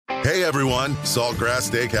Hey everyone, Saltgrass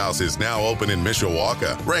Steakhouse is now open in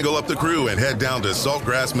Mishawaka. Wrangle up the crew and head down to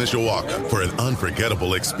Saltgrass Mishawaka for an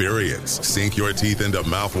unforgettable experience. Sink your teeth into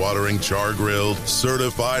mouth-watering char-grilled,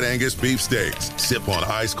 certified Angus beef steaks. Sip on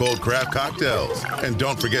ice-cold craft cocktails. And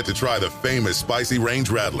don't forget to try the famous spicy range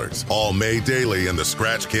rattlers, all made daily in the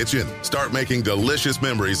Scratch Kitchen. Start making delicious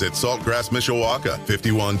memories at Saltgrass Mishawaka,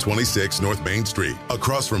 5126 North Main Street,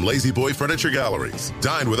 across from Lazy Boy Furniture Galleries.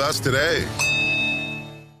 Dine with us today.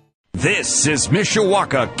 This is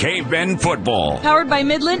Mishawaka Cavemen Football. Powered by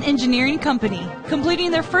Midland Engineering Company, completing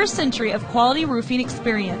their first century of quality roofing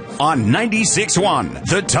experience. On 96.1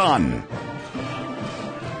 The Ton.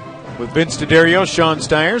 With Vince D'Addario, Sean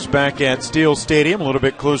Stiers back at Steel Stadium, a little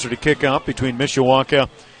bit closer to kickoff between Mishawaka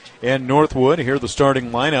and Northwood. Here are the starting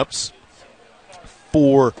lineups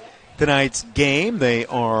for tonight's game. They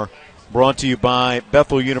are brought to you by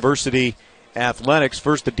Bethel University Athletics.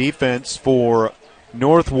 First, the defense for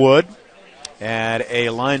Northwood at a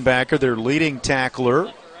linebacker, their leading tackler,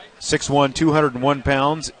 6'1", 201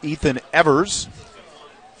 pounds, Ethan Evers.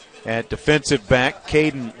 At defensive back,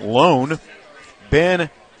 Caden Lone. Ben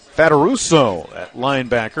Fataruso at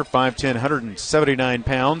linebacker, 5'10", 179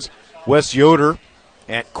 pounds. Wes Yoder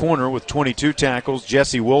at corner with 22 tackles.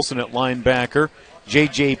 Jesse Wilson at linebacker.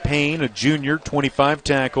 J.J. Payne, a junior, 25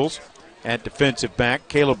 tackles. At defensive back,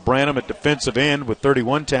 Caleb Branham at defensive end with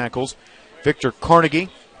 31 tackles. Victor Carnegie,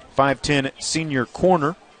 5'10", senior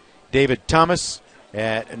corner. David Thomas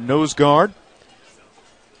at nose guard.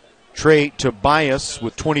 Trey Tobias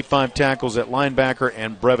with 25 tackles at linebacker,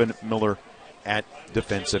 and Brevin Miller at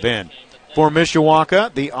defensive end. For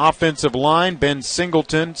Mishawaka, the offensive line, Ben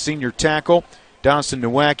Singleton, senior tackle. Dawson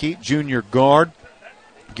Nowacki, junior guard.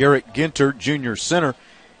 Garrett Ginter, junior center.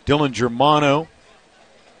 Dylan Germano,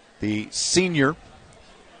 the senior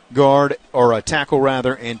guard, or a tackle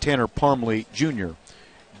rather, and Tanner Parmley, junior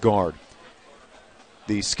guard.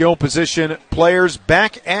 The skill position players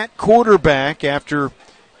back at quarterback after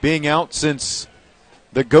being out since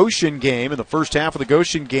the Goshen game, in the first half of the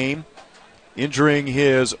Goshen game, injuring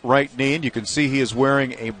his right knee, and you can see he is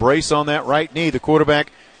wearing a brace on that right knee. The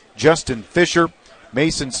quarterback, Justin Fisher,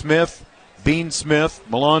 Mason Smith, Bean Smith,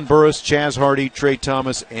 Milan Burris, Chaz Hardy, Trey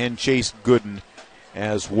Thomas, and Chase Gooden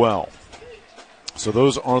as well. So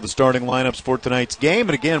those are the starting lineups for tonight's game.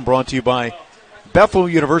 And again, brought to you by Bethel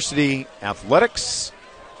University Athletics.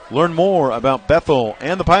 Learn more about Bethel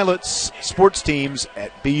and the Pilots sports teams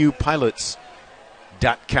at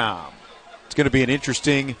bupilots.com. It's going to be an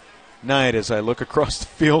interesting night as I look across the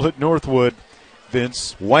field at Northwood.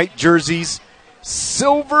 Vince, white jerseys,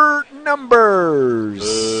 silver numbers.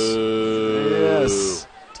 Yes.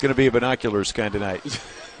 It's going to be a binoculars kind of night.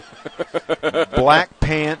 Black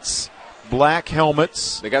pants, black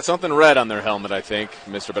helmets. They got something red on their helmet, I think,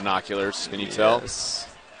 Mr. Binoculars. Can you tell?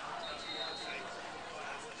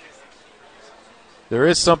 There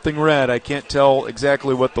is something red. I can't tell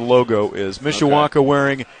exactly what the logo is. Mishawaka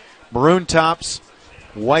wearing maroon tops,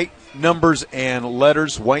 white numbers and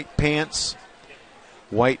letters, white pants,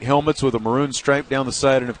 white helmets with a maroon stripe down the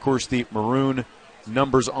side, and, of course, the maroon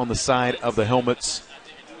numbers on the side of the helmets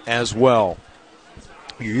as well.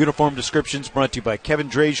 Your uniform descriptions brought to you by Kevin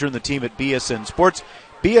Drazier and the team at BSN Sports.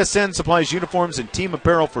 BSN supplies uniforms and team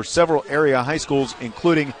apparel for several area high schools,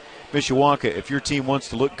 including Mishawaka. If your team wants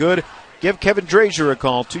to look good, give Kevin Drazier a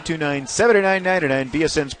call, 229-7999.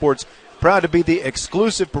 BSN Sports, proud to be the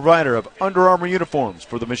exclusive provider of Under Armour uniforms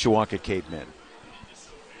for the Mishawaka Cavemen.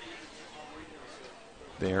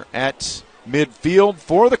 They're at midfield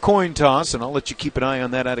for the coin toss, and I'll let you keep an eye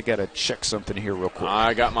on that. I've got to check something here real quick.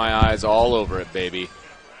 I got my eyes all over it, baby.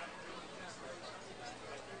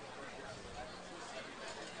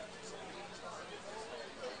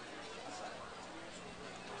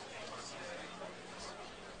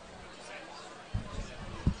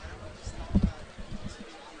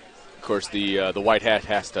 Of course, the white hat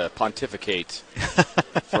has to pontificate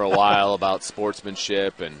for a while about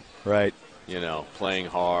sportsmanship and playing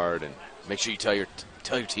hard, and make sure you tell your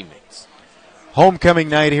teammates. Homecoming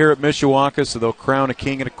night here at Mishawaka, so they'll crown a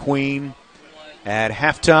king and a queen at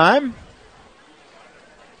halftime.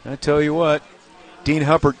 I tell you what, Dean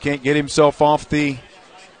Huppert can't get himself off the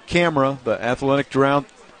camera. The athletic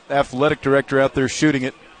director out there shooting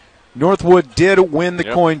it. Northwood did win the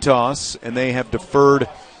coin toss, and they have deferred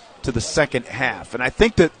to the second half. And I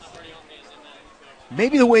think that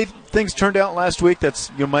maybe the way things turned out last week,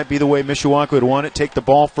 that's might be the way Mishawaka would want it. Take the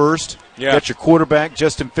ball first. Yeah. Get your quarterback,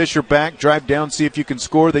 Justin Fisher, back. Drive down, see if you can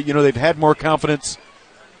score. That they've had more confidence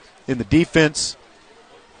in the defense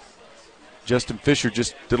Justin Fisher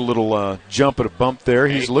just did a little jump and a bump there.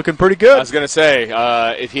 He's looking pretty good. I was going to say,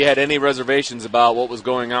 if he had any reservations about what was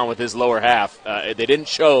going on with his lower half, they didn't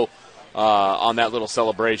show on that little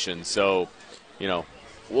celebration. So,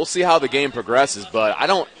 we'll see how the game progresses. But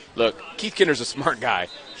look, Keith Kinder's a smart guy.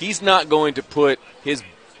 He's not going to put his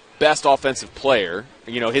best offensive player,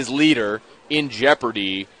 his leader, in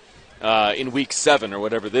jeopardy in Week 7 or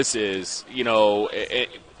whatever this is,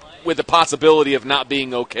 with the possibility of not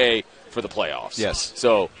being okay for the playoffs. Yes.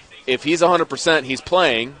 So if he's 100%, he's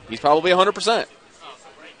playing, he's probably 100%.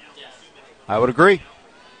 I would agree.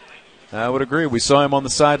 We saw him on the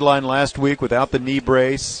sideline last week without the knee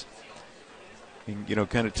brace. And,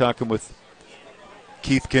 kind of talking with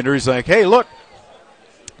Keith Kinder. He's like, hey, look,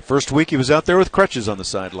 first week he was out there with crutches on the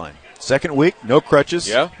sideline. Second week, no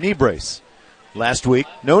crutches, knee brace. Last week,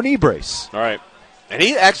 no knee brace. All right. And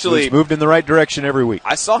he actually moved in the right direction every week.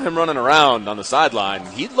 I saw him running around on the sideline.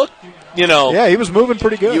 He looked, Yeah, he was moving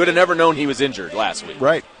pretty good. You would have never known he was injured last week.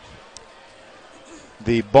 Right.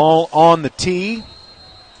 The ball on the tee.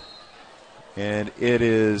 And it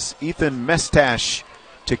is Ethan Mestash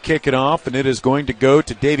to kick it off. And it is going to go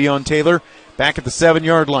to Davion Taylor back at the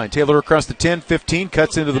 7-yard line. Taylor across the 10, 15,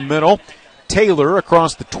 cuts into the middle. Taylor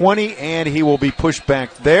across the 20, and he will be pushed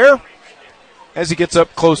back there as he gets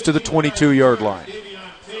up close to the 22-yard line.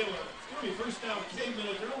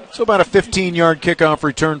 So about a 15-yard kickoff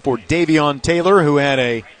return for Davion Taylor, who had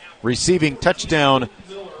a receiving touchdown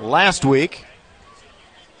last week.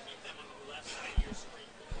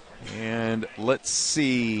 And let's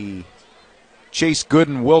see. Chase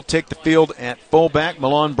Gooden will take the field at fullback.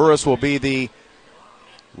 Milan Burris will be the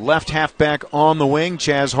left halfback on the wing.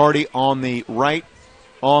 Chaz Hardy on the right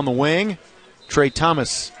on the wing. Trey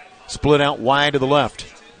Thomas split out wide to the left.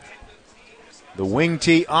 The wing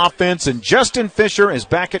tee offense, and Justin Fisher is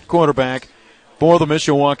back at quarterback for the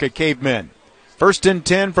Mishawaka Cavemen. 1st and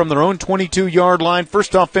 10 from their own 22-yard line.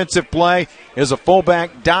 First offensive play is a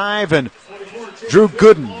fullback dive, and Drew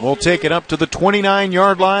Gooden will take it up to the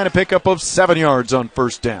 29-yard line, a pickup of 7 yards on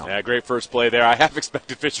first down. Yeah, great first play there. I have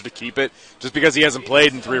expected Fisher to keep it just because he hasn't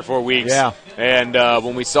played in 3 or 4 weeks. Yeah. And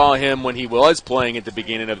when we saw him when he was playing at the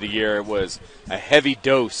beginning of the year, it was a heavy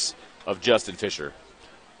dose of Justin Fisher.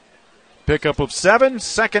 Pickup of 7,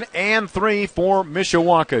 2nd and 3 for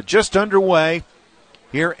Mishawaka. Just underway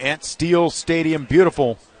here at Steel Stadium.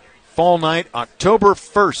 Beautiful fall night, October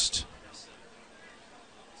 1st.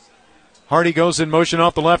 Hardy goes in motion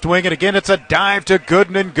off the left wing, and again it's a dive to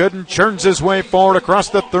Gooden, and Gooden churns his way forward across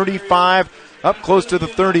the 35, up close to the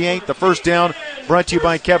 38. The first down brought to you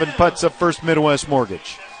by Kevin Putz of First Midwest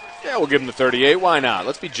Mortgage. Yeah, we'll give them the 38. Why not?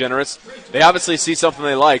 Let's be generous. They obviously see something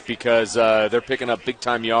they like because they're picking up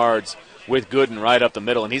big-time yards with Gooden right up the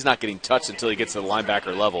middle, and he's not getting touched until he gets to the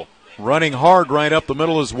linebacker level. Running hard right up the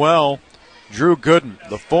middle as well. Drew Gooden,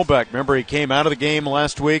 the fullback. Remember, he came out of the game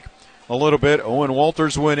last week a little bit. Owen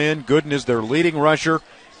Walters went in. Gooden is their leading rusher.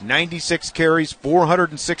 96 carries,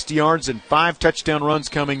 460 yards, and 5 touchdown runs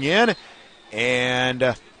coming in.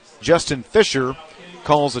 And Justin Fisher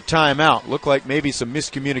calls a timeout. Looked like maybe some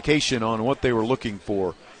miscommunication on what they were looking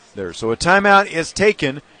for there. So a timeout is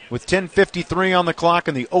taken with 10:53 on the clock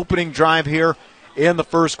in the opening drive here in the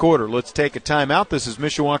first quarter. Let's take a timeout. This is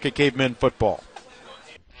Mishawaka Cavemen football.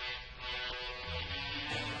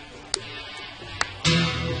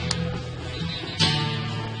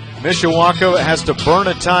 Mishawaka has to burn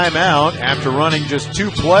a timeout after running just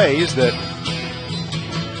 2 plays that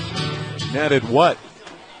netted what?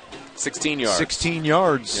 16 yards. 16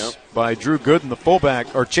 yards by Drew Gooden, the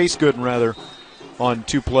fullback, or Chase Gooden, rather, on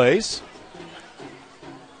 2 plays.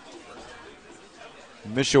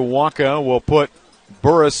 Mishawaka will put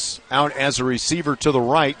Burris out as a receiver to the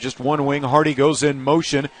right, just one wing. Hardy goes in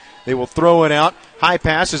motion. They will throw it out. High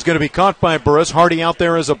pass is going to be caught by Burris. Hardy out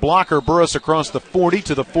there as a blocker. Burris across the 40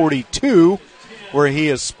 to the 42, where he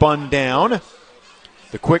is spun down.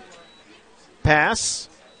 The quick pass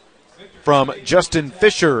from Justin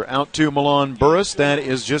Fisher out to Milan Burris. That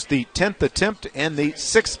is just the 10th attempt and the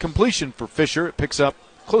 6th completion for Fisher. It picks up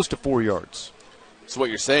close to 4 yards. So what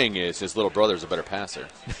you're saying is his little brother's a better passer.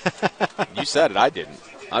 You said it, I didn't.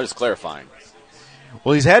 I was clarifying.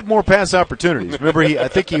 Well, he's had more pass opportunities. Remember, he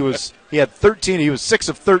had 13. He was 6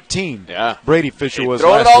 of 13. Yeah. Brady Fisher was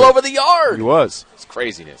throwing it all over the yard. He was. It's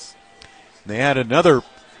craziness. They had another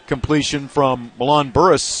completion from Milan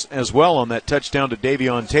Burris as well on that touchdown to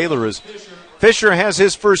Davion Taylor as Fisher has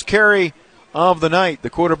his first carry of the night. The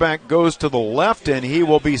quarterback goes to the left, and he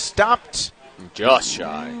will be stopped. Just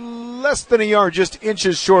shy. Less than a yard, just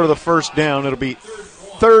inches short of the first down. It'll be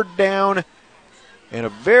 3rd down and a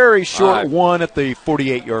very short one at the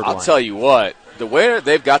 48-yard line. I'll tell you what, the way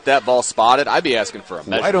they've got that ball spotted, I'd be asking for a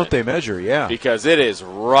measurement. Why don't they measure? Yeah. Because it is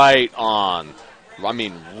right on. I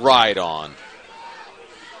mean, right on.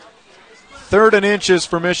 3rd and inches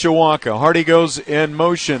for Mishawaka. Hardy goes in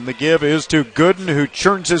motion. The give is to Gooden, who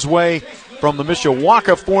churns his way from the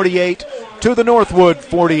Mishawaka 48 to the Northwood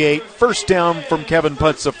 48. First down from Kevin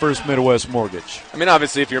Putz of First Midwest Mortgage. I mean,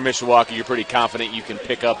 obviously, if you're Mishawaka, you're pretty confident you can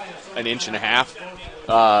pick up an inch and a half.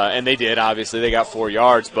 And they did, obviously. They got 4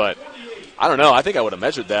 yards, but I don't know. I think I would have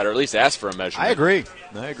measured that, or at least asked for a measurement. I agree.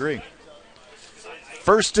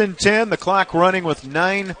 1st and 10, the clock running with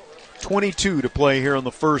 9:22 to play here in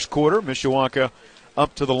the first quarter. Mishawaka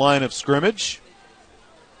up to the line of scrimmage.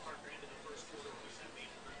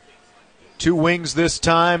 2 wings this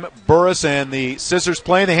time. Burris and the scissors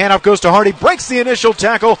playing. The handoff goes to Hardy. Breaks the initial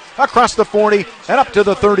tackle across the 40 and up to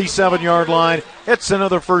the 37-yard line. It's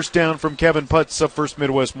another first down from Kevin Putz of First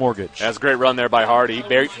Midwest Mortgage. That's a great run there by Hardy.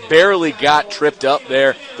 He barely got tripped up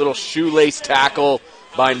there. Little shoelace tackle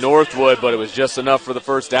by Northwood, but it was just enough for the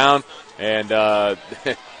first down. And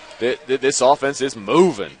this offense is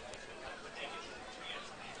moving.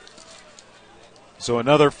 So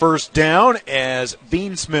another first down as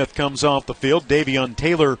Beansmith comes off the field. Davion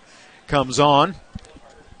Taylor comes on.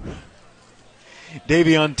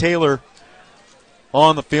 Davion Taylor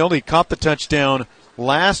on the field. He caught the touchdown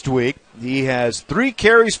last week. He has 3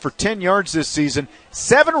 carries for 10 yards this season,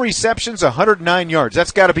 7 receptions, 109 yards.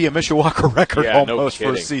 That's got to be a Mishawaka record almost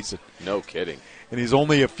for a season. No kidding. And he's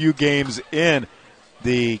only a few games in.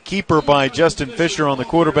 The keeper by Justin Fisher on the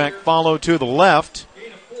quarterback follow to the left.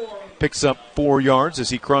 Picks up 4 yards as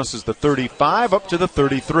he crosses the 35 up to the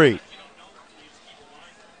 33.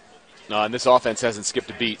 And this offense hasn't skipped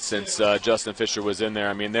a beat since Justin Fisher was in there.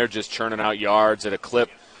 I mean, they're just churning out yards at a clip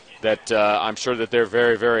that I'm sure that they're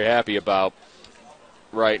very, very happy about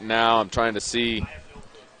right now. I'm trying to see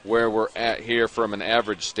where we're at here from an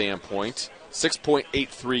average standpoint.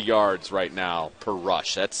 6.83 yards right now per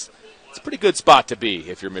rush. It's a pretty good spot to be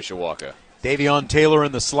if you're Mishawaka. Davion Taylor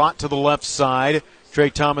in the slot to the left side. Trey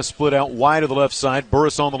Thomas split out wide to the left side.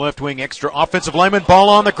 Burris on the left wing. Extra offensive lineman. Ball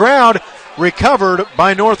on the ground. Recovered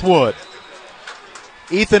by Northwood.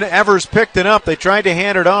 Ethan Evers picked it up. They tried to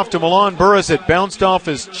hand it off to Milan Burris. It bounced off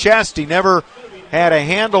his chest. He never had a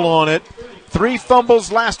handle on it. 3 fumbles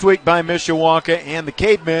last week by Mishawaka, and the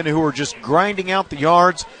Cavemen, who were just grinding out the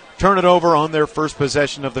yards, turn it over on their first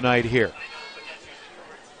possession of the night here.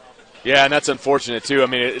 Yeah, and that's unfortunate, too. I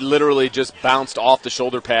mean, it literally just bounced off the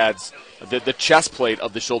shoulder pads, the chest plate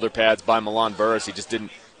of the shoulder pads by Milan Burris. He just didn't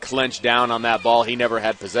clench down on that ball. He never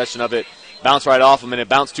had possession of it. Bounced right off him, and it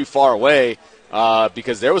bounced too far away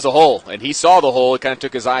because there was a hole, and he saw the hole. It kind of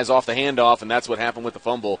took his eyes off the handoff, and that's what happened with the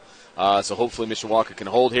fumble. So hopefully Mishawaka can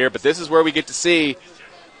hold here. But this is where we get to see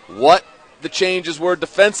what the changes were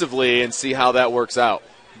defensively and see how that works out.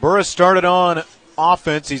 Burris started on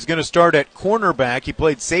offense. He's going to start at cornerback. He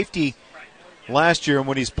played safety last year, and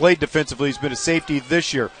when he's played defensively, he's been a safety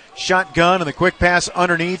this year. Shotgun, and the quick pass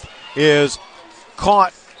underneath is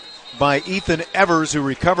caught by Ethan Evers, who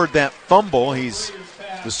recovered that fumble. He's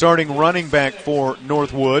the starting running back for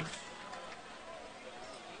Northwood.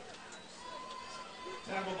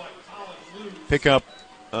 Pickup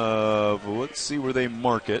of, let's see where they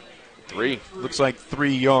mark it. 3. Looks like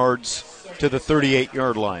 3 yards to the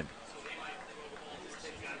 38-yard line.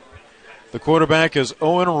 The quarterback is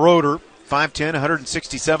Owen Roeder, 5'10",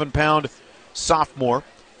 167-pound sophomore.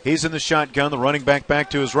 He's in the shotgun, the running back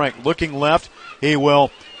to his right. Looking left, he will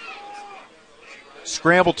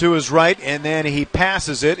scramble to his right, and then he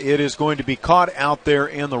passes it. It is going to be caught out there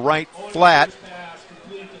in the right flat.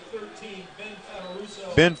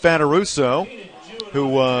 Ben Fataruso, who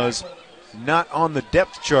was not on the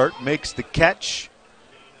depth chart, makes the catch.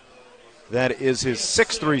 That is his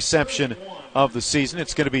 6th reception of the season.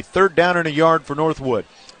 It's going to be 3rd down and a yard for Northwood.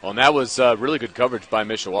 Well, and that was really good coverage by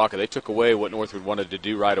Mishawaka. They took away what Northwood wanted to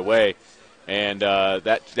do right away, and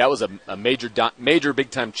that was a major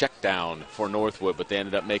big-time check down for Northwood, but they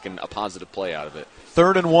ended up making a positive play out of it.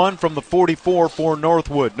 3rd and 1 from the 44 for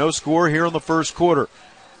Northwood. No score here in the first quarter.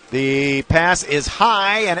 The pass is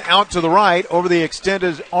high and out to the right over the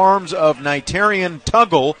extended arms of Nitarian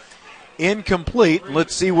Tuggle. Incomplete.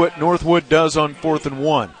 Let's see what Northwood does on 4th and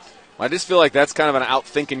 1. I just feel like that's kind of an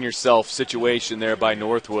outthinking yourself situation there by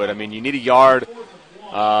Northwood. I mean, you need a yard.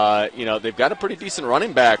 They've got a pretty decent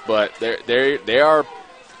running back, but they are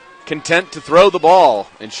content to throw the ball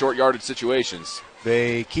in short yardage situations.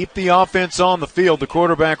 They keep the offense on the field. The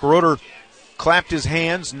quarterback, Roeder, clapped his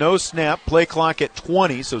hands, no snap, play clock at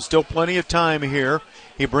 20, so still plenty of time here.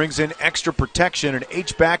 He brings in extra protection, an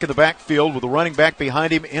H-back in the backfield with a running back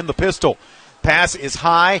behind him in the pistol. Pass is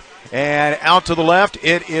high and out to the left.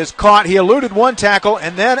 It is caught. He eluded one tackle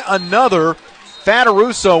and then another.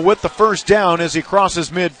 Fataruso with the first down as he crosses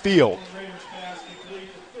midfield.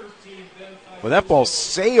 Well, that ball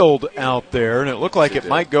sailed out there, and it looked like it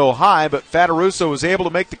might go high, but Fataruso was able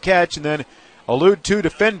to make the catch and then elude two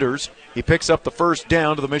defenders. He picks up the first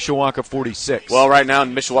down to the Mishawaka 46. Well, right now,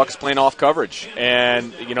 Mishawaka's playing off coverage,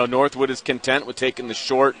 and, Northwood is content with taking the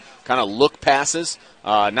short kind of look passes,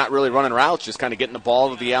 not really running routes, just kind of getting the ball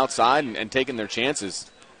to the outside and taking their chances.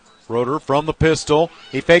 Roeder from the pistol.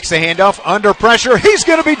 He fakes the handoff under pressure. He's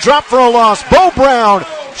going to be dropped for a loss. Bo Brown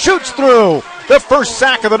shoots through. The first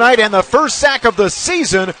sack of the night and the first sack of the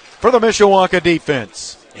season for the Mishawaka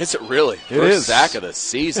defense. Is it really? It first is. Sack of the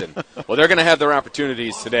season. Well, they're going to have their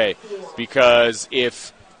opportunities today because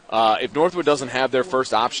if Northwood doesn't have their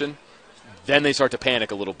first option, then they start to panic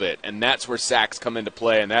a little bit, and that's where sacks come into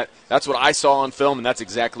play, and that's what I saw on film, and that's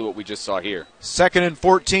exactly what we just saw here. 2nd and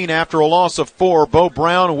 14 after a loss of 4. Bo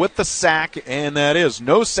Brown with the sack, and that is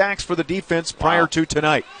no sacks for the defense prior to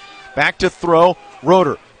tonight. Back to throw.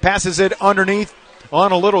 Roeder passes it underneath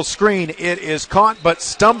on a little screen. It is caught, but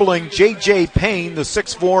stumbling J.J. Payne, the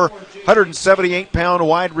 6'4", 178-pound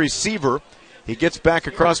wide receiver. He gets back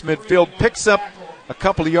across midfield, picks up a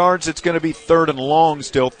couple of yards. It's going to be 3rd and long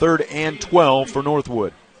still, 3rd and 12 for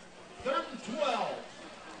Northwood.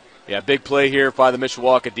 Yeah, big play here by the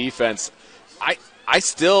Mishawaka defense. I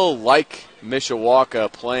still like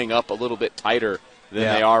Mishawaka playing up a little bit tighter than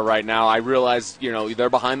they are right now. I realize, they're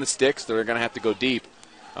behind the sticks. They're going to have to go deep.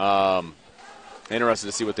 Interested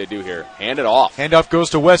to see what they do here. Hand it off. Handoff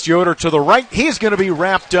goes to Wes Yoder to the right. He's going to be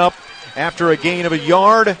wrapped up after a gain of a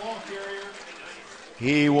yard.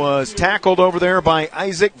 He was tackled over there by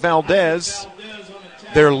Isaac Valdez,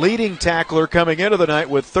 their leading tackler coming into the night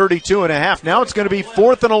with 32.5. Now it's going to be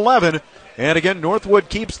 4th and 11. And again, Northwood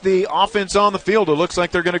keeps the offense on the field. It looks like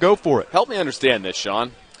they're going to go for it. Help me understand this,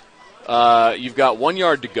 Sean. You've got 1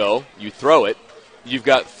 yard to go. You throw it. You've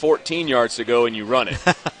got 14 yards to go, and you run it.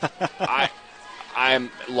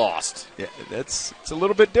 I'm lost. Yeah, it's a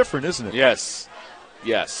little bit different, isn't it? Yes.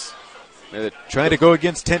 Trying to go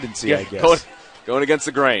against tendency, I guess. Going against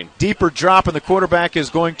the grain. Deeper drop, and the quarterback is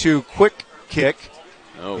going to quick kick.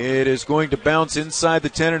 Oh. It is going to bounce inside the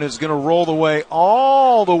 10 and is going to roll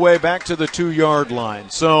all the way back to the 2-yard line.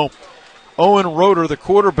 So Owen Roeder, the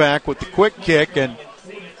quarterback, with the quick kick, and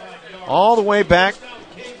all the way back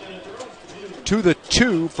to the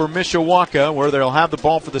 2 for Mishawaka, where they'll have the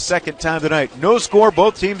ball for the second time tonight. No score.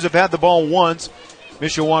 Both teams have had the ball once.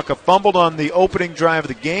 Mishawaka fumbled on the opening drive of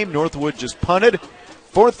the game. Northwood just punted.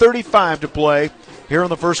 4:35 to play here in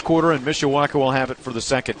the first quarter, and Mishawaka will have it for the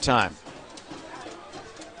second time.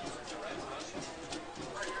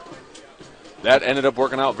 That ended up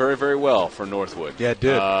working out very, very well for Northwood. Yeah, it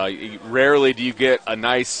did. Rarely do you get a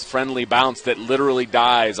nice, friendly bounce that literally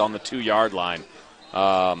dies on the 2-yard line.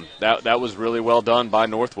 That was really well done by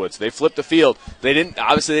Northwood. So they flipped the field. They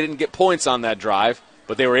didn't get points on that drive,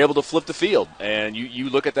 but they were able to flip the field, and you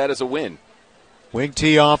look at that as a win. Wing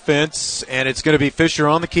T offense, and it's going to be Fisher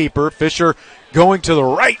on the keeper. Fisher going to the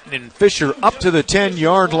right, and Fisher up to the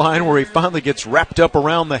 10-yard line where he finally gets wrapped up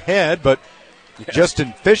around the head, but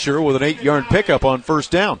Justin Fisher with an 8-yard pickup on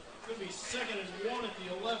first down.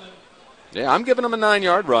 Yeah, I'm giving them a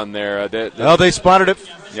 9-yard run there. They spotted it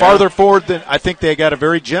farther forward than I think they got a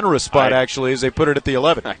very generous spot, actually, as they put it at the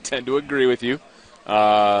 11. I tend to agree with you. So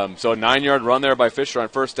a 9-yard run there by Fisher on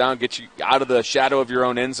first down gets you out of the shadow of your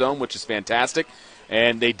own end zone, which is fantastic.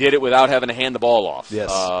 And they did it without having to hand the ball off. Yes.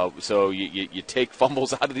 So you take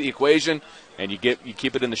fumbles out of the equation, and you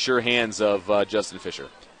keep it in the sure hands of Justin Fisher.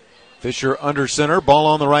 Fisher under center, ball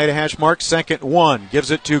on the right hash mark, 2nd 1. Gives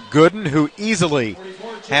it to Gooden, who easily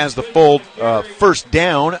has the full first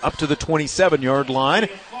down up to the 27-yard line.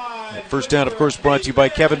 First down, of course, brought to you by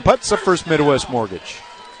Kevin Putz of First Midwest Mortgage.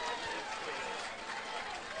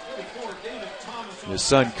 His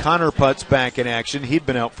son Connor Putz back in action. He'd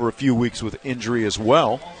been out for a few weeks with injury as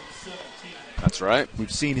well. That's right.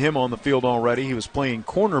 We've seen him on the field already. He was playing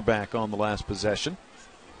cornerback on the last possession.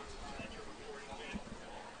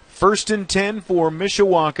 1st and 10 for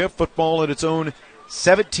Mishawaka. Football at its own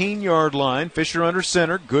 17-yard line. Fisher under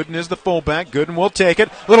center. Gooden is the fullback. Gooden will take it.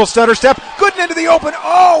 Little stutter step. Gooden into the open.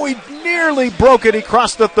 Oh, he nearly broke it. He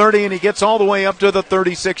crossed the 30, and he gets all the way up to the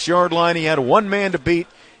 36-yard line. He had one man to beat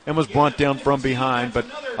and was brought down from behind. But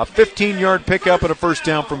a 15-yard pickup and a first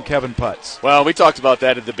down from Kevin Putz. Well, we talked about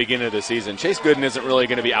that at the beginning of the season. Chase Gooden isn't really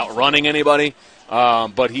going to be outrunning anybody,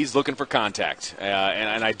 but he's looking for contact.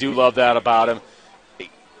 And I do love that about him.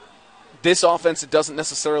 this offense doesn't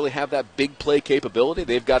necessarily have that big play capability.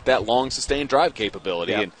 They've got that long, sustained drive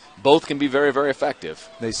capability, and both can be very, very effective.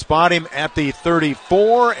 They spot him at the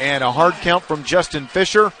 34, and a hard count from Justin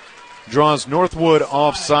Fisher draws Northwood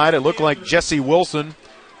offside. It looked like Jesse Wilson,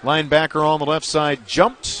 linebacker on the left side,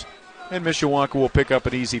 jumped, and Mishawaka will pick up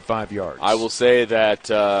an easy 5 yards. I will say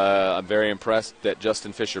that I'm very impressed that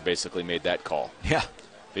Justin Fisher basically made that call. Yeah.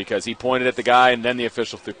 Because he pointed at the guy, and then the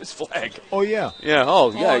official threw his flag. Oh, yeah. Yeah,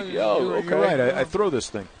 okay. You're right. I throw this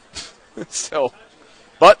thing.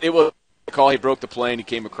 But it was a call. He broke the play, and he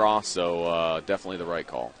came across, so definitely the right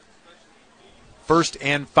call. 1st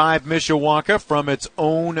and 5 Mishawaka from its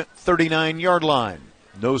own 39-yard line.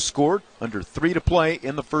 No score, under 3 to play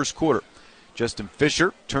in the first quarter. Justin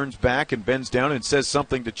Fisher turns back and bends down and says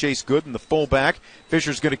something to Chase Gooden, the fullback.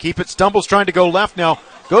 Fisher's going to keep it. Stumbles trying to go left now.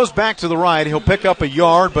 Goes back to the right. He'll pick up a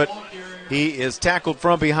yard, but he is tackled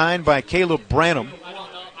from behind by Caleb Branham.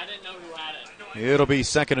 It'll be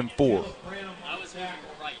 2nd and 4.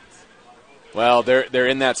 Well, they're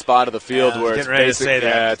in that spot of the field where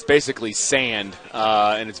it's basically sand,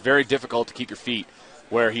 and it's very difficult to keep your feet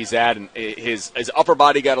where he's at, and his upper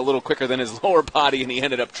body got a little quicker than his lower body, and he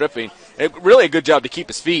ended up tripping. Really a good job to keep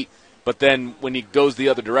his feet, but then when he goes the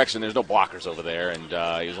other direction, there's no blockers over there, and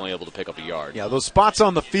he was only able to pick up a yard. Yeah, those spots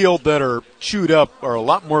on the field that are chewed up are a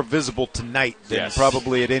lot more visible tonight than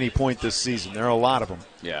probably at any point this season. There are a lot of them.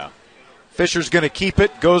 Yeah. Fisher's going to keep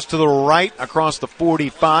it, goes to the right across the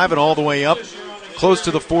 45 and all the way up close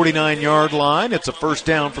to the 49-yard line. It's a first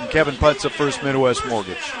down from Kevin Putz of First Midwest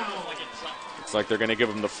Mortgage. Looks like they're going to give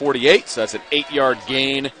him the 48, so that's an 8-yard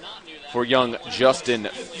gain for young Justin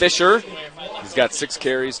Fisher. He's got 6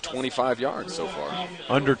 carries, 25 yards so far.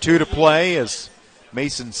 Under 2 to play as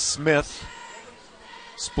Mason Smith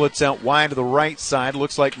splits out wide to the right side.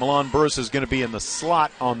 Looks like Milan Burris is going to be in the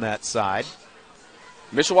slot on that side.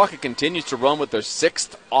 Mishawaka continues to run with their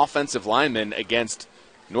 6th offensive lineman against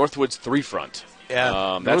Northwood's 3 front.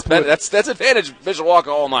 Yeah, that's advantage Mishawaka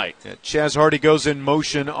all night. Yeah, Chaz Hardy goes in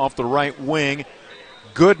motion off the right wing.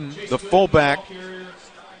 Gooden, the fullback,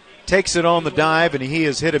 takes it on the dive, and he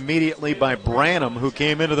is hit immediately by Branham, who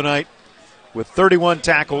came into the night with 31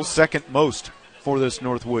 tackles, 2nd most for this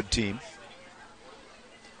Northwood team.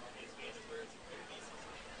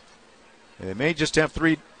 They may just have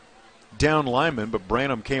 3 down linemen, but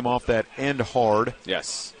Branham came off that end hard.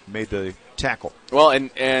 Yes. Made the tackle. Well,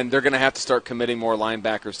 and they're going to have to start committing more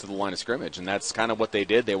linebackers to the line of scrimmage, and that's kind of what they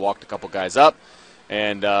did. They walked a couple guys up,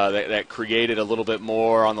 and that created a little bit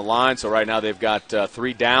more on the line. So right now they've got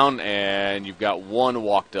 3 down, and you've got 1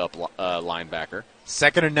 walked up linebacker.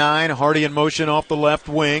 2nd and 9, Hardy in motion off the left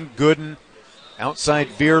wing. Gooden, outside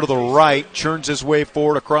veer to the right, churns his way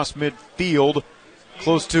forward across midfield,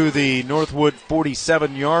 close to the Northwood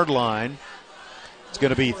 47-yard line. It's going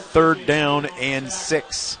to be 3rd down and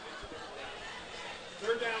 6.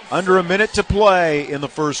 Under a minute to play in the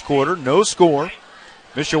first quarter. No score.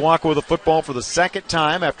 Mishawaka with the football for the 2nd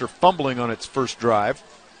time after fumbling on its first drive.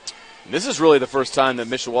 And this is really the first time that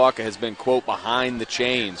Mishawaka has been, quote, behind the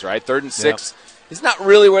chains, right? 3rd and 6 is not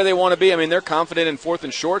really where they want to be. I mean, they're confident in 4th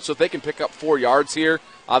and short, so if they can pick up 4 yards here,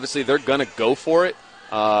 obviously they're going to go for it.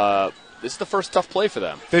 This is the first tough play for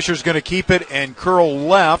them. Fisher's going to keep it and curl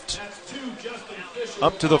left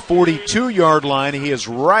up to the 42-yard line. He is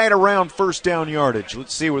right around first down yardage.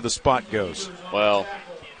 Let's see where the spot goes. Well,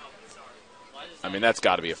 I mean, that's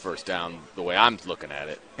got to be a first down the way I'm looking at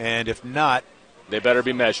it. And if not, they better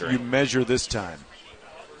be measuring. You measure this time.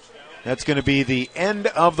 That's going to be the end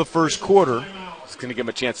of the first quarter. It's going to give them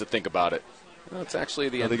a chance to think about it. No, it's actually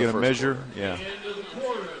the end of the first quarter. Are they going to measure? Yeah.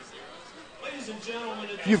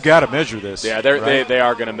 You've got to measure this. Yeah, they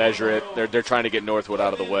are going to measure it. They're trying to get Northwood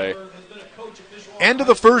out of the way. End of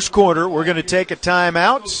the first quarter. We're going to take a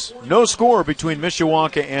timeout. No score between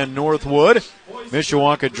Mishawaka and Northwood.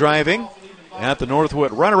 Mishawaka driving at the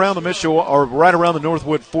Northwood, right around the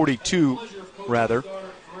Northwood 42, rather.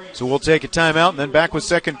 So we'll take a timeout and then back with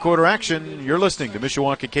second quarter action. You're listening to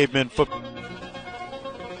Mishawaka Cavemen Football.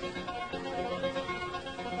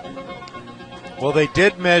 Well, they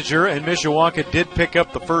did measure, and Mishawaka did pick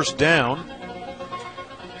up the first down.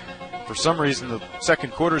 For some reason, the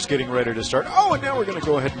second quarter is getting ready to start. Oh, and now we're going to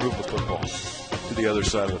go ahead and move the football to the other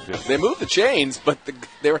side of the field. They moved the chains, but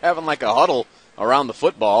they were having like a huddle around the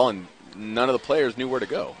football, and none of the players knew where to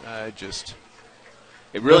go. It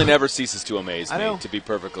really never ceases to amaze me, to be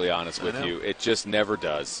perfectly honest with you. It just never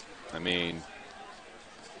does. I mean,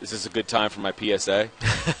 is this a good time for my PSA?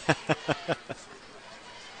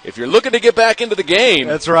 If you're looking to get back into the game.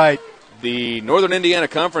 That's right. The Northern Indiana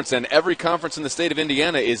Conference and every conference in the state of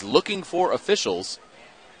Indiana is looking for officials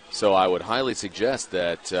So I would highly suggest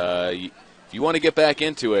that if you want to get back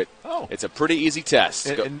into it, it's a pretty easy test.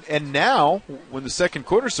 And now, when the second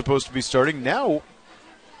quarter is supposed to be starting, now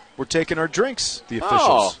we're taking our drinks, the officials.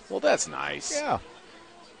 Oh, well, that's nice. Yeah.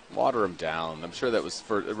 Water them down. I'm sure that was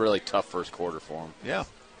a really tough first quarter for them. Yeah.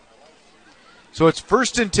 So it's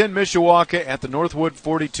 1st and 10 Mishawaka at the Northwood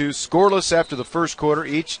 42. Scoreless after the first quarter.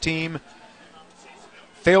 Each team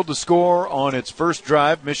failed to score on its first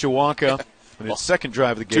drive. Mishawaka on its second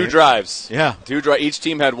drive of the game. 2 drives. Yeah. Each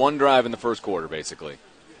team had 1 drive in the first quarter, basically.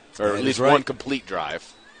 Or at least one complete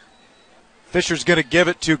drive. Fisher's going to give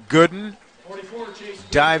it to Gooden.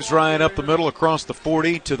 Dives Ryan up the middle across the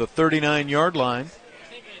 40 to the 39-yard line.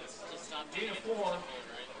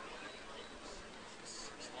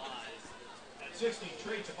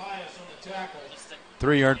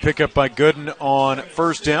 3-yard pickup by Gooden on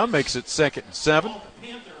first down, makes it 2nd and 7.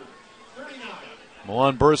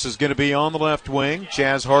 Milan Burris is going to be on the left wing.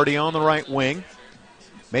 Chaz Hardy on the right wing.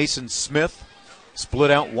 Mason Smith split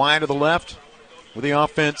out wide to the left with the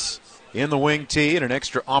offense in the wing tee and an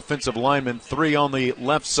extra offensive lineman, 3 on the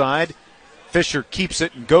left side. Fisher keeps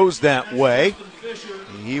it and goes that way.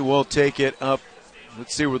 He will take it up.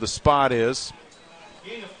 Let's see where the spot is.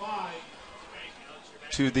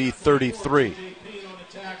 To the 33.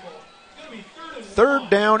 3rd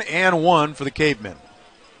down and 1 for the Cavemen.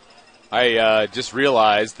 I just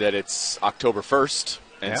realized that it's October 1st,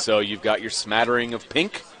 and so you've got your smattering of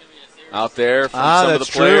pink out there from some of the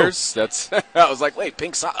players. True. That's I was like, wait,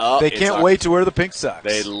 pink socks. Oh, they can't wait to wear the pink socks.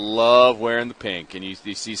 They love wearing the pink, and you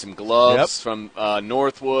see some gloves from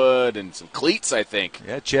Northwood and some cleats, I think.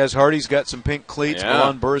 Yeah, Chaz Hardy's got some pink cleats.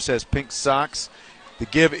 Milan Burris has pink socks. The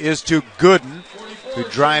give is to Gooden, who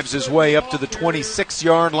drives his way up to the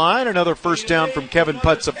 26-yard line. Another first down from Kevin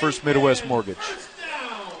Putz of First Midwest Mortgage.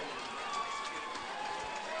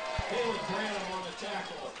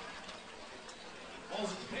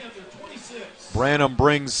 Branham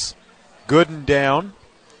brings Gooden down.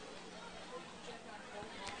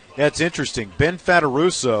 That's interesting. Ben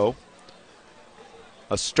Fataruso,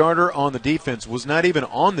 a starter on the defense, was not even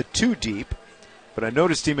on the 2 deep, but I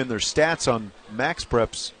noticed him in their stats on Max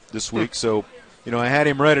Preps this week, so I had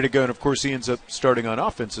him ready to go, and of course he ends up starting on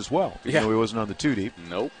offense as well, even though he wasn't on the 2 deep.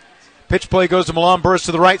 Nope. Pitch play goes to Milan Burris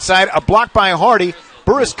to the right side, a block by Hardy.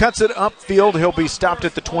 Burris cuts it upfield. He'll be stopped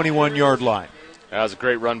at the 21-yard line. That was a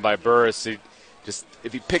great run by Burris.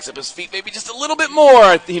 If he picks up his feet maybe just a little bit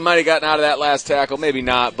more, he might have gotten out of that last tackle. Maybe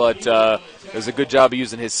not, but it was a good job of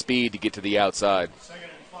using his speed to get to the outside.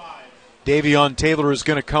 Davion Taylor is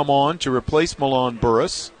going to come on to replace Milan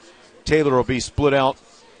Burris. Taylor will be split out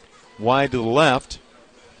wide to the left.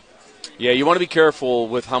 Yeah, you want to be careful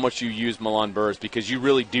with how much you use Milan Burris because you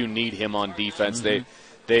really do need him on defense.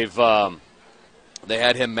 Mm-hmm. They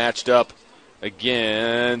had him matched up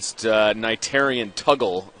against Nitarian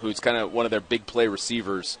Tuggle, who's kind of one of their big play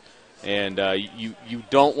receivers, and you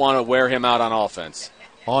don't want to wear him out on offense.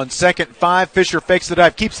 On 2nd and 5, Fisher fakes the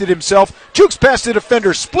dive, keeps it himself, jukes past the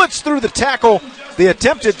defender, splits through the tackle, the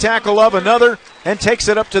attempted tackle of another, and takes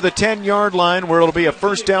it up to the 10-yard line where it'll be a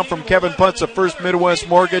first down from Kevin Putz of First Midwest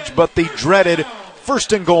Mortgage, but the dreaded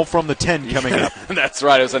 1st and goal from the 10 coming up. That's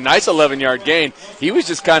right. It was a nice 11-yard gain. He was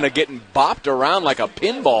just kind of getting bopped around like a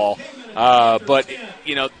pinball. But,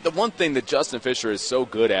 the one thing that Justin Fisher is so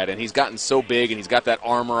good at, and he's gotten so big and he's got that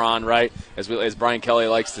armor on, right, as Brian Kelly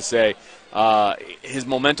likes to say, his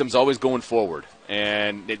momentum's always going forward.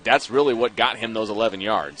 And that's really what got him those 11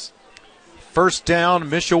 yards. First down,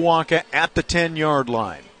 Mishawaka at the 10-yard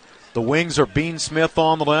line. The wings are Bean Smith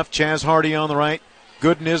on the left, Chaz Hardy on the right.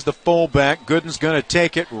 Gooden is the fullback. Gooden's going to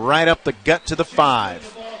take it right up the gut to the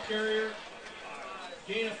 5.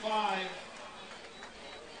 Gain of 5.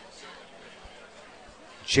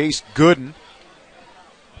 Chase Gooden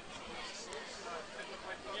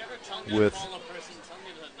with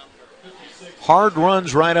hard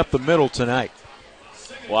runs right up the middle tonight.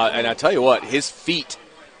 Well, and I tell you what, his feet,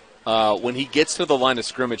 when he gets to the line of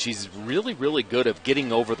scrimmage, he's really, really good at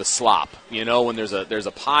getting over the slop. When there's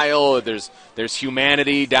a pile, there's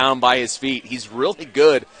humanity down by his feet. He's really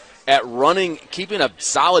good at running, keeping a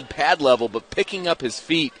solid pad level, but picking up his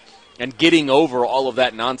feet and getting over all of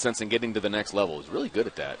that nonsense and getting to the next level. He's really good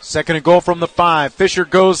at that. 2nd and goal from the 5. Fisher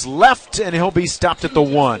goes left, and he'll be stopped at the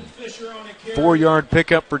 1. 4-yard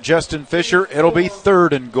pickup for Justin Fisher. It'll be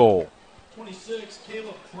 3rd and goal.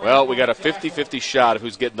 Well, we got a 50-50 shot of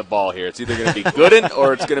who's getting the ball here. It's either going to be Gooden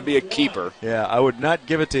or it's going to be a keeper. Yeah, I would not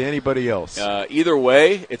give it to anybody else. Either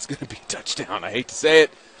way, it's going to be a touchdown. I hate to say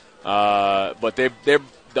it, but the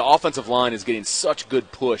offensive line is getting such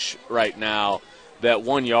good push right now that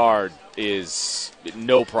 1 yard is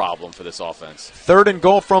no problem for this offense. 3rd and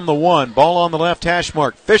goal from the 1. Ball on the left hash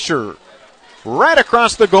mark. Fisher right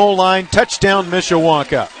across the goal line. Touchdown,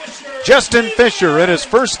 Mishawaka. Justin Fisher, in his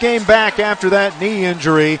first game back after that knee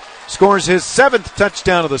injury, scores his 7th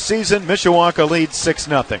touchdown of the season. Mishawaka leads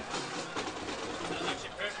 6-0.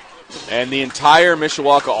 And the entire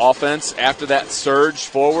Mishawaka offense, after that surge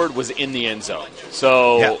forward, was in the end zone.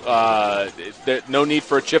 So no need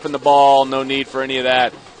for a chip in the ball, no need for any of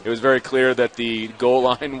that. It was very clear that the goal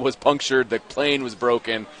line was punctured, the plane was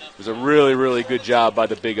broken. It was a really, really good job by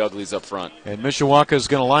the Big Uglies up front. And Mishawaka is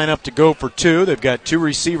going to line up to go for 2. They've got 2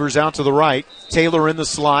 receivers out to the right. Taylor in the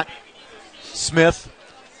slot. Smith,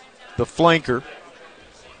 the flanker.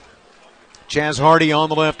 Chaz Hardy on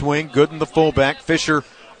the left wing. Gooden the fullback. Fisher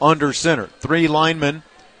under center. 3 linemen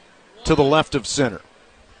to the left of center.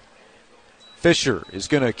 Fisher is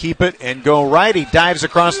going to keep it and go right. He dives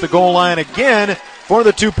across the goal line again for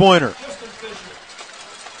the 2-pointer.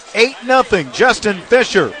 8-0. Justin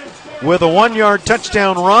Fisher with a 1-yard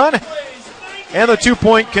touchdown run and the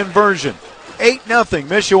 2-point conversion. 8-0.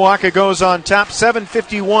 Mishawaka goes on top.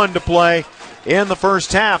 7:51 to play in the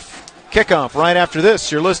first half. Kickoff right after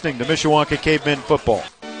this. You're listening to Mishawaka Cavemen Football.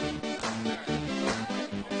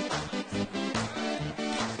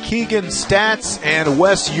 Keegan Statz and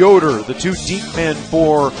Wes Yoder, the 2 deep men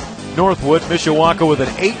for Northwood. Mishawaka with an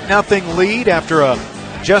 8-0 lead after a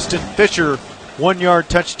Justin Fisher 1-yard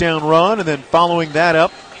touchdown run, and then following that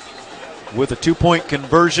up with a 2-point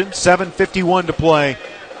conversion. 7:51 to play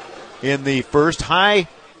in the first. High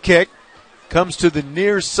kick comes to the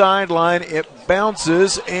near sideline. It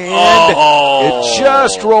bounces, and it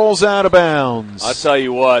just rolls out of bounds. I'll tell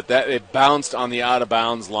you what, that it bounced on the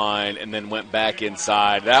out-of-bounds line and then went back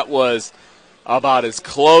inside. That was about as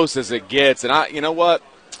close as it gets. And you know what?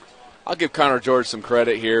 I'll give Connor George some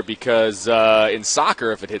credit here because in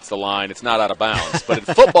soccer, if it hits the line, it's not out of bounds. But in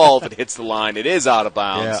football, if it hits the line, it is out of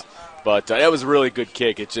bounds. Yeah. But that was a really good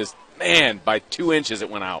kick. It just, man, by 2 inches it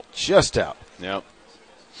went out. Just out. Yep.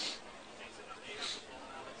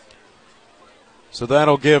 So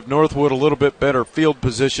that'll give Northwood a little bit better field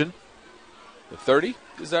position. The 30?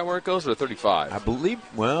 Is that where it goes, or the 35? I believe,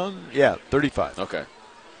 35. Okay.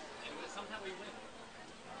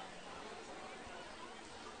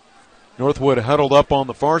 Northwood huddled up on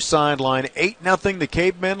the far sideline. 8-0, the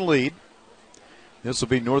Cavemen lead. This will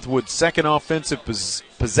be Northwood's second offensive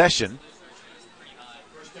possession.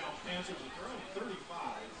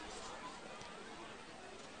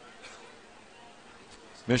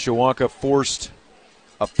 Mishawaka forced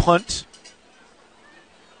a punt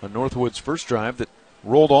on Northwood's first drive that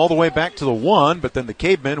rolled all the way back to the 1, but then the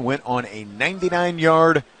Cavemen went on a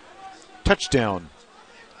 99-yard touchdown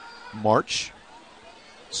march.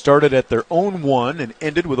 Started at their own 1 and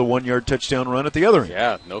ended with a 1-yard touchdown run at the other end.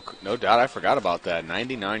 Yeah, no doubt. I forgot about that.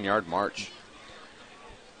 99-yard march.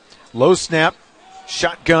 Low snap,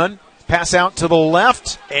 shotgun, pass out to the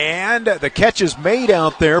left, and the catch is made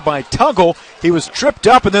out there by Tuggle. He was tripped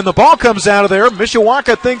up, and then the ball comes out of there.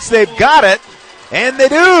 Mishawaka thinks they've got it, and they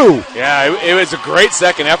do. Yeah, it was a great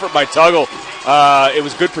second effort by Tuggle. It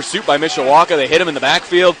was good pursuit by Mishawaka. They hit him in the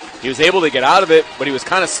backfield. He was able to get out of it, but he was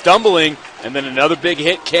kind of stumbling, and then another big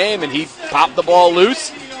hit came, and he popped the ball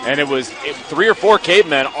loose, and it was 3 or 4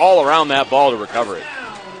 Cavemen all around that ball to recover it.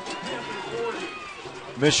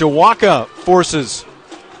 Mishawaka forces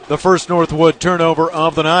the first Northwood turnover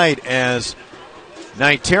of the night as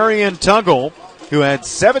Nitarian Tuggle, who had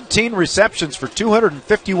 17 receptions for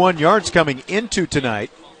 251 yards coming into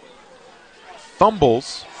tonight,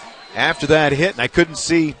 fumbles after that hit, and I couldn't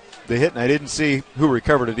see the hit, and I didn't see who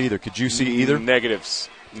recovered it either. Could you see either?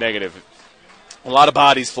 Negative. A lot of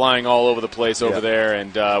bodies flying all over the place over there,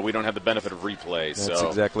 and we don't have the benefit of replay. That's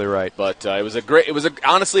exactly right. But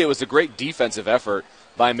honestly, it was a great defensive effort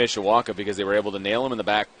by Mishawaka because they were able to nail him in the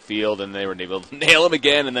backfield, and they were able to nail him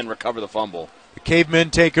again and then recover the fumble. The Cavemen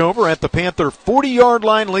take over at the Panther 40-yard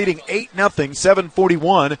line, leading 8-0,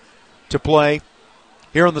 7:41 to play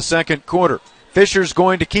here in the second quarter. Fisher's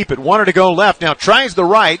going to keep it. Wanted to go left. Now tries the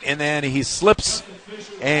right, and then he slips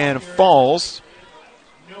and falls.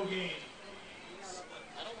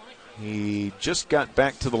 He just got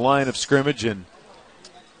back to the line of scrimmage, and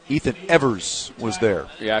Ethan Evers was there.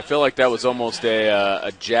 Yeah, I feel like that was almost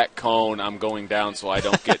a Jack Cohn, I'm going down so I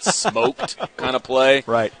don't get smoked kind of play.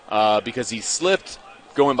 Right. Because he slipped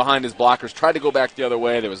going behind his blockers, tried to go back the other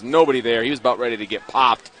way. There was nobody there. He was about ready to get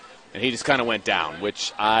popped, and he just kind of went down,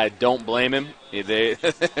 which I don't blame him.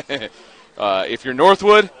 If you're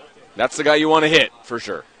Northwood, that's the guy you want to hit for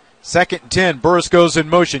sure. 2nd and 10. Burris goes in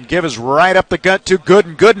motion. Give is right up the gut to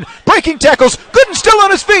Gooden. Gooden breaks breaking tackles. Gooden still on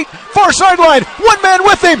his feet. Far sideline. One man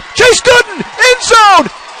with him. Chase Gooden. End zone.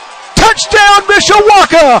 Touchdown,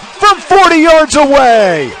 Mishawaka from 40 yards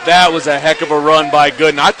away. That was a heck of a run by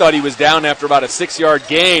Gooden. I thought he was down after about a 6-yard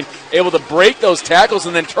gain, able to break those tackles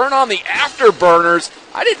and then turn on the afterburners.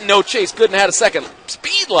 I didn't know Chase Gooden had a second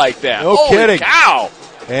speed like that. No Holy kidding. cow.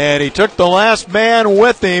 And he took the last man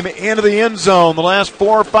with him into the end zone, the last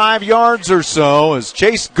 4 or 5 yards or so, as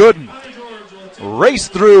Chase Gooden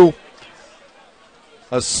raced through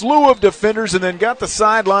a slew of defenders and then got the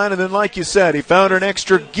sideline, and then, like you said, he found an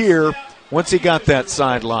extra gear once he got that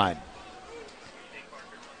sideline.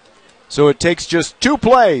 So it takes just 2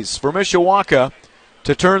 plays for Mishawaka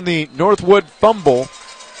to turn the Northwood fumble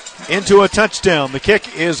into a touchdown. The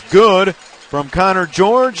kick is good from Connor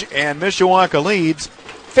George, and Mishawaka leads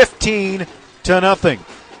 15-0.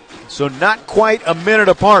 So not quite a minute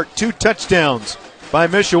apart. 2 touchdowns by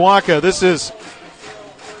Mishawaka. This is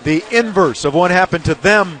the inverse of what happened to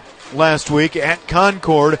them last week at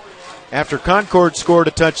Concord. After Concord scored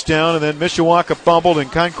a touchdown, and then Mishawaka fumbled,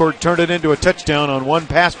 and Concord turned it into a touchdown on 1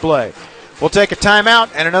 pass play. We'll take a timeout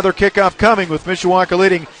and another kickoff coming with Mishawaka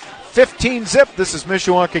leading 15-0. This is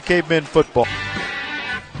Mishawaka Cavemen football.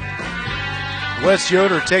 Wes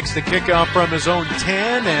Yoder takes the kickoff from his own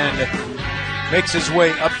 10 and makes his way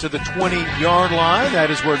up to the 20-yard line. That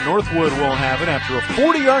is where Northwood will have it after a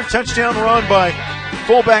 40-yard touchdown run by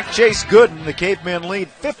fullback Chase Gooden. The Cavemen lead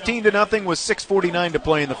 15-0 with 6:49 to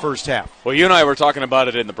play in the first half. Well, you and I were talking about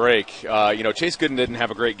it in the break. Chase Gooden didn't have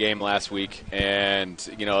a great game last week, and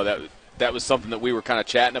that was something that we were kind of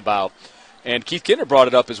chatting about. And Keith Kinder brought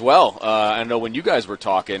it up as well. I know when you guys were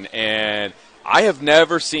talking, and I have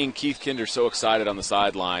never seen Keith Kinder so excited on the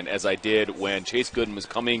sideline as I did when Chase Gooden was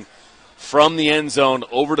coming from the end zone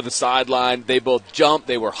over to the sideline. They both jumped.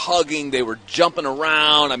 They were hugging. They were jumping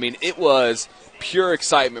around. I mean, it was pure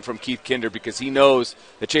excitement from Keith Kinder because he knows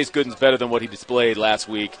that Chase Gooden's better than what he displayed last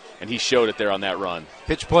week, and he showed it there on that run.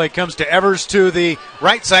 Pitch play comes to Evers to the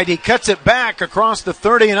right side. He cuts it back across the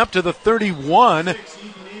 30 and up to the 31.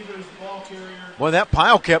 Boy, that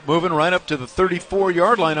pile kept moving right up to the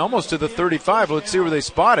 34-yard line, almost to the 35. Let's see where they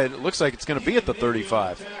spot it. It looks like it's going to be at the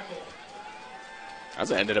 35.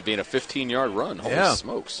 That ended up being a 15-yard run. Holy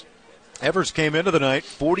smokes. Evers came into the night,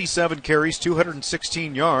 47 carries,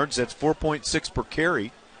 216 yards. That's 4.6 per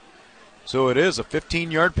carry. So it is a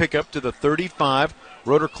 15-yard pickup to the 35.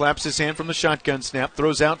 Roeder claps his hand from the shotgun snap,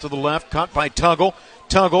 throws out to the left, caught by Tuggle.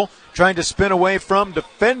 Tuggle, trying to spin away from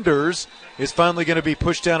defenders, is finally going to be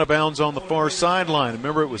pushed out of bounds on the far sideline.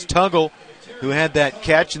 Remember, it was Tuggle who had that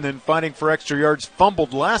catch and then fighting for extra yards,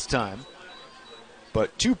 fumbled last time.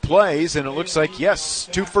 But 2 plays, and it looks like, 2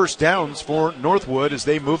 first downs for Northwood as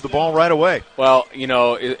they move the ball right away. Well,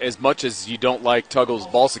 as much as you don't like Tuggle's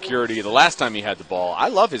ball security the last time he had the ball, I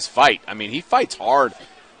love his fight. I mean, he fights hard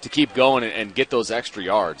to keep going and get those extra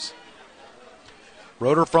yards.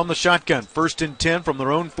 Roeder from the shotgun. 1st and 10 from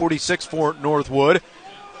their own 46 for Northwood.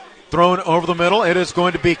 Thrown over the middle. It is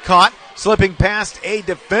going to be caught, slipping past a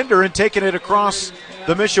defender and taking it across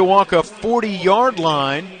the Mishawaka 40-yard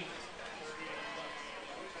line.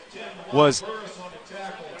 Was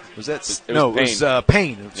that? No, it was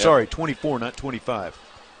Payne. Yep. Sorry, 24, not 25.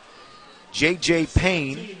 J.J.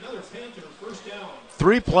 Payne.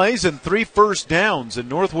 3 plays and 3 first downs, and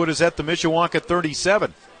Northwood is at the Mishawaka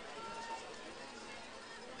 37.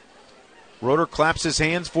 Roeder claps his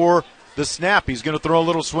hands for the snap. He's going to throw a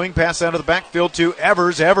little swing pass out of the backfield to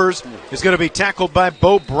Evers. Evers is going to be tackled by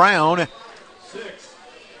Bo Brown.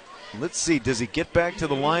 Let's see, does he get back to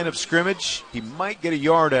the line of scrimmage? He might get a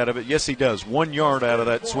yard out of it. Yes, he does. 1 yard out of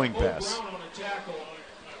that swing pass.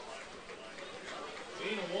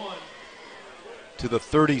 To the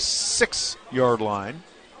 36-yard line.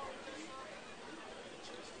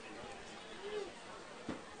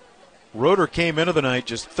 Roeder came into the night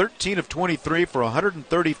just 13 of 23 for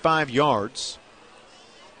 135 yards.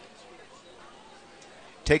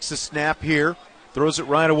 Takes the snap here, throws it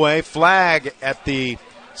right away. Flag at the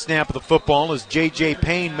snap of the football as J.J.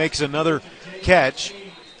 Payne makes another catch.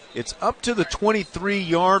 It's up to the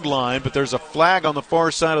 23-yard line, but there's a flag on the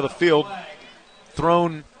far side of the field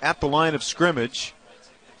thrown at the line of scrimmage.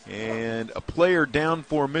 And a player down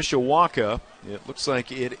for Mishawaka. It looks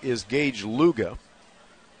like it is Gage Luga.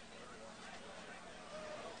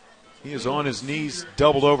 He is on his knees,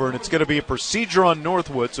 doubled over, and it's going to be a procedure on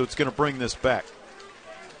Northwood, so it's going to bring this back.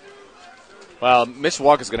 Well,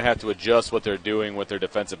 Mishawaka's going to have to adjust what they're doing with their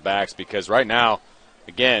defensive backs because right now,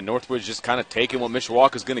 again, Northwood's just kind of taking what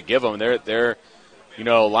Mishawaka's going to give them. They're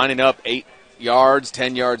lining up 8 yards,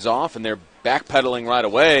 10 yards off, and they're backpedaling right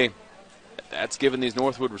away. that's given these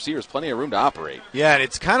Northwood receivers plenty of room to operate. Yeah, and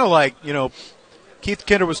it's kind of like, Keith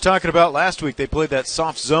Kinder was talking about last week. They played that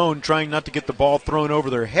soft zone, trying not to get the ball thrown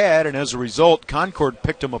over their head, and as a result, Concord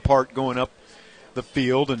picked them apart going up the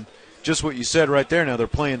field. And just what you said right there, now they're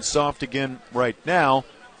playing soft again right now.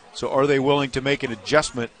 So are they willing to make an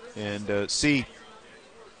adjustment and see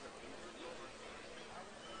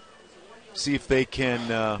if they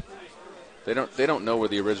can They don't know where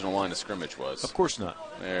the original line of scrimmage was. Of course not.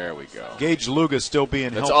 There we go. Gage Luga still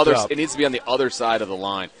being helped up. It needs to be on the other side of the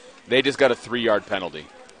line. They just got a 3-yard penalty.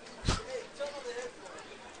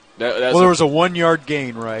 There was a 1-yard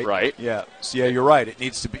gain, right? Right. Yeah. So, yeah, you're right. It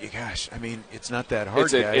needs to be. Gosh, I mean, it's not that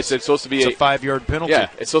hard, guys. It's supposed to be a 5-yard penalty. Yeah,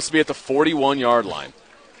 it's supposed to be at the 41-yard line.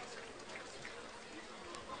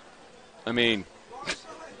 I mean,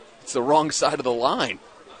 it's the wrong side of the line.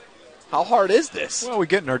 How hard is this? Well, we're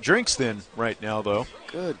getting our drinks then right now, though.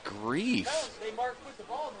 Good grief. They marked with the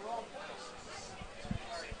ball in the wrong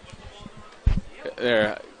place.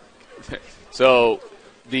 There. So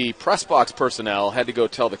the press box personnel had to go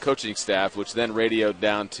tell the coaching staff, which then radioed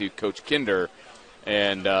down to Coach Kinder,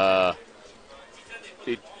 and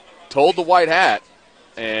he told the White Hat,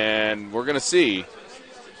 and we're going to see.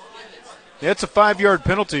 Yeah, it's a 5-yard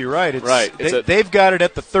penalty, right? Right. They've got it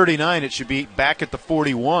at the 39. It should be back at the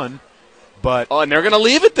 41. But and they're going to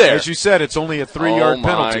leave it there. As you said, it's only a 3-yard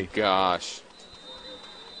penalty. Oh, my gosh.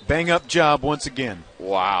 Bang-up job once again.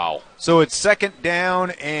 Wow. So it's 2nd down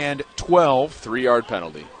and 12. 3-yard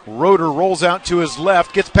penalty. Roeder rolls out to his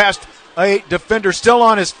left, gets past a defender still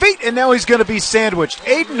on his feet, and now he's going to be sandwiched.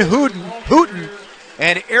 Aiden Hooten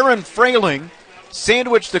and Aaron Frailing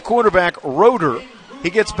sandwich the quarterback, Roeder. He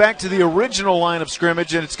gets back to the original line of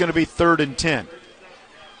scrimmage, and it's going to be 3rd and 10.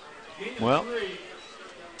 Well,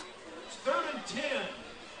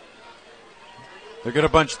 they're going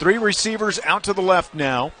to bunch 3 receivers out to the left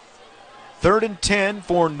now. 3rd and 10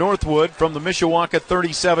 for Northwood from the Mishawaka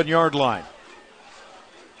 37-yard line.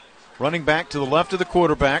 Running back to the left of the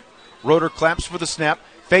quarterback. Roeder claps for the snap,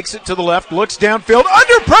 fakes it to the left, looks downfield,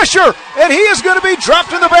 under pressure, and he is going to be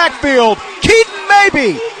dropped in the backfield. Keaton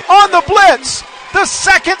Maybe on the blitz. The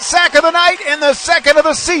 2nd sack of the night and the 2nd of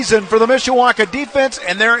the season for the Mishawaka defense,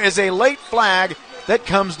 and there is a late flag that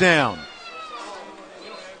comes down.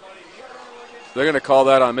 They're going to call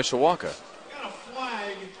that on Mishawaka.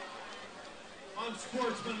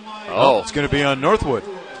 Oh, it's going to be on Northwood.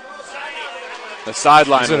 The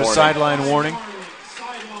sideline warning. Is it a sideline warning?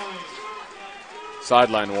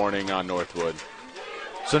 Sideline warning on Northwood.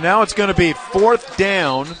 So now it's going to be 4th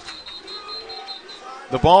down.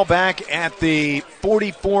 The ball back at the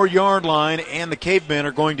 44-yard line, and the Cavemen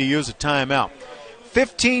are going to use a timeout.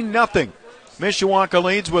 15-0. Mishawaka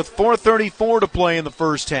leads with 4:34 to play in the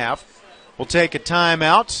first half. We'll take a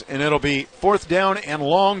timeout, and it'll be 4th down and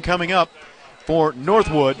long coming up for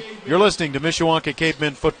Northwood. You're listening to Mishawaka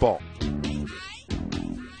Cavemen football.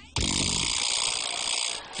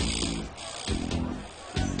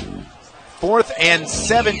 4th and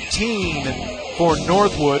 17 for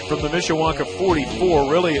Northwood from the Mishawaka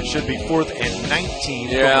 44. Really, it should be 4th and 19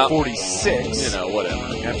 from the 46.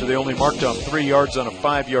 Whatever. After they only marked off 3 yards on a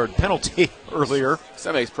 5-yard penalty earlier.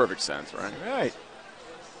 That makes perfect sense, right? Right.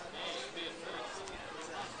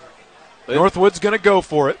 Northwood's going to go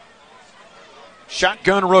for it.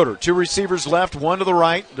 Shotgun Roeder. 2 receivers left, 1 to the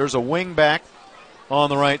right. There's a wing back on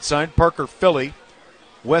the right side, Parker Philly.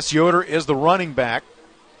 Wes Yoder is the running back.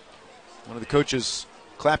 One of the coaches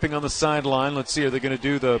clapping on the sideline. Let's see, are they going to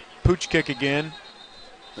do the pooch kick again?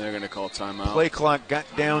 They're going to call timeout. Play clock got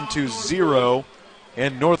down to 0,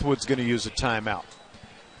 and Northwood's going to use a timeout.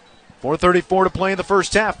 4:34 to play in the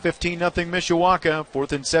first half. 15-0 Mishawaka.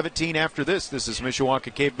 4th and 17 after this. This is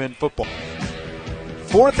Mishawaka Cavemen football.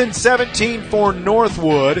 4th and 17 for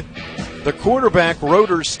Northwood. The quarterback,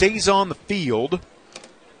 Roeder, stays on the field.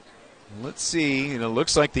 Let's see. It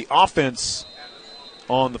looks like the offense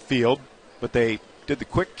on the field, but they did the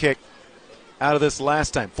quick kick out of this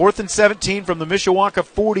last time. 4th and 17 from the Mishawaka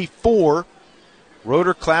 44.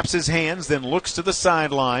 Roeder claps his hands, then looks to the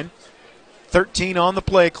sideline. 13 on the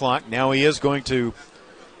play clock. Now he is going to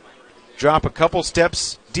drop a couple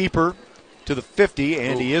steps deeper to the 50,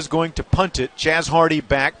 and he is going to punt it. Chaz Hardy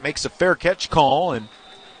back, makes a fair catch call, and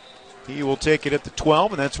he will take it at the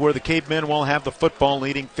 12, and that's where the Cavemen will have the football,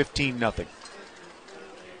 leading 15-0.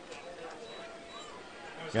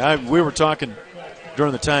 Yeah, we were talking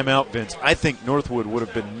during the timeout, Vince. I think Northwood would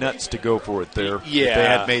have been nuts to go for it there if they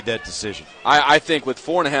had made that decision. I think with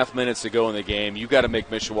 4.5 minutes to go in the game, you've got to make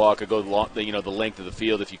Mishawaka go the length of the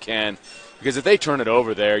field if you can, because if they turn it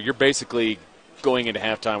over there, you're basically going into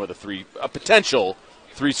halftime with a potential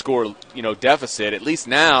 3-score deficit. At least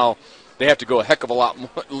now they have to go a heck of a lot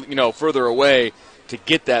more, further away to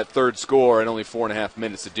get that third score, and only 4.5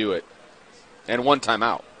 minutes to do it, and one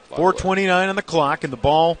timeout. 4:29 on the clock, and the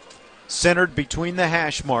ball centered between the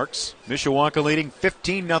hash marks. Mishawaka leading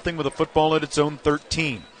 15-0 with a football at its own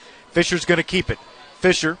 13. Fisher's going to keep it.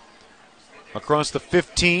 Fisher across the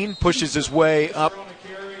 15, pushes his way up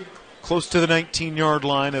close to the 19-yard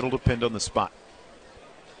line. It'll depend on the spot.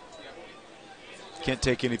 Can't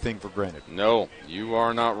take anything for granted. No, you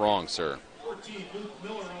are not wrong, sir.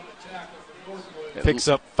 Picks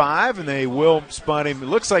up 5, and they will spot him. It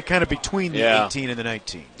looks like kind of between the 18 and the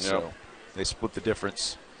 19. Yep. So they split the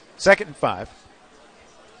difference. 2nd and 5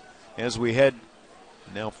 as we head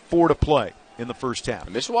now 4 to play in the first half.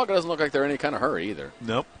 Mishawaka doesn't look like they're in any kind of hurry either.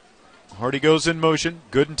 Nope. Hardy goes in motion.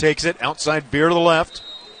 Gooden takes it. Outside veer to the left.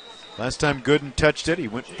 Last time Gooden touched it, he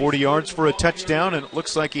went 40 yards for a touchdown, and it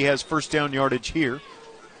looks like he has first down yardage here.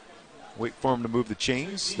 Wait for him to move the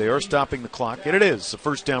chains. They are stopping the clock, and it is a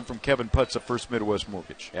first down from Kevin Putz of First Midwest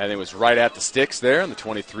Mortgage. Yeah, I think it was right at the sticks there on the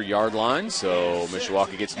 23-yard line, so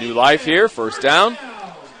Mishawaka gets new life here. First down.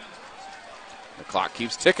 The clock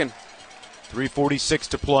keeps ticking. 3:46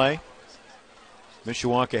 to play.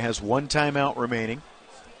 Mishawaka has 1 timeout remaining.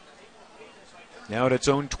 Now at its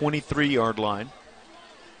own 23-yard line.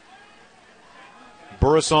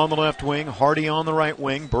 Burris on the left wing, Hardy on the right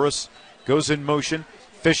wing. Burris goes in motion.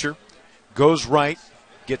 Fisher goes right,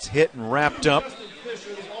 gets hit and wrapped up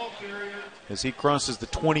as he crosses the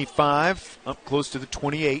 25, up close to the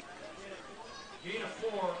 28.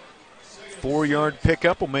 4-yard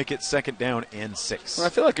pickup will make it 2nd down and 6. Well, I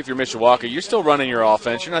feel like if you're Mishawaka, you're still running your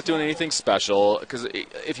offense. You're not doing anything special, because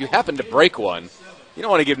if you happen to break one, you don't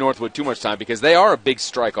want to give Northwood too much time because they are a big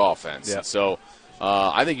strike offense. Yeah. So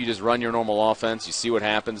I think you just run your normal offense, you see what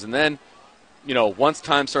happens, and then, once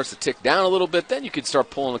time starts to tick down a little bit, then you can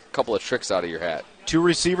start pulling a couple of tricks out of your hat. 2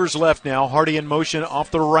 receivers left now. Hardy in motion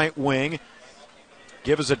off the right wing.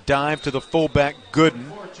 Gives a dive to the fullback, Gooden,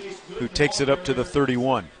 who takes it up to the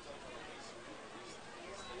 31.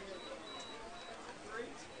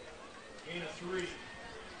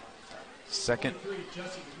 Second,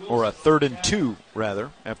 or a 3rd and 2,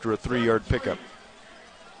 rather, after a 3-yard pickup.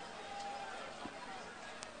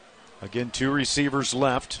 Again, 2 receivers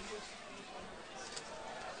left.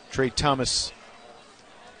 Trey Thomas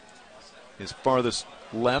is farthest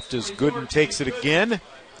left as Gooden takes it again.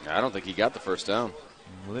 I don't think he got the first down.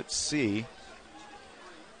 Let's see.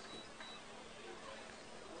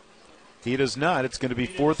 He does not. It's going to be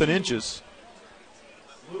 4th and inches.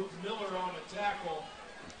 Luke Miller on the tackle.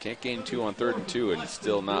 Can't gain 2 on 3rd and 2 and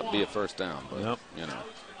still not be a first down. But, Nope.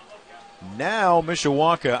 Now,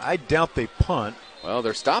 Mishawaka, I doubt they punt. Well,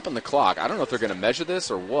 they're stopping the clock. I don't know if they're going to measure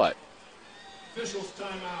this or what. Officials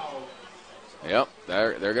timeout. Yep,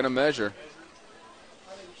 they're going to measure.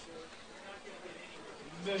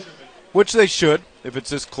 Measurement. Which they should, if it's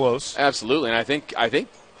this close. Absolutely, and I think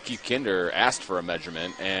Keith Kinder asked for a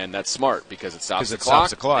measurement, and that's smart because it stops the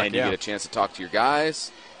clock, and you get a chance to talk to your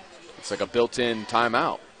guys. It's like a built-in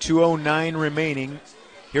timeout. 2:09 remaining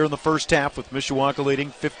here in the first half with Mishawaka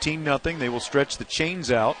leading 15-0. They will stretch the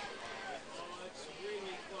chains out.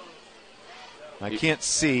 I can't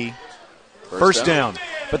see. First down.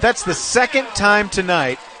 But that's the second time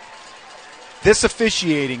tonight this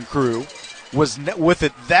officiating crew was, with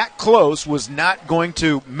it that close, was not going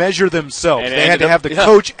to measure themselves. And they had to have the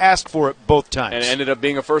coach ask for it both times. And it ended up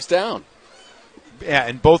being a first down. Yeah,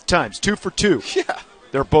 and both times. 2 for 2. Yeah.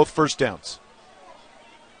 They're both first downs.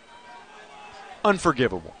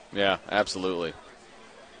 Unforgivable. Yeah, absolutely.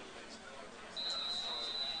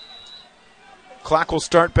 Clock will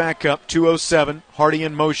start back up. 2:07. Hardy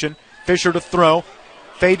in motion. Fisher to throw.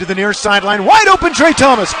 Fade to the near sideline. Wide open, Trey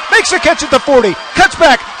Thomas. Makes a catch at the 40. Cuts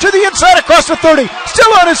back to the inside across the 30.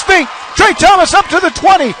 Still on his feet. Trey Thomas up to the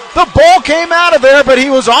 20. The ball came out of there, but he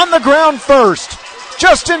was on the ground first.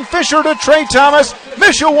 Justin Fisher to Trey Thomas.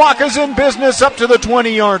 Mishawaka's in business up to the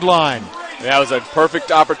 20-yard line. That was a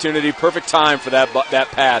perfect opportunity, perfect time for that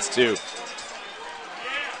pass, too.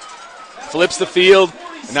 Flips the field,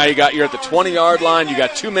 and now you're at the 20-yard line. You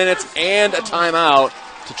got 2 minutes and a timeout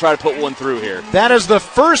to try to put one through here. That is the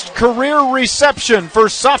first career reception for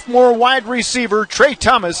sophomore wide receiver Trey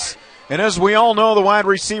Thomas. And as we all know, the wide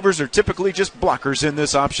receivers are typically just blockers in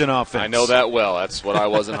this option offense. I know that well. That's what I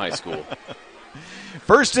was in high school.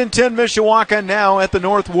 1st and 10, Mishawaka now at the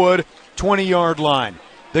Northwood 20-yard line.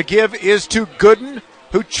 The give is to Gooden,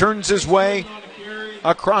 who churns his way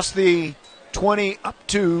across the 20 up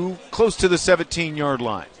to close to the 17-yard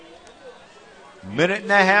line. Minute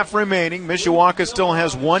and a half remaining. Mishawaka still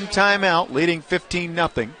has 1 timeout, leading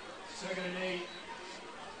 15-0.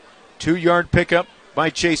 2-yard pickup by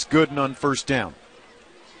Chase Gooden on first down.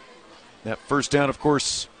 That first down, of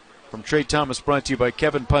course, from Trey Thomas, brought to you by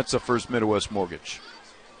Kevin Putz of First Midwest Mortgage.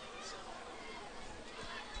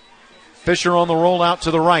 Fisher on the roll out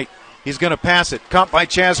to the right. He's going to pass it. Caught by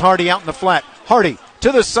Chaz Hardy out in the flat. Hardy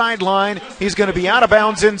to the sideline. He's going to be out of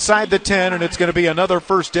bounds inside the 10, and it's going to be another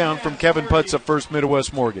first down from Kevin Putz of First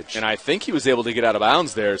Midwest Mortgage. And I think he was able to get out of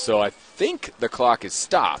bounds there, so I think the clock is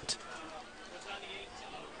stopped.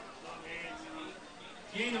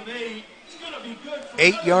 Gain of 8.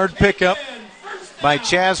 8-yard pickup by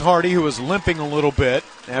Chaz Hardy, who was limping a little bit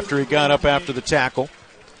after he got up after the tackle.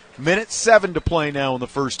 Minute 7 to play now in the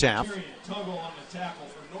first half.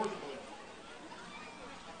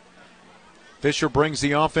 Fisher brings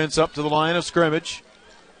the offense up to the line of scrimmage.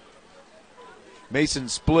 Mason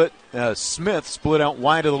Smith split out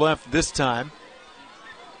wide to the left this time.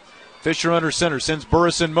 Fisher under center, sends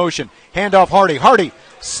Burris in motion. Handoff Hardy. Hardy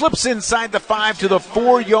slips inside the 5 to the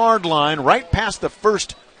 4-yard line, right past the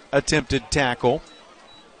first attempted tackle.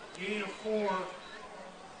 Gain of 4.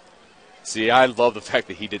 See, I love the fact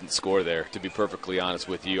that he didn't score there, to be perfectly honest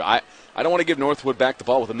with you. I don't want to give Northwood back the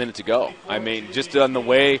ball with a minute to go. I mean, just on the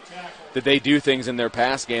way that they do things in their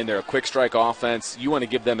pass game, they're a quick strike offense. You want to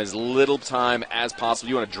give them as little time as possible.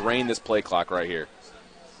 You want to drain this play clock right here.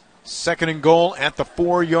 Second and goal at the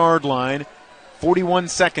 4-yard line. 41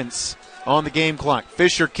 seconds on the game clock.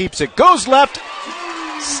 Fisher keeps it. Goes left.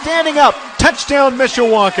 Standing up. Touchdown,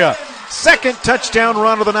 Mishawaka. Second touchdown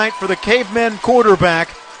run of the night for the Cavemen quarterback,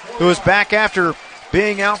 who is back after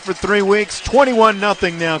being out for 3 weeks.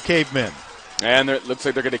 21-0 now, Cavemen. And it looks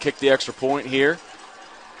like they're going to kick the extra point here.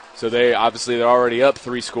 So they're already up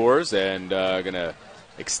 3 scores and going to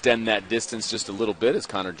extend that distance just a little bit as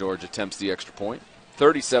Connor George attempts the extra point.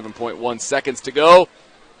 37.1 seconds to go.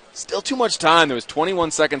 Still too much time. There was 21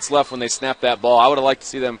 seconds left when they snapped that ball. I would have liked to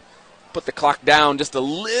see them put the clock down just a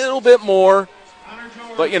little bit more.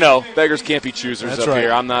 But, you know, beggars can't be choosers. That's up right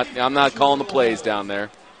here. I'm not calling the plays down there.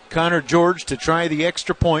 Connor George to try the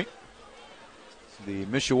extra point. The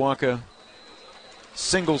Mishawaka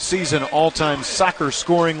single-season all-time soccer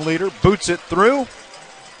scoring leader boots it through.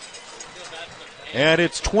 And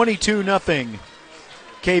it's 22-0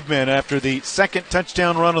 Cavemen after the second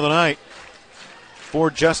touchdown run of the night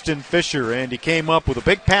for Justin Fisher. And he came up with a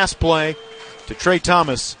big pass play to Trey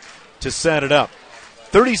Thomas to set it up.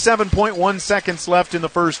 37.1 seconds left in the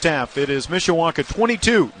first half. It is Mishawaka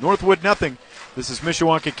 22, Northwood 0. This is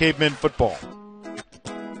Mishawaka Cavemen football.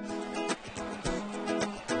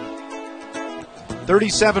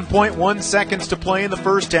 37.1 seconds to play in the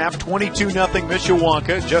first half. 22-0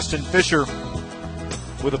 Mishawaka. Justin Fisher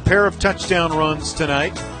with a pair of touchdown runs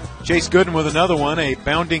tonight. Chase Gooden with another one, a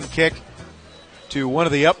bounding kick to one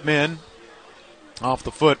of the up men off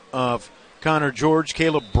the foot of Connor George.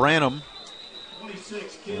 Caleb Branham,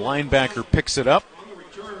 linebacker, picks it up.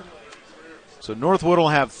 So Northwood will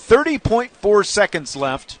have 30.4 seconds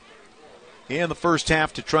left in the first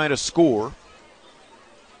half to try to score.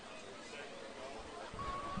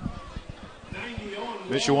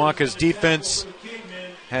 Mishawaka's defense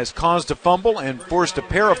has caused a fumble and forced a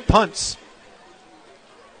pair of punts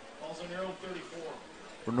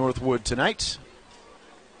for Northwood tonight.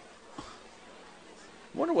 I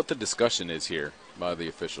wonder what the discussion is here by the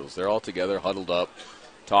officials. They're all together, huddled up,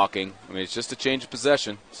 talking. I mean, it's just a change of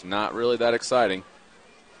possession. It's not really that exciting.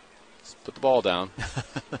 Let's put the ball down.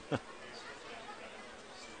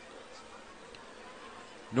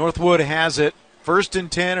 Northwood has it. 1st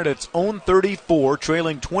and 10 at its own 34,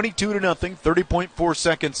 trailing 22-0, 30.4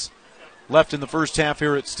 seconds left in the first half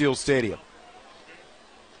here at Steele Stadium.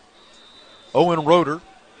 Owen Roeder,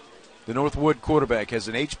 the Northwood quarterback, has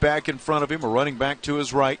an H-back in front of him, a running back to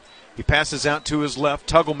his right. He passes out to his left.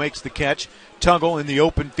 Tuggle makes the catch. Tuggle in the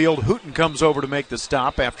open field. Hooten comes over to make the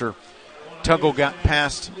stop after Tuggle got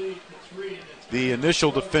past the initial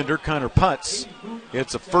defender, Connor Putz.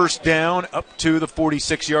 It's a first down up to the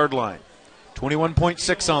 46-yard line.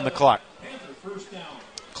 21.6 on the clock.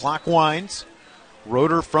 Clock winds.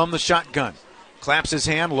 Roeder from the shotgun. Claps his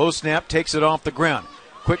hand, low snap, takes it off the ground.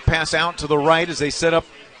 Quick pass out to the right as they set up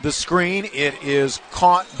the screen. It is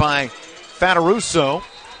caught by Fataruso.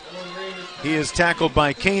 He is tackled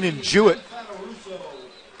by Kanan Jewett.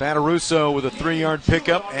 Fataruso with a 3-yard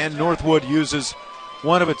pickup, and Northwood uses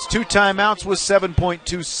one of its 2 timeouts with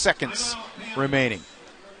 7.2 seconds remaining.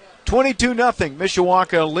 22-0.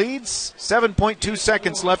 Mishawaka leads. 7.2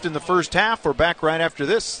 seconds left in the first half. We're back right after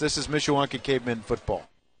this. This is Mishawaka Cavemen football.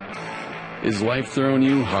 Is life throwing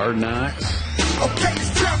you hard knocks? Okay,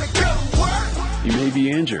 it's time to go to work. You may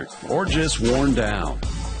be injured or just worn down.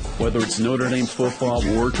 Whether it's Notre Dame football,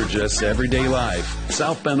 work, or just everyday life,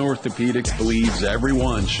 South Bend Orthopedics believes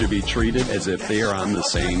everyone should be treated as if they are on the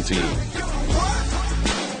same team.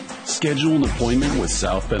 Schedule an appointment with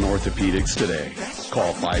South Bend Orthopedics today.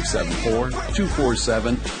 Call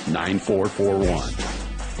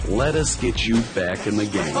 574-247-9441. Let us get you back in the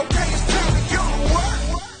game.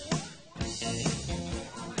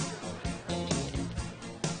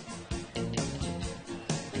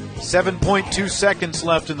 7.2 seconds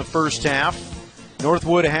left in the first half.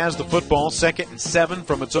 Northwood has the football, 2nd and 7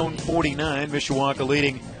 from its own 49. Mishawaka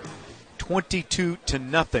leading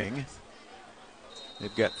 22-0.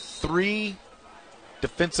 They've got 3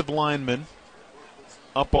 defensive linemen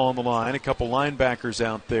up on the line, a couple linebackers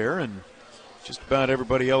out there, and just about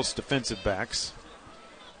everybody else defensive backs.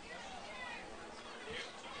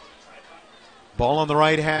 Ball on the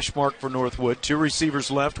right hash mark for Northwood. 2 receivers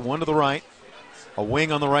left, 1 to the right. A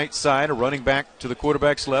wing on the right side, a running back to the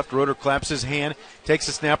quarterback's left. Roeder claps his hand, takes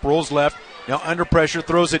a snap, rolls left. Now under pressure,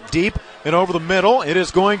 throws it deep and over the middle. It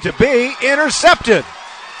is going to be intercepted.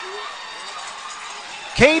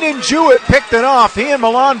 Caden Jewett picked it off. He and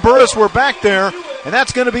Milan Burris were back there, and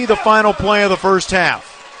that's going to be the final play of the first half.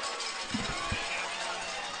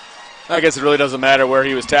 I guess it really doesn't matter where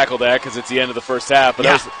he was tackled at because it's the end of the first half. But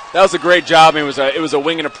that was a great job. It was a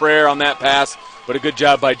wing and a prayer on that pass, but a good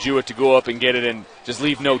job by Jewett to go up and get it and just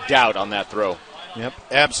leave no doubt on that throw. Yep,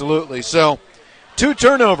 absolutely. So 2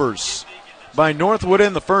 turnovers by Northwood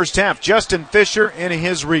in the first half. Justin Fisher in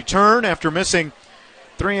his return after missing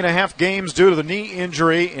 3.5 games due to the knee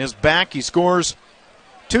injury is back. He scores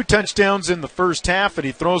 2 touchdowns in the first half, and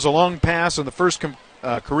he throws a long pass on the first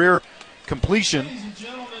career completion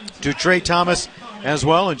to Trey Thomas as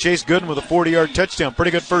well, and Chase Gooden with a 40-yard touchdown.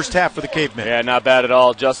 Pretty good first half for the Cavemen. Yeah, not bad at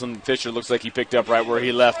all. Justin Fisher looks like he picked up right where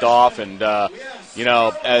he left off, and,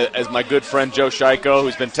 as my good friend Joe Scheiko,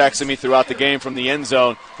 who's been texting me throughout the game from the end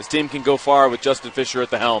zone, this team can go far with Justin Fisher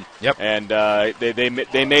at the helm. Yep. And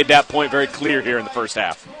they made that point very clear here in the first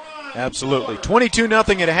half. Absolutely.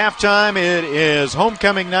 22-0 at halftime. It is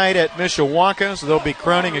homecoming night at Mishawaka, so they'll be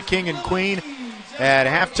crowning a king and queen at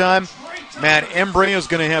halftime. Matt Embry is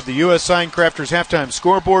going to have the U.S. Signcrafters halftime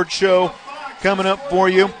scoreboard show coming up for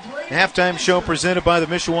you. The halftime show presented by the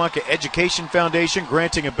Mishawaka Education Foundation,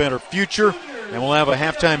 granting a better future. And we'll have a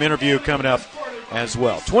halftime interview coming up as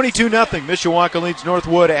well. 22-0. Mishawaka leads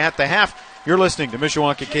Northwood at the half. You're listening to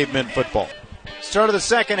Mishawaka Cavemen Football. Start of the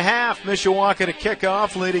second half, Mishawaka to kick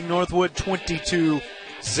off, leading Northwood 22-0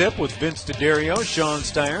 with Vince D'Addario, Sean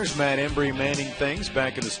Stiers, Matt Embry manning things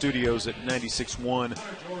back in the studios at 96.1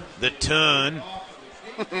 The Ton.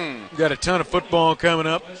 We've got a ton of football coming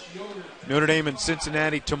up. Notre Dame and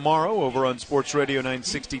Cincinnati tomorrow over on Sports Radio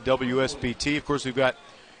 960 WSBT. Of course, we've got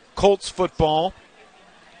Colts football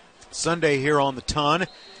Sunday here on The Ton,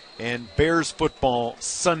 and Bears football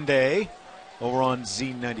Sunday over on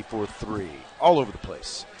Z94.3. All over the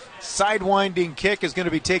place. Sidewinding kick is going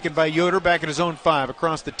to be taken by Yoder back at his own 5.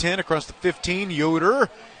 Across the 10, across the 15. Yoder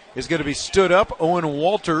is going to be stood up. Owen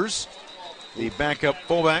Walters, the backup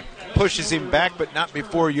fullback, pushes him back, but not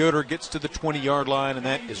before Yoder gets to the 20-yard line, and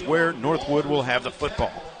that is where Northwood will have the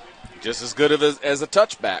football. Just as good as a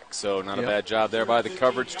touchback, so not a bad job there by the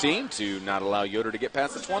coverage team to not allow Yoder to get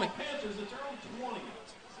past the 20.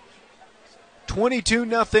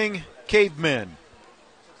 22-0 Cavemen.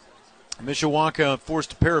 Mishawaka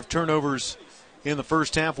forced a pair of turnovers in the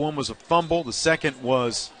first half. One was a fumble. The second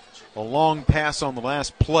was a long pass on the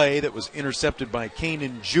last play that was intercepted by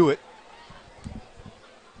Caden Jewett.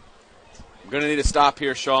 I'm going to need a stop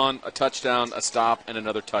here, Sean. A touchdown, a stop, and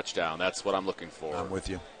another touchdown. That's what I'm looking for. I'm with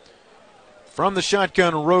you. From the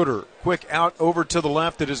shotgun, Roeder. Quick out over to the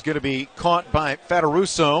left. It is going to be caught by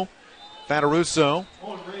Fataruso. Fataruso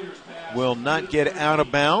will not get out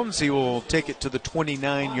of bounds. He will take it to the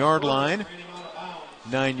 29-yard line.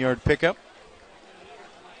 9-yard pickup.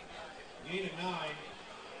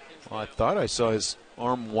 Well, I thought I saw his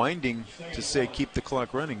arm winding to say keep the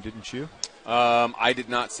clock running, didn't you? I did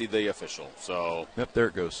not see the official, so. Yep, there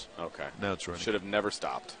it goes. Okay. Now it's running. Should have never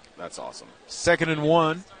stopped. That's awesome. 2nd and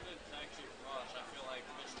 1.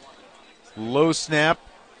 Low snap.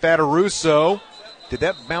 Fataruso. Did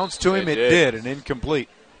that bounce to him? It did. An incomplete.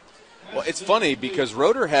 Well, it's funny because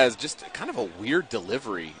Roeder has just kind of a weird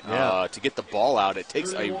delivery to get the ball out. It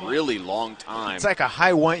takes a really long time. It's like a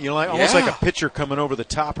high one, almost like a pitcher coming over the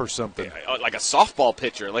top or something. Like a softball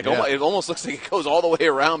pitcher. It almost looks like it goes all the way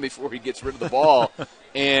around before he gets rid of the ball.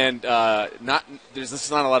 And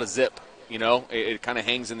there's not a lot of zip. It kind of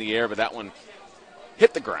hangs in the air, but that one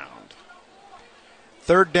hit the ground.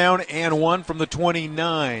 3rd down and 1 from the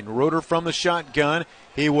 29. Roeder from the shotgun.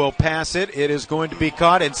 He will pass it. It is going to be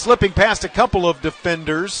caught and slipping past a couple of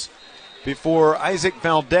defenders before Isaac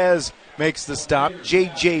Valdez makes the stop.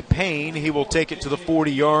 J.J. Payne, he will take it to the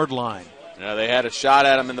 40-yard line. Yeah, they had a shot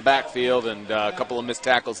at him in the backfield, and a couple of missed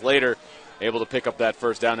tackles later, able to pick up that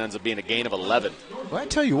first down. Ends up being a gain of 11. Well, I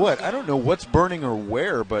tell you what, I don't know what's burning or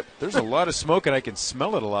where, but there's a lot of smoke, and I can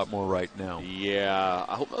smell it a lot more right now. Yeah,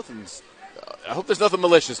 I hope there's nothing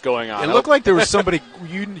malicious going on. It looked like there was somebody,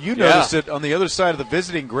 you noticed it on the other side of the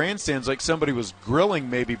visiting grandstands, like somebody was grilling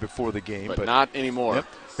maybe before the game. But not anymore. Yep.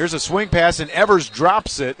 Here's a swing pass, and Evers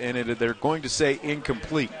drops it, and they're going to say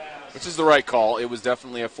incomplete. Which is the right call. It was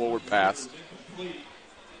definitely a forward pass.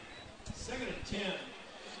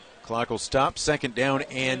 Clock will stop. 2nd down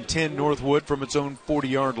and 10 Northwood from its own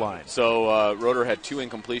 40-yard line. So Roeder had 2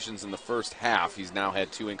 incompletions in the first half. He's now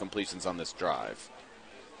had 2 incompletions on this drive.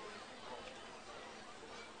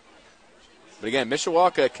 But again,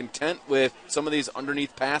 Mishawaka content with some of these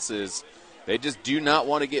underneath passes. They just do not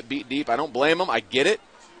want to get beat deep. I don't blame them. I get it.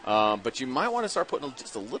 But you might want to start putting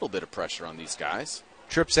just a little bit of pressure on these guys.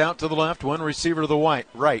 Trips out to the left, one receiver to the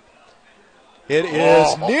right. It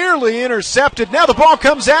is nearly intercepted. Now the ball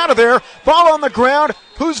comes out of there. Ball on the ground.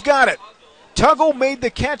 Who's got it? Tuggle made the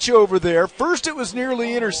catch over there. First it was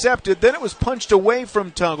nearly intercepted. Then it was punched away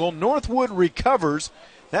from Tuggle. Northwood recovers.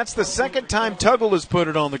 That's the second time Tuggle has put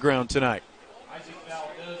it on the ground tonight.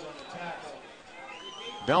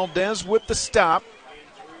 Valdez with the stop.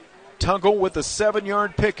 Tuggle with a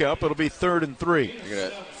 7-yard pickup. It'll be 3rd and 3. You're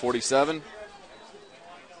at 47?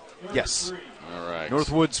 Yes. All right.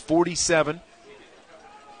 Northwood's 47.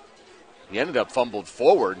 He ended up fumbled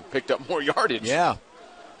forward and picked up more yardage. Yeah.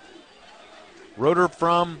 Roeder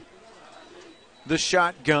from the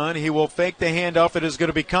shotgun. He will fake the handoff. It is going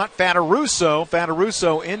to be caught.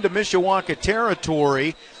 Fataruso into Mishawaka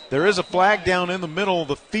territory. There is a flag down in the middle of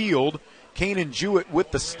the field. Kanan Jewett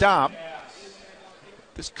with the stop.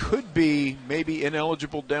 This could be maybe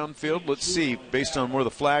ineligible downfield. Let's see, based on where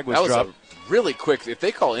the flag was dropped. A really quick. If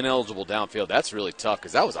they call ineligible downfield, that's really tough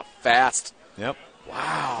because that was a fast. Yep.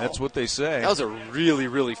 Wow. That's what they say. That was a really,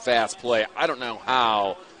 really fast play. I don't know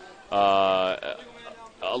how a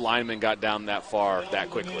lineman got down that far that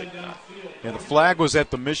quickly. And the flag was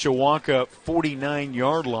at the Mishawaka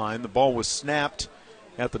 49-yard line. The ball was snapped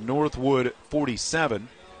at the Northwood 47.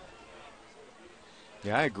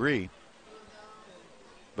 Yeah, I agree.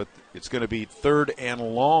 But it's going to be 3rd and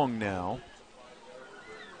long now.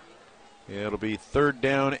 It'll be 3rd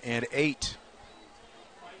down and 8.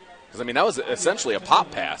 Because, I mean, that was essentially a pop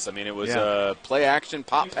pass. I mean, it was a play action,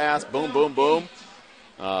 pop pass, boom, boom, boom.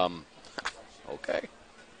 Okay.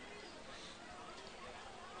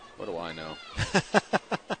 What do I know?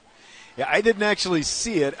 Yeah, I didn't actually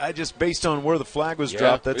see it. I just, based on where the flag was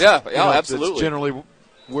dropped. That's, absolutely. That's generally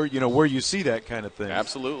where you see that kind of thing.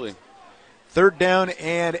 Absolutely. 3rd down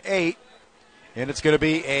and 8. And it's going to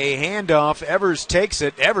be a handoff. Evers takes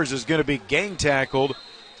it. Evers is going to be gang tackled.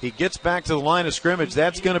 He gets back to the line of scrimmage.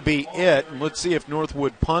 That's going to be it. And let's see if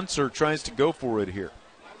Northwood punts or tries to go for it here.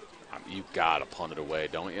 You got to punt it away,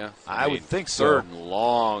 don't you? I would think so. 3rd and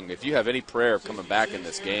long. If you have any prayer of coming back in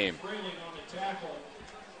this game.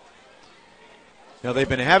 Now, they've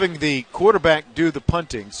been having the quarterback do the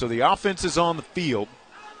punting, so the offense is on the field.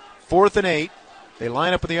 4th and 8. They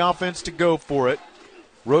line up in the offense to go for it.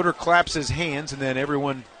 Roeder claps his hands, and then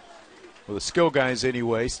everyone, well, the skill guys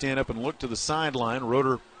anyway, stand up and look to the sideline.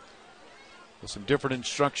 Roeder with some different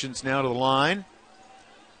instructions now to the line.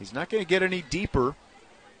 He's not going to get any deeper.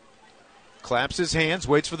 Claps his hands,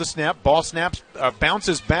 waits for the snap. Ball snaps,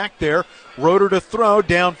 bounces back there. Roeder to throw,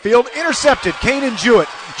 downfield, intercepted. Kanan Jewett.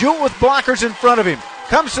 Jewett with blockers in front of him.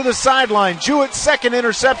 Comes to the sideline. Jewett's 2nd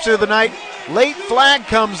interception of the night. Late flag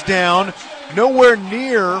comes down. Nowhere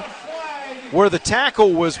near where the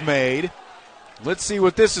tackle was made. Let's see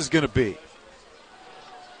what this is going to be.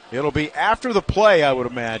 It'll be after the play, I would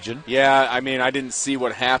imagine. Yeah, I mean, I didn't see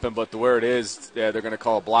what happened, but where it is, they're going to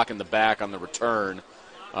call a block in the back on the return.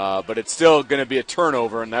 But it's still going to be a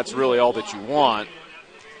turnover, and that's really all that you want.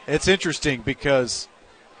 It's interesting because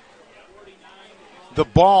the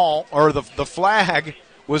ball, or the flag,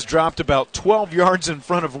 was dropped about 12 yards in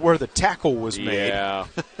front of where the tackle was made. Yeah.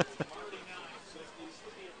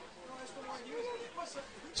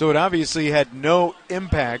 So it obviously had no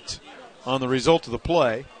impact on the result of the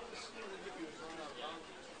play.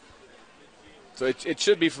 So it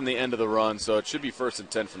should be from the end of the run, so it should be 1st and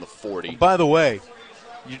 10 from the 40. By the way,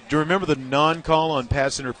 do you remember the non-call on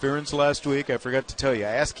pass interference last week? I forgot to tell you.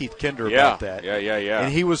 I asked Keith Kinder about that. Yeah.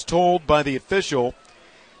 And he was told by the official,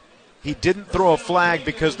 he didn't throw a flag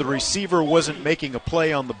because the receiver wasn't making a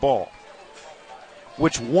play on the ball.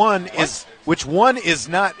 Which one is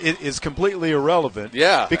completely irrelevant.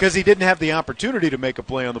 Yeah. Because he didn't have the opportunity to make a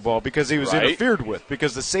play on the ball because he was interfered with,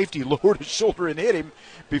 because the safety lowered his shoulder and hit him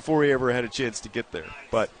before he ever had a chance to get there.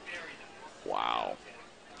 But wow.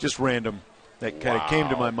 Just random. That kind of came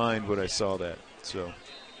to my mind when I saw that. So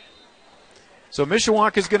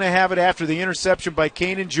Mishawaka's going to have it after the interception by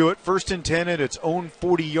Kanan Jewett, 1st and 10 at its own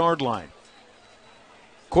 40-yard line.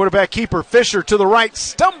 Quarterback keeper Fisher to the right,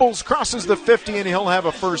 stumbles, crosses the 50, and he'll have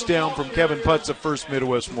a first down from Kevin Putz of First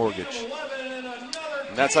Midwest Mortgage.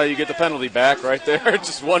 And that's how you get the penalty back right there.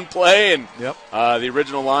 Just one play, and yep. The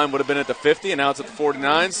original line would have been at the 50, and now it's at the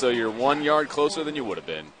 49, so you're 1 yard closer than you would have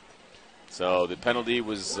been. So the penalty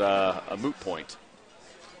was a moot point.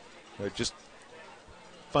 Just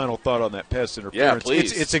final thought on that pass interference. Yeah,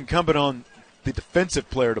 please. It's incumbent on the defensive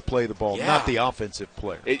player to play the ball, not the offensive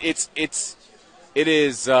player. It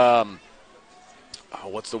is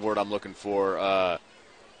what's the word I'm looking for?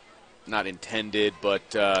 Not intended, but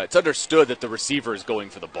it's understood that the receiver is going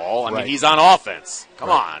for the ball. I mean, he's on offense. Come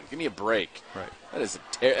on, give me a break. Right. That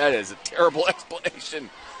is a terrible explanation.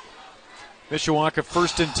 Mishawaka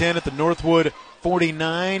 1st and 10 at the Northwood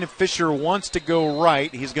 49. Fisher wants to go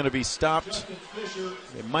right. He's going to be stopped.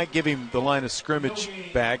 It might give him the line of scrimmage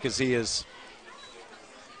back as he is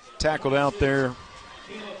tackled out there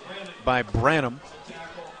by Branham.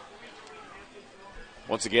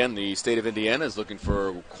 Once again, the state of Indiana is looking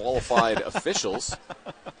for qualified officials.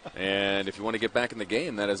 And if you want to get back in the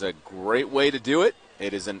game, that is a great way to do it.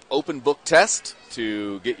 It is an open book test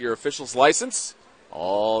to get your official's license. The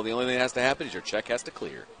only thing that has to happen is your check has to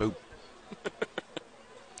clear. Boom.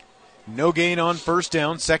 No gain on first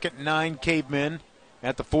down. 2nd and 9, Cavemen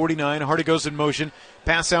at the 49. Hardy goes in motion.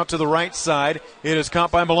 Pass out to the right side. It is caught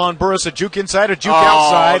by Milan Burris. A juke inside, a juke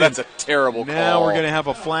outside. That's a terrible call. Now we're going to have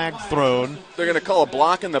a flag thrown. They're going to call a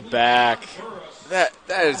block in the back. That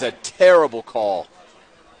is a terrible call.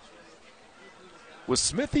 Was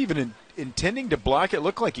Smith even intending to block it?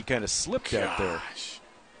 Looked like he kind of slipped out there.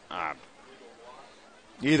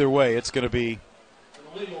 Either way, it's going to be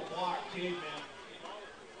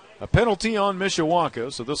a penalty on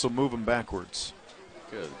Mishawaka, so this will move them backwards.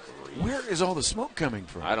 Good grief. Where is all the smoke coming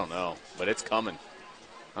from? I don't know, but it's coming.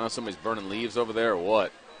 I don't know if somebody's burning leaves over there or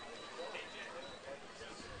what.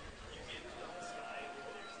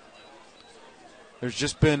 There's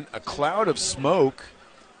just been a cloud of smoke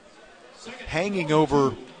hanging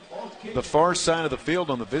over the far side of the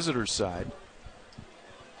field on the visitors' side.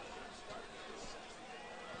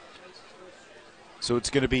 So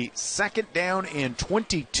it's going to be 2nd down and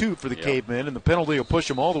 22 for the Cavemen, and the penalty will push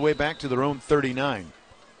them all the way back to their own 39.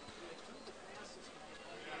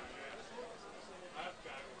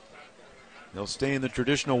 They'll stay in the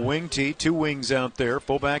traditional wing tee. 2 wings out there,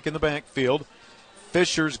 fullback in the backfield.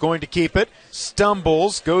 Fisher's going to keep it,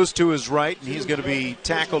 stumbles, goes to his right, and he's going to be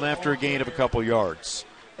tackled after a gain of a couple yards.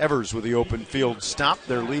 Evers with the open field stop.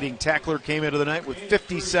 Their leading tackler came into the night with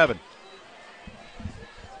 57.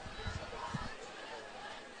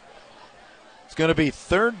 It's going to be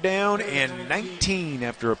 3rd down and 19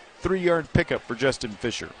 after a 3-yard pickup for Justin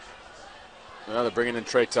Fisher. Well, they're bringing in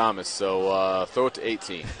Trey Thomas, so throw it to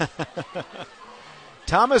 18.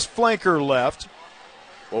 Thomas flanker left.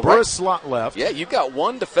 Burris slot left. Yeah, you've got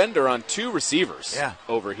 1 defender on 2 receivers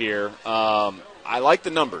over here. I like the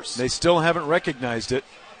numbers. They still haven't recognized it.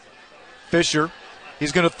 Fisher,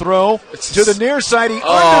 he's going to throw to the near side. He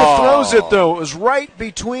underthrows it, though. It was right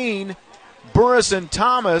between Burris and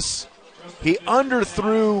Thomas. He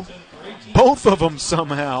underthrew both of them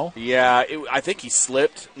somehow. Yeah, I think he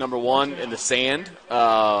slipped, number one, in the sand. He's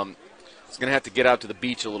going to have to get out to the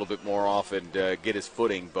beach a little bit more often to get his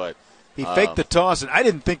footing. But he faked the toss, and I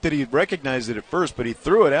didn't think that he recognized it at first, but he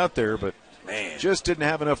threw it out there, but just didn't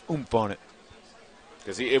have enough oomph on it.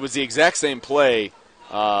 Because it was the exact same play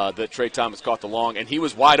that Trey Thomas caught the long, and he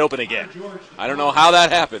was wide open again. I don't know how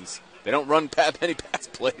that happens. They don't run many pass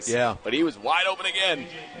plays. Yeah. But he was wide open again.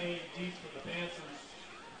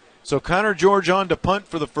 So Connor George on to punt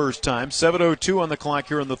for the first time. 7:02 on the clock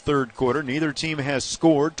here in the third quarter. Neither team has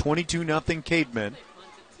scored. 22-0 Cavemen.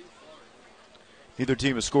 Neither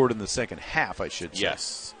team has scored in the second half, I should say.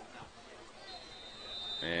 Yes.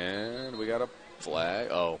 And we got a flag.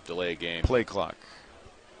 Oh, delay of game. Play clock.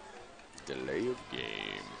 Delay of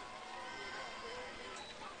game.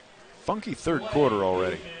 Funky third quarter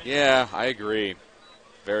already. Yeah, I agree.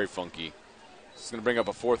 Very funky. It's going to bring up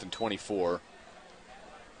a 4th and 24.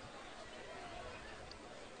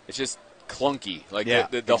 It's just clunky. Like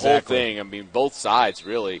the whole thing. I mean, both sides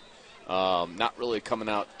really not really coming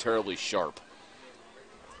out terribly sharp.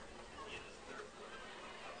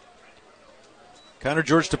 Connor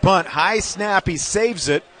George to punt. High snap. He saves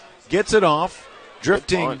it. Gets it off.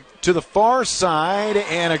 Drifting to the far side.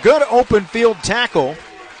 And a good open field tackle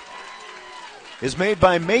is made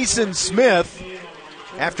by Mason Smith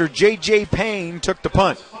after J.J. Payne took the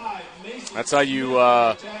punt. That's how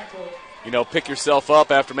you, pick yourself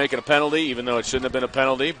up after making a penalty, even though it shouldn't have been a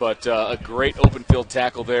penalty. But a great open field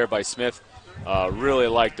tackle there by Smith. Really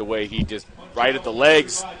liked the way he just righted the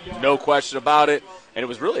legs, no question about it. And it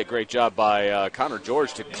was really a great job by Connor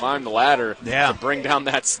George to climb the ladder to bring down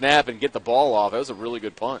that snap and get the ball off. That was a really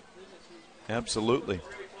good punt. Absolutely.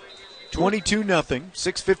 22-0,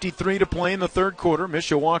 6:53 to play in the third quarter.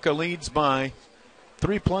 Mishawaka leads by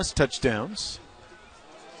 3+ touchdowns.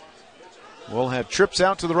 We'll have trips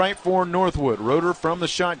out to the right for Northwood. Roeder from the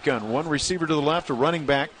shotgun. One receiver to the left, a running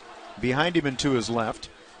back behind him and to his left.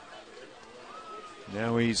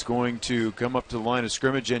 Now he's going to come up to the line of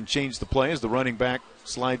scrimmage and change the play as the running back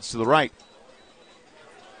slides to the right.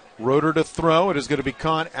 Roeder to throw. It is going to be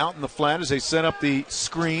caught out in the flat as they set up the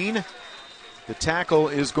screen. The tackle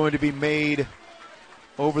is going to be made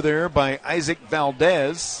over there by Isaac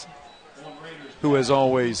Valdez, who as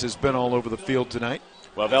always has been all over the field tonight.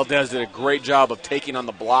 Well, Valdez did a great job of taking on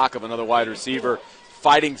the block of another wide receiver,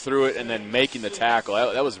 fighting through it, and then making the tackle.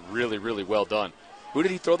 That was really, really well done. Who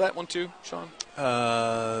did he throw that one to, Sean?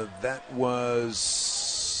 That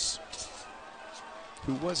was...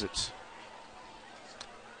 Who was it?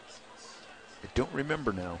 I don't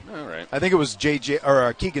remember now. All right. I think it was Keegan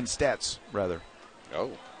Stats, rather.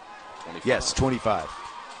 Oh, 25. Yes, 25.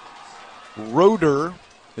 Roeder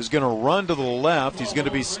is going to run to the left. He's going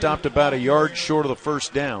to be stopped about a yard short of the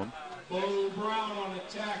first down. Bo Brown on the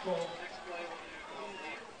tackle.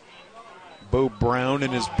 Bo Brown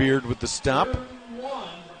in his beard with the stop.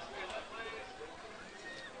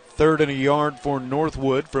 3rd and a yard for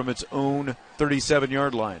Northwood from its own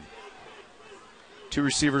 37-yard line. 2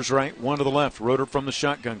 receivers right, 1 to the left. Roeder from the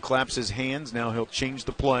shotgun claps his hands. Now he'll change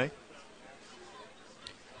the play.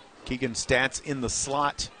 Keegan Stats in the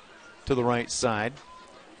slot to the right side.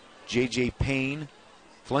 J.J. Payne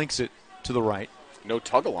flanks it to the right. No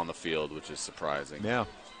Tuggle on the field, which is surprising. Yeah.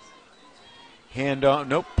 Hand on.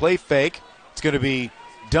 Nope, play fake. It's going to be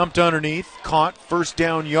dumped underneath. Caught, first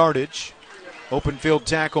down yardage. Open field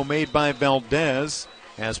tackle made by Valdez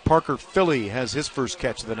as Parker Philly has his first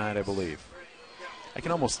catch of the night, I believe. I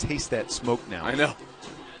can almost taste that smoke now. I know.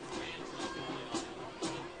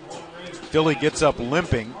 Philly gets up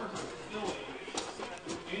limping.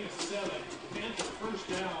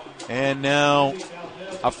 And now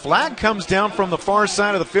a flag comes down from the far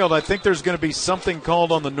side of the field. I think there's going to be something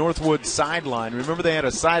called on the Northwood sideline. Remember they had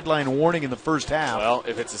a sideline warning in the first half. Well,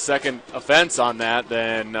 if it's a second offense on that,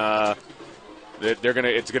 then it's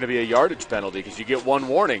going to be a yardage penalty because you get one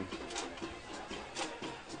warning.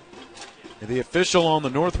 The official on the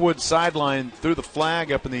Northwood sideline threw the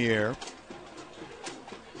flag up in the air.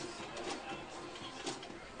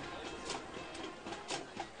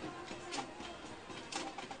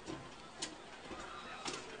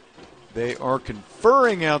 They are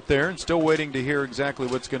conferring out there and still waiting to hear exactly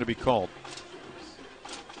what's going to be called.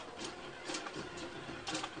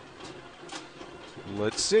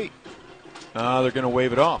 Let's see. They're going to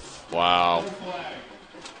wave it off. Wow.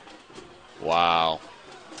 Wow.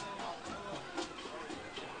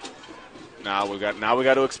 Now we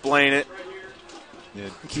got to explain it. Yeah,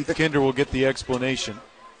 Keith Kinder will get the explanation.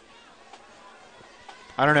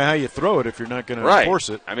 I don't know how you throw it if you're not going to enforce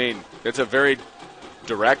it. I mean, it's a very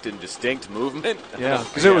direct and distinct movement. Yeah,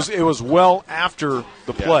 because it was well after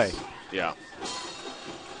the play. Yes. Yeah.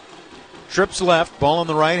 Trips left, ball on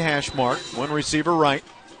the right hash mark. One receiver right.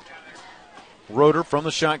 Roeder from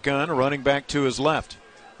the shotgun, running back to his left.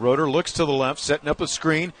 Roeder looks to the left, setting up a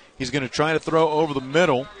screen. He's going to try to throw over the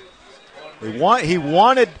middle. He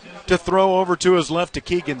wanted to throw over to his left to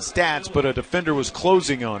Keegan Stats, but a defender was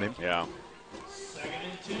closing on him. Yeah.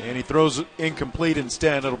 And he throws incomplete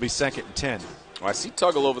instead. It'll be 2nd and 10. Well, I see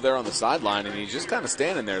Tuggle over there on the sideline, and he's just kind of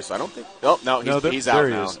standing there, so I don't think – he's out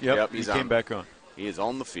now. Yep, he came back on. He is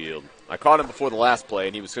on the field. I caught him before the last play,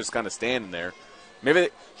 and he was just kind of standing there. Maybe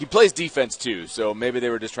he plays defense too, so maybe they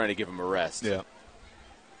were just trying to give him a rest. Yeah.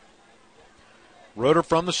 Roeder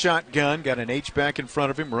from the shotgun, got an H-back in front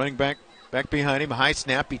of him, running back behind him, high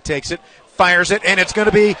snap, he takes it, fires it, and it's going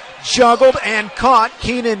to be juggled and caught.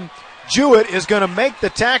 Keenan Jewett is going to make the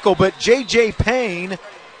tackle, but J.J. Payne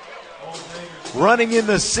running in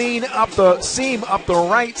the seam up the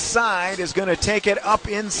right side is going to take it up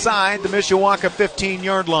inside the Mishawaka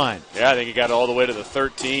 15-yard line. Yeah, I think he got all the way to the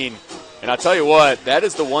 13. And I'll tell you what, that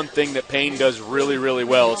is the one thing that Payne does really, really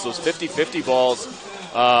well. It's those 50-50 balls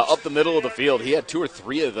up the middle of the field. He had 2 or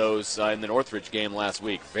 3 of those in the Northridge game last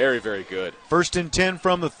week. Very, very good. 1st and 10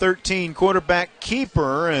 from the 13, quarterback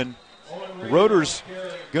keeper, and Roeder's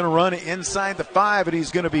going to run inside the 5, and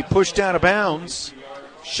he's going to be pushed out of bounds,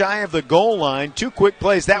 shy of the goal line. 2 quick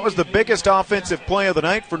plays. That was the biggest offensive play of the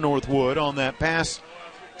night for Northwood on that pass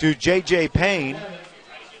to J.J. Payne.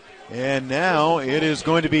 And now it is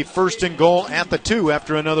going to be 1st and goal at the 2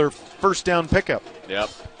 after another first down pickup. Yep.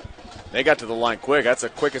 They got to the line quick. That's the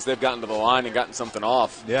quickest they've gotten to the line and gotten something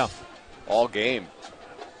off. Yeah. All game.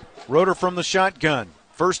 Roeder from the shotgun.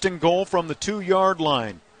 1st and goal from the 2-yard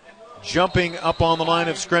line. Jumping up on the line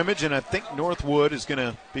of scrimmage, and I think Northwood is going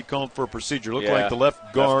to be called for a procedure. Looked like the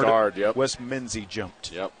left guard yep. Wes Menzie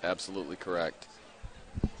jumped. Yep, absolutely correct.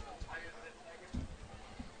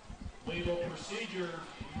 Legal procedure,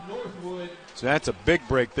 Northwood. So that's a big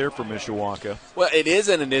break there for Mishawaka. Well, it is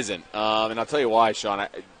and it isn't. And I'll tell you why, Sean. I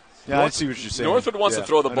see what you're saying. Northwood wants to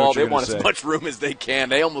throw the ball. They want as much room as they can.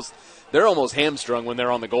 They're almost hamstrung when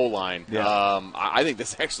they're on the goal line. Yeah. I think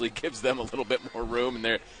this actually gives them a little bit more room, and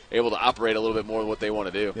they're able to operate a little bit more with what they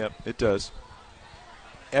want to do. Yep, it does.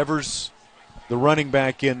 Evers, the running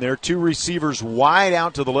back in there. 2 receivers wide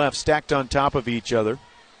out to the left, stacked on top of each other.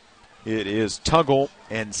 It is Tuggle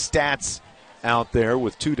and Stats out there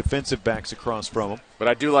with 2 defensive backs across from them. But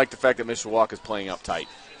I do like the fact that Mishawaka is playing up tight.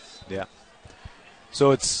 Yeah.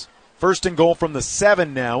 So it's 1st and goal from the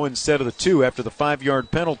 7 now instead of the 2 after the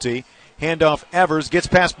 5-yard penalty. Handoff Evers, gets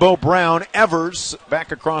past Bo Brown. Evers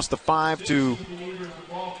back across the 5 to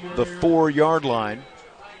the 4-yard line.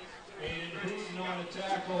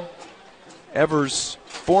 Evers,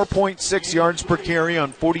 4.6 yards per carry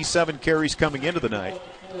on 47 carries coming into the night.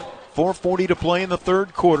 4:40 to play in the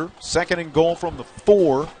 3rd quarter. 2nd and goal from the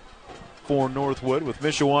 4 for Northwood, with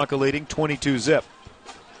Mishawaka leading 22-zip.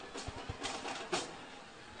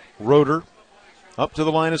 Roeder up to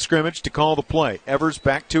the line of scrimmage to call the play. Evers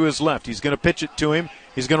back to his left. He's going to pitch it to him.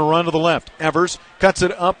 He's going to run to the left. Evers cuts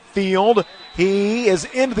it upfield. He is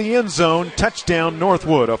into the end zone. Touchdown,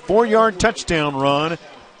 Northwood. A 4-yard touchdown run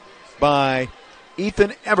by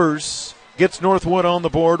Ethan Evers gets Northwood on the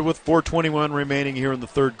board with 4:21 remaining here in the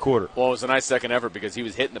 3rd quarter. Well, it was a nice second effort because he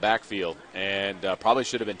was hit in the backfield and probably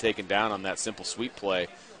should have been taken down on that simple sweep play.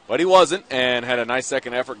 But he wasn't, and had a nice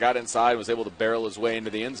second effort, got inside, was able to barrel his way into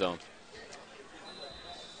the end zone.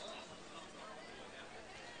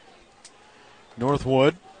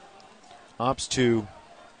 Northwood opts to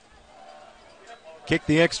kick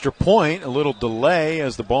the extra point. A little delay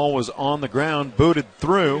as the ball was on the ground, booted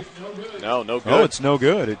through. No good. Oh, it's no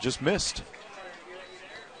good. It just missed.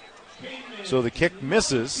 So the kick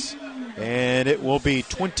misses, and it will be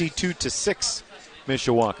 22-6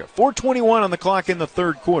 Mishawaka. 4:21 on the clock in the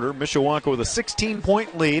 3rd quarter. Mishawaka with a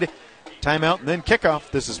 16-point lead. Timeout and then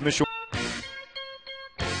kickoff. This is Mishawaka.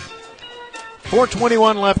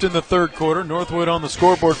 4:21 left in the 3rd quarter. Northwood on the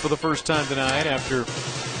scoreboard for the first time tonight after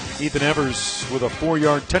Ethan Evers with a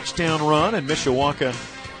 4-yard touchdown run, and Mishawaka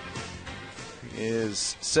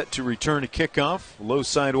is set to return a kickoff. Low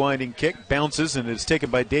side winding kick, bounces, and is taken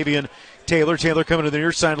by Davian Taylor. Taylor coming to the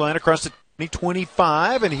near sideline across the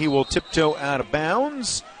 25, and he will tiptoe out of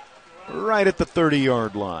bounds right at the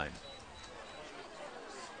 30-yard line.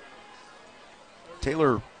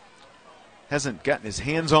 Taylor hasn't gotten his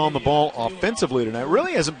hands on the ball offensively tonight.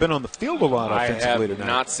 Really hasn't been on the field a lot offensively tonight. I have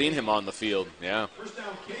not seen him on the field, yeah.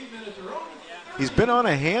 He's been on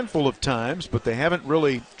a handful of times, but they haven't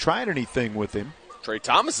really tried anything with him. Trey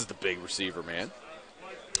Thomas is the big receiver, man.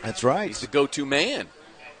 That's right. He's the go-to man.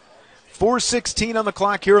 4:16 on the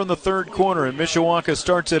clock here in the 3rd quarter, and Mishawaka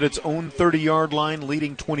starts at its own 30-yard line,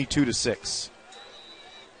 leading 22-6.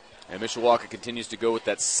 And Mishawaka continues to go with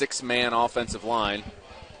that 6-man offensive line.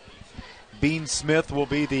 Bean Smith will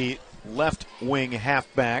be the left wing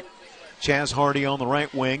halfback. Chaz Hardy on the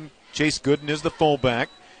right wing. Chase Gooden is the fullback.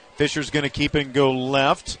 Fisher's going to keep it and go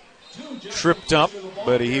left. Tripped up,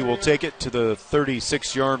 but he will take it to the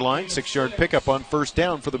 36-yard line. 6-yard pickup on 1st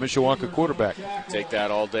down for the Mishawaka quarterback. Take that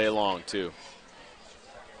all day long, too.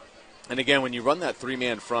 And again, when you run that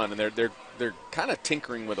 3-man front, and they're kind of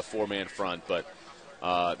tinkering with a 4-man front, but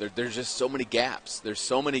there's just so many gaps. There's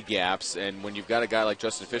so many gaps, and when you've got a guy like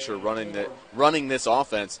Justin Fisher running this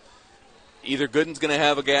offense, either Gooden's going to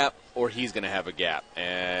have a gap or he's going to have a gap.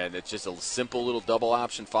 And it's just a simple little double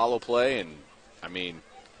option follow play, and, I mean,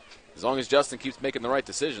 as long as Justin keeps making the right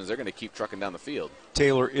decisions, they're going to keep trucking down the field.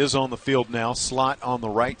 Taylor is on the field now, slot on the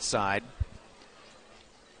right side.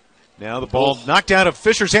 Now the ball knocked out of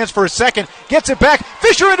Fisher's hands for a second. Gets it back.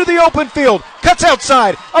 Fisher into the open field. Cuts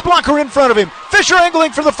outside. A blocker in front of him. Fisher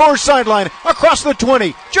angling for the far sideline. Across the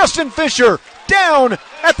 20. Justin Fisher down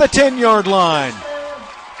at the 10-yard line.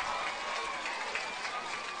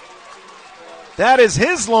 That is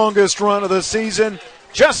his longest run of the season.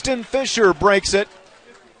 Justin Fisher breaks it.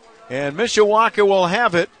 And Mishawaka will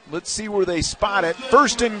have it. Let's see where they spot it.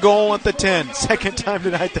 First and goal at the 10. Second time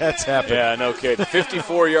tonight that's happened. Yeah, no kidding.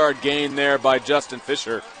 54-yard gain there by Justin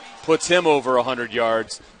Fisher puts him over 100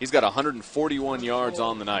 yards. He's got 141 yards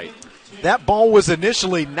on the night. That ball was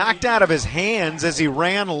initially knocked out of his hands as he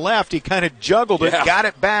ran left. He kind of juggled it, got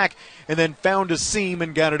it back, and then found a seam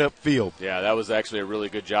and got it upfield. Yeah, that was actually a really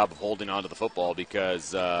good job of holding on to the football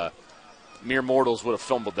because mere mortals would have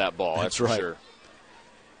fumbled that ball. That's right. For sure.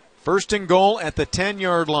 First and goal at the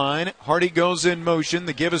 10-yard line. Hardy goes in motion.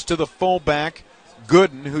 The give is to the fullback,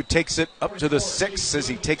 Gooden, who takes it up to the 6 as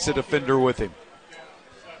he takes a defender with him.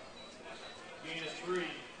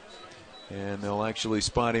 And they'll actually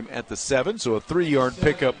spot him at the 7, so a 3-yard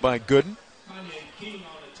pickup by Gooden.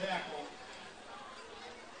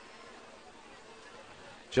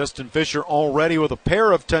 Justin Fisher already with a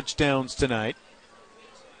pair of touchdowns tonight.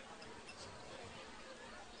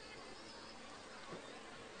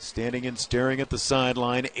 Standing and staring at the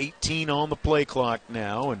sideline, 18 on the play clock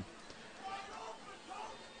now. And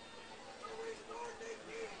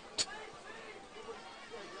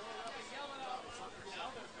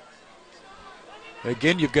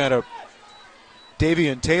again, you've got a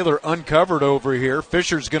Davian Taylor uncovered over here.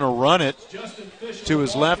 Fisher's going to run it to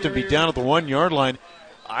his left and be down at the 1-yard line.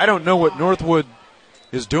 I don't know what Northwood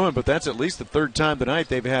is doing, but that's at least the third time tonight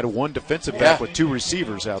they've had one defensive back with 2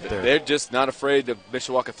 receivers out there. They're just not afraid of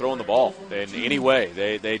Mishawaka throwing the ball in any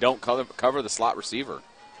way. They don't cover the slot receiver.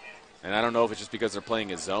 And I don't know if it's just because they're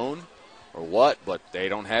playing a zone or what, but they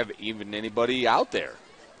don't have even anybody out there.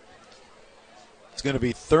 It's going to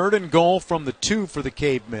be 3rd and goal from the 2 for the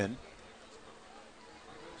Cavemen.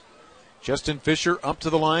 Justin Fisher up to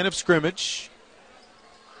the line of scrimmage.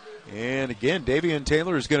 And again, Davian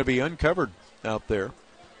Taylor is going to be uncovered out there.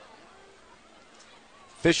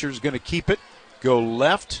 Fisher's going to keep it, go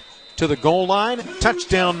left to the goal line.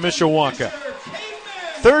 Touchdown, Mishawaka.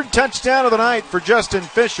 3rd touchdown of the night for Justin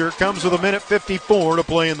Fisher. Comes with 1:54 to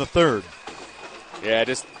play in the 3rd. Yeah,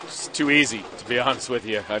 just too easy, to be honest with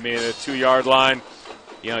you. I mean, a 2-yard line,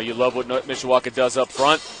 you love what Mishawaka does up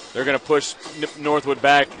front. They're going to push Northwood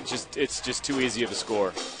back. It's just too easy of a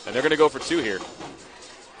score. And they're going to go for 2 here.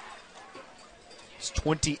 It's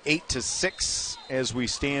 28-6 as we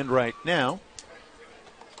stand right now.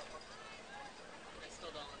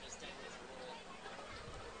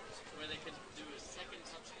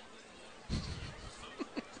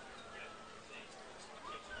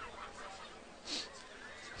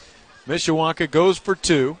 Mishawaka goes for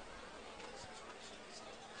 2.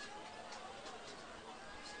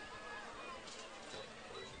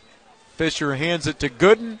 Fisher hands it to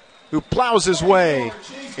Gooden, who plows his way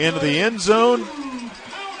into the end zone.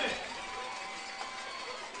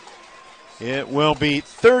 It will be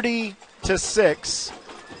 30-6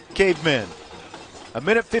 Cavemen.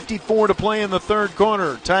 1:54 to play in the 3rd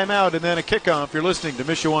quarter. Timeout and then a kickoff. You're listening to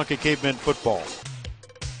Mishawaka Cavemen football.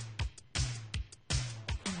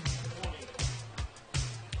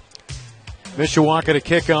 Mishawaka to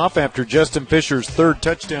kick off after Justin Fisher's 3rd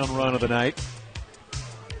touchdown run of the night.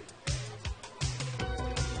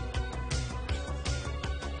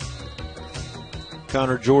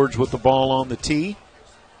 Connor George with the ball on the tee.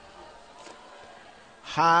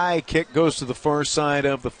 High kick goes to the far side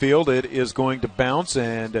of the field. It is going to bounce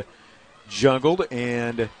and juggled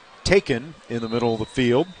and taken in the middle of the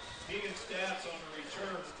field.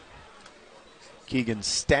 Keegan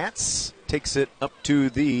Stats takes it up to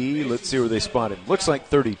the, let's see where they spot him. Looks like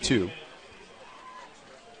 32.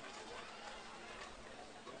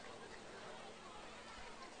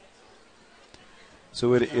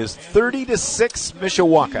 So it is 30-6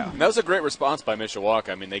 Mishawaka. That was a great response by Mishawaka.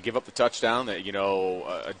 I mean, they give up the touchdown.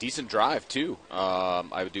 A decent drive too.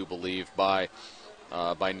 I do believe by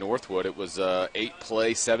Northwood. It was a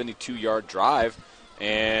 8-play, 72-yard drive,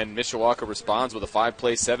 and Mishawaka responds with a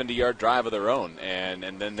 5-play, 70-yard drive of their own, and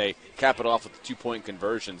then they cap it off with a 2-point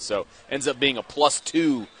conversion. So ends up being a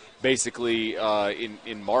 +2. Basically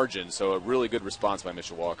in margin, so a really good response by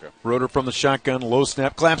Mishawaka. Roeder from the shotgun, low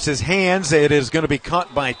snap, claps his hands. It is going to be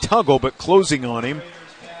caught by Tuggle, but closing on him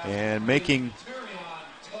and making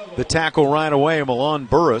the tackle right away, Milan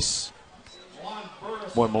Burris.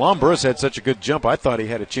 Boy, Milan Burris had such a good jump, I thought he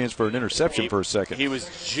had a chance for an interception for a second. He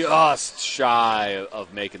was just shy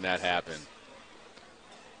of making that happen.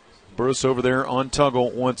 Burris over there on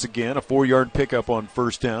Tuggle once again. A 4-yard pickup on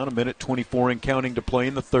 1st down. 1:24 and counting to play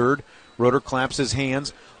in the 3rd. Roeder claps his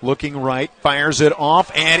hands, looking right, fires it off,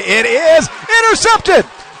 and it is intercepted!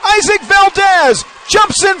 Isaac Valdez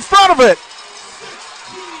jumps in front of it.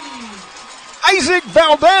 Isaac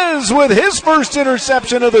Valdez with his first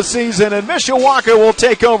interception of the season, and Mishawaka will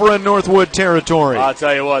take over in Northwood territory. I'll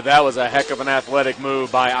tell you what, that was a heck of an athletic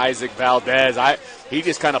move by Isaac Valdez. He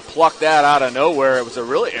just kind of plucked that out of nowhere. It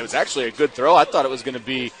was actually a good throw. I thought it was going to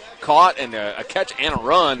be caught and a catch and a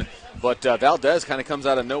run, but Valdez kind of comes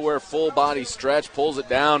out of nowhere, full body stretch, pulls it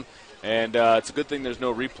down. And it's a good thing there's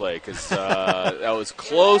no replay because that was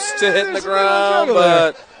close to hitting the ground.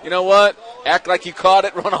 But you know what? Act like you caught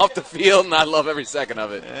it, run off the field, and I love every second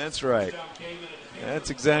of it. That's right. That's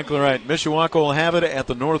exactly right. Mishawaka will have it at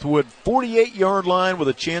the Northwood 48-yard line with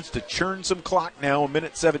a chance to churn some clock now.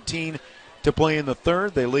 1:17 to play in the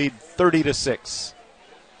third. They lead 30-6.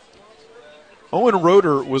 Owen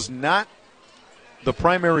Roeder was not the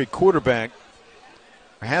quarterback.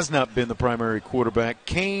 Has not been the primary quarterback.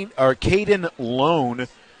 Caden Lone,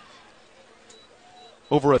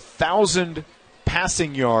 over 1,000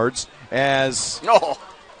 passing yards as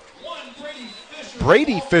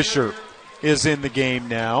Brady Fisher is in the game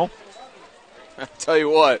now. I'll tell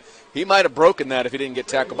you what, he might have broken that if he didn't get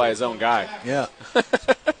tackled by his own guy. Yeah.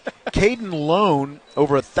 Caden Lone,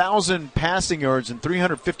 over 1,000 passing yards and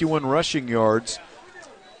 351 rushing yards,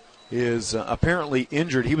 is apparently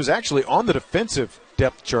injured. He was actually on the defensive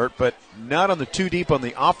depth chart, but not on the too deep on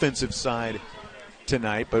the offensive side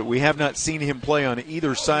tonight. But we have not seen him play on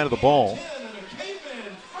either side of the ball.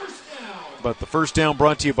 But the first down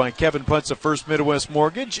brought to you by Kevin Putz of First Midwest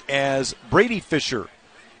Mortgage as Brady Fisher,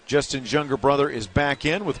 Justin's younger brother, is back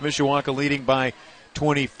in with Mishawaka leading by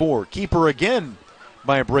 24. Keeper again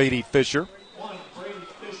by Brady Fisher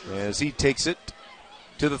as he takes it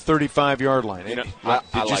to the 35-yard line. You know,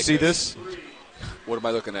 Did you see this? What am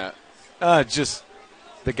I looking at? Just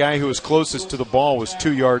the guy who was closest to the ball was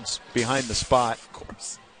 2 yards behind the spot. Of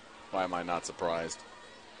course. Why am I not surprised?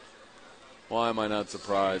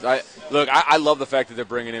 I love the fact that they're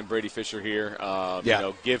bringing in Brady Fisher here. You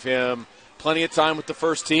know, give him plenty of time with the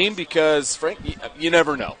first team because, Frank, you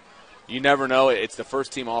never know. You never know. It's the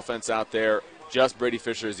first team offense out there. Just Brady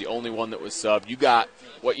Fisher is the only one that was subbed. You got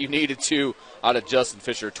what you needed to out of Justin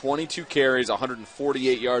Fisher. 22 carries,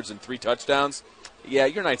 148 yards, and 3 touchdowns. Yeah,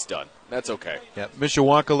 your night's done. That's okay. Yeah,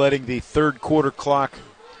 Mishawaka letting the third quarter clock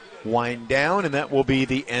wind down, and that will be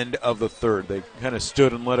the end of the third. They kind of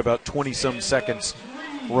stood and let about 20-some seconds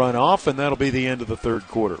run off, and that'll be the end of the third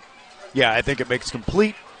quarter. Yeah, I think it makes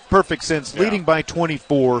perfect sense. Yeah. Leading by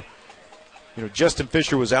 24. You know, Justin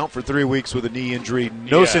Fisher was out for 3 weeks with a knee injury.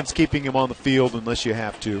 No sense keeping him on the field unless you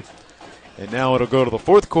have to. And now it'll go to the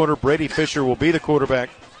fourth quarter. Brady Fisher will be the quarterback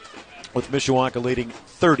with Mishawaka leading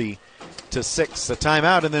 30-6. A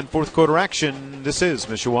timeout and then fourth quarter action. This is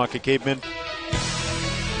Mishawaka Cavemen.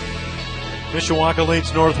 Mishawaka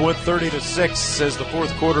leads Northwood 30-6 as the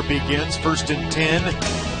fourth quarter begins. 1st and 10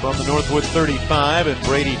 from the Northwood 35, and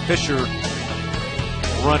Brady Fisher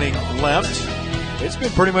running left. It's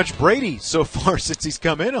been pretty much Brady so far since he's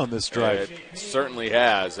come in on this drive. It certainly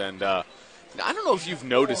has. And I don't know if you've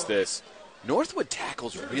noticed this. Northwood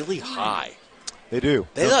tackles really high. They do.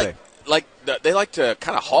 They like to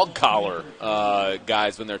kind of hog collar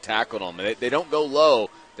guys when they're tackling them. They don't go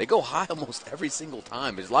low. They go high almost every single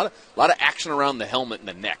time. There's a lot of action around the helmet and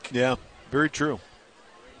the neck. Yeah, very true.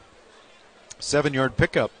 7-yard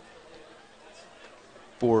pickup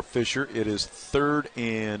for Fisher. It is 3rd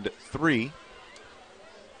and 3.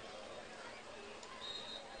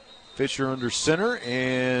 Fisher under center,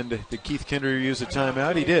 and did Keith Kinder use a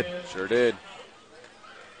timeout? He did. Sure did.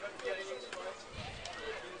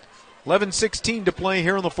 11:16 to play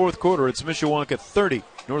here in the fourth quarter. It's Mishawaka 30,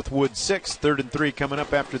 Northwood 6. 3rd and 3 coming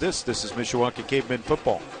up after this. This is Mishawaka Cavemen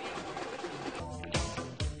football.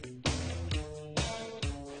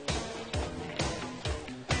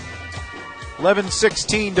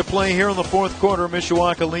 $11:16 to play here in the fourth quarter.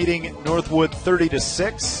 Mishawaka leading Northwood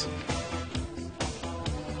 30-6.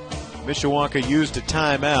 Mishawaka used a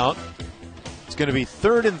timeout. It's going to be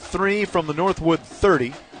 3rd and 3 from the Northwood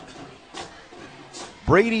 30.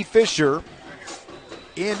 Brady Fisher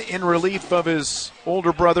in relief of his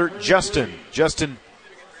older brother, Justin. Justin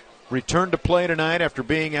returned to play tonight after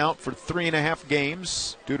being out for 3.5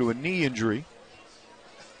 games due to a knee injury.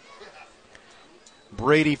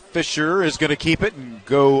 Brady Fisher is going to keep it and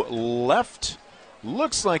go left.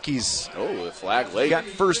 Looks like he's the flag late. Got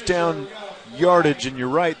first down yardage, and you're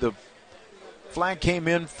right. The flag came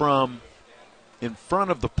in from in front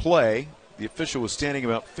of the play. The official was standing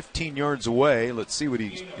about 15 yards away. Let's see what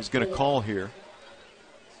he's going to call here.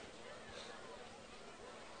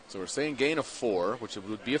 So we're saying gain of 4, which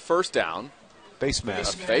would be a first down. Face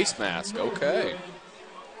mask. A face mask, okay.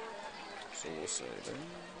 So we'll say there.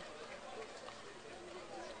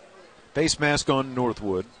 face mask on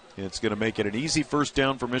Northwood. It's going to make it an easy first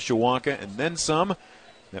down for Mishawaka and then some.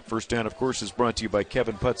 That first down, of course, is brought to you by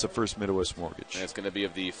Kevin Putz of First Midwest Mortgage. And it's going to be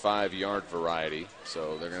of the 5-yard variety,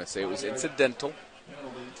 so they're going to say it was incidental.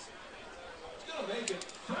 It's going to make it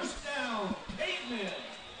first down, Cavemen.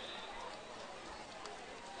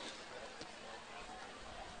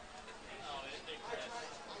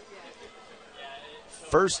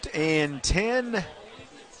 First and 10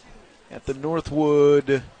 at the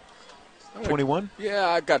Northwood 21. Yeah,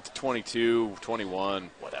 I got to 22, 21,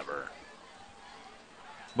 whatever.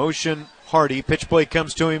 Motion Hardy. Pitch play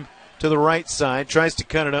comes to him to the right side. Tries to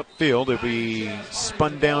cut it upfield. It'll be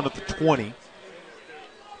spun down at the 20.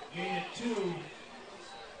 Gain of 2.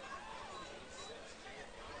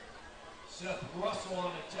 Seth Russell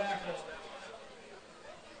on the tackle.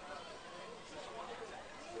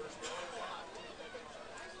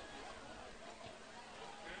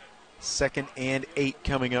 Second and 8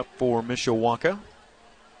 coming up for Mishawaka.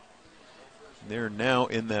 They're now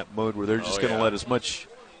in that mode where they're just going to let as much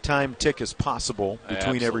time tick as possible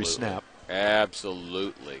between every snap.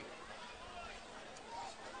 Absolutely.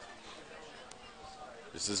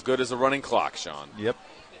 This is as good as a running clock, Sean. Yep.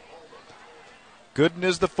 Gooden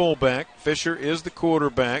is the fullback. Fisher is the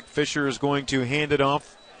quarterback. Fisher is going to hand it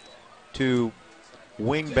off to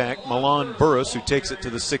wingback Milan Burris, who takes it to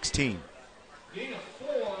the 16.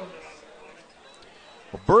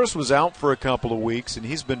 Well, Burris was out for a couple of weeks, and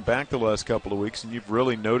he's been back the last couple of weeks, and you've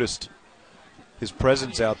really noticed his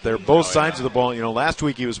presence out there. Both sides of the ball. You know, last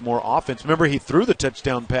week he was more offense. Remember, he threw the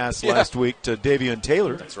touchdown pass last week to Davion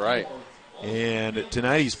Taylor. That's right. And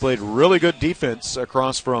tonight he's played really good defense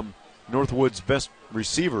across from Northwood's best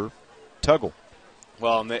receiver, Tuggle.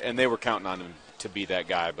 Well, and they were counting on him to be that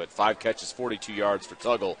guy, but 5 catches, 42 yards for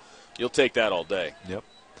Tuggle. You'll take that all day. Yep.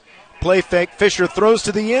 Play fake. Fisher throws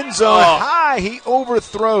to the end zone. High. He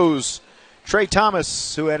overthrows Trey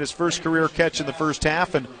Thomas, who had his first career catch in the first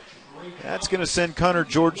half, and that's going to send Connor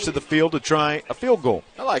George to the field to try a field goal.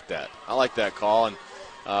 I like that. I like that call, and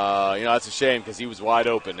that's a shame because he was wide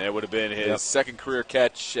open. It would have been his second career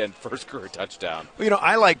catch and first career touchdown. Well,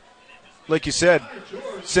 I like you said,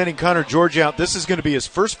 sending Connor George out. This is going to be his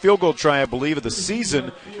first field goal try, I believe, of the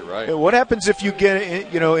season. You're right. What happens if you get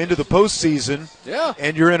into the postseason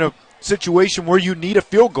and you're in a situation where you need a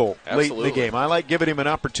field goal late in the game? I like giving him an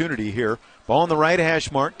opportunity here. Ball on the right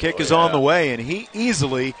hash mark. Kick is on the way, and he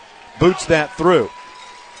easily boots that through.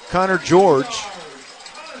 Connor George,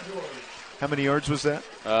 how many yards was that?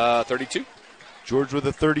 32. George with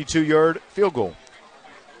a 32-yard field goal.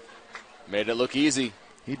 Made it look easy.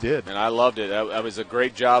 He did. And I loved it. That was a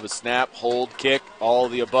great job of snap, hold, kick, all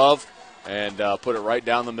of the above, and put it right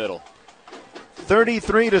down the middle.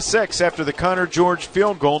 33-6 after the Connor George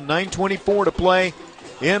field goal. 9:24 to play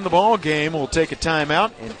in the ball game. We'll take a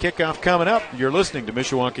timeout and kickoff coming up. You're listening to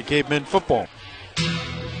Mishawaka Cavemen football.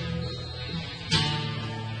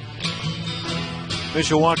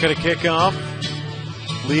 Mishawaka to kick off,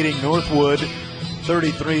 leading Northwood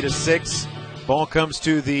 33-6. Ball comes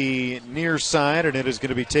to the near side, and it is going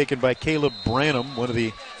to be taken by Caleb Branham, one of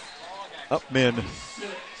the up men.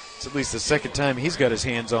 It's at least the second time he's got his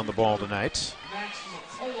hands on the ball tonight.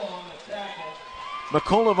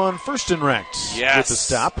 McCullough on Furstenrecht with the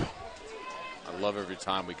stop. I love every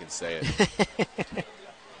time we can say it.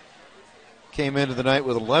 Came into the night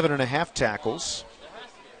with 11.5 tackles.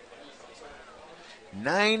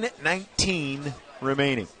 9:19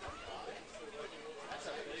 remaining.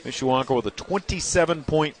 Mishawaka with a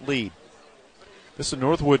 27-point lead. This is a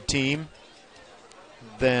Northwood team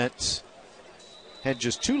that had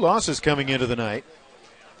just 2 losses coming into the night.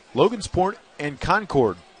 Logansport and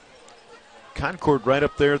Concord. Concord right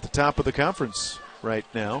up there at the top of the conference right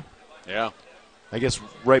now. Yeah. I guess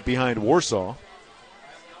right behind Warsaw.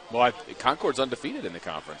 Well, Concord's undefeated in the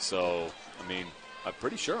conference, so, I'm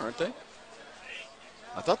pretty sure, aren't they?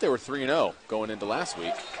 I thought they were 3-0 going into last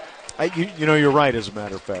week. You're right, as a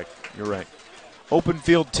matter of fact. You're right. Open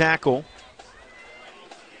field tackle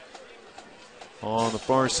on the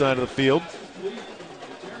far side of the field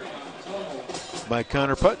by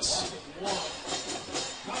Connor Putz.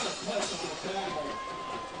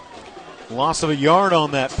 Loss of a yard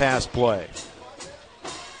on that pass play.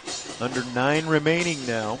 Under 9 remaining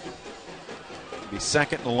now. It'll be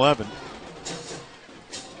 2nd and 11.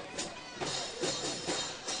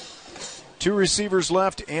 2 receivers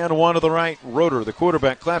left and 1 to the right. Roeder, the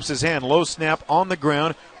quarterback, claps his hand. Low snap on the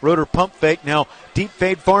ground. Roeder pump fake. Now deep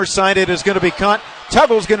fade far side. It is going to be caught.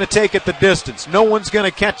 Tuggle's going to take it the distance. No one's going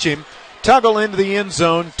to catch him. Tuggle into the end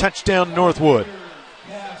zone. Touchdown Northwood.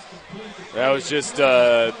 That was just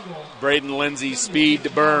Braden Lindsay's speed to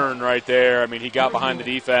burn right there. I mean, he got behind the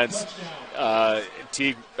defense.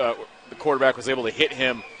 Teague, the quarterback, was able to hit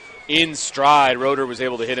him in stride. Roeder was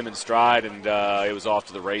able to hit him in stride, and it was off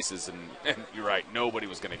to the races. And you're right, nobody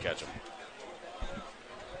was going to catch him.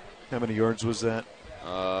 How many yards was that?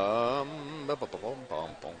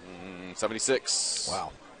 76.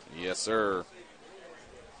 Wow. Yes, sir.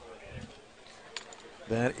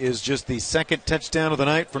 That is just the second touchdown of the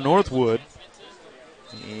night for Northwood.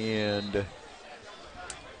 And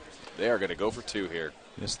they are going to go for 2 here.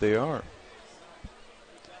 Yes, they are.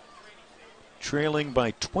 Trailing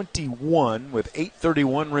by 21 with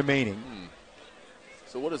 8:31 remaining.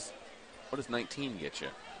 So what does 19 get you?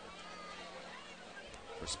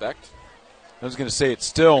 Respect? I was going to say it's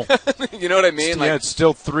still. You know what I mean? Yeah, it's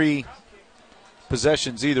still 3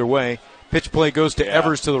 possessions either way. Pitch play goes to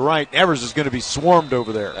Evers to the right. Evers is going to be swarmed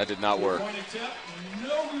over there. That did not work.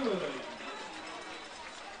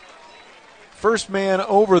 First man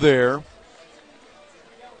over there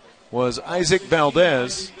was Isaac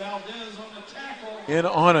Valdez. In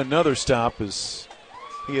on another stop, as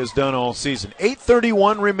he has done all season.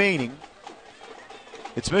 8:31 remaining.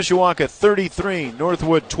 It's Mishawaka 33,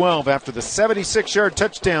 Northwood 12 after the 76-yard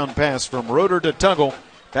touchdown pass from Roeder to Tuggle.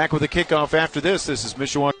 Back with a kickoff after this. This is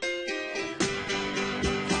Mishawaka.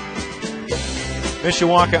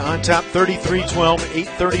 Mishawaka on top 33-12,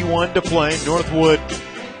 8:31 to play. Northwood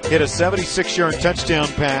hit a 76-yard touchdown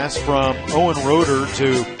pass from Owen Roeder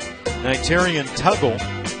to Nigerian Tuggle,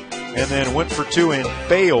 and then went for 2 and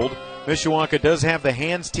failed. Mishawaka does have the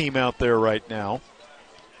hands team out there right now.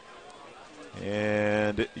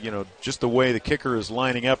 And, you know, just the way the kicker is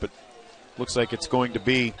lining up, it looks like it's going to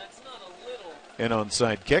be an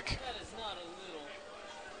onside kick.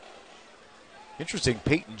 Interesting,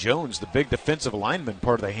 Peyton Jones, the big defensive lineman,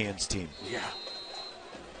 part of the hands team. Yeah.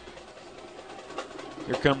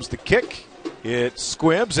 Here comes the kick. It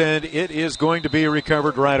squibs, and it is going to be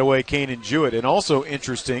recovered right away, Kanan Jewett. And also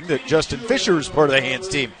interesting that Justin Fisher is part of the hands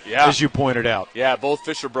team, as you pointed out. Yeah, both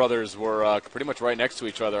Fisher brothers were pretty much right next to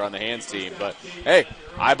each other on the hands team. But, hey,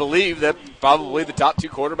 I believe that probably the top 2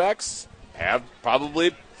 quarterbacks have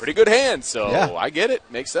probably pretty good hands. So I get it.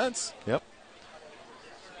 Makes sense. Yep.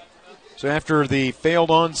 So after the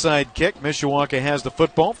failed onside kick, Mishawaka has the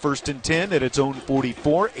football, 1st and 10 at its own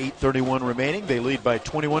 44, 8:31 remaining. They lead by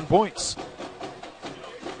 21 points.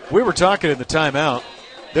 We were talking in the timeout.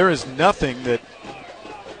 There is nothing that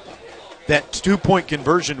 2-point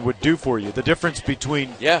conversion would do for you. The difference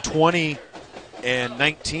between 20 and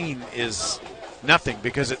 19 is nothing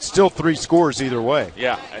because it's still 3 scores either way.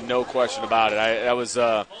 Yeah, and no question about it. That was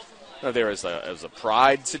there was a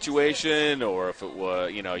pride situation, or if it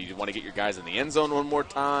was, you want to get your guys in the end zone one more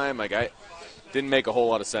time. I didn't make a whole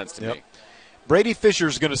lot of sense to me. Brady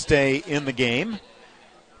Fisher's going to stay in the game.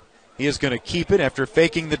 He is going to keep it after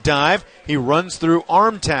faking the dive. He runs through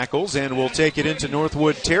arm tackles and will take it into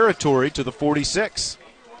Northwood territory to the 46.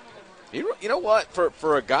 You know what?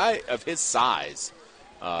 For a guy of his size,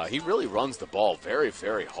 he really runs the ball very,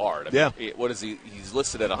 very hard. I mean, what is he? He's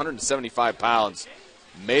listed at 175 pounds,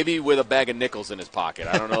 maybe with a bag of nickels in his pocket.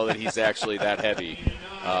 I don't know that he's actually that heavy.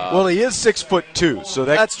 Well, he is 6'2", so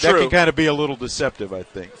that's true. That can kind of be a little deceptive, I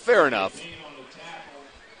think. Fair enough.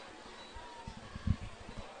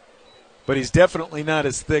 But he's definitely not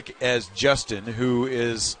as thick as Justin, who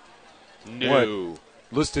is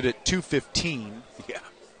listed at 215. Yeah,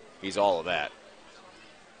 he's all of that.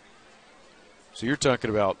 So you're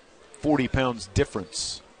talking about 40 pounds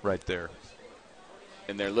difference right there.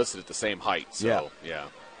 And they're listed at the same height. So, yeah.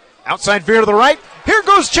 Outside veer to the right. Here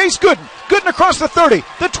goes Chase Gooden. Gooden across the 30,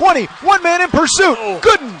 the 20. One man in pursuit.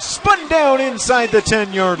 Gooden spun down inside the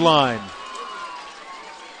 10-yard line.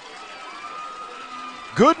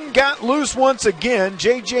 Gooden got loose once again.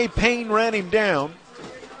 J.J. Payne ran him down.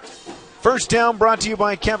 First down brought to you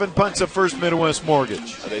by Kevin Puntz of First Midwest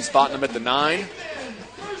Mortgage. Are they spotting him at the 9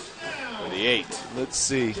 or the 8? Let's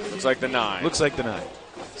see. Looks like the 9. Looks like the 9.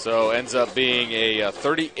 So ends up being a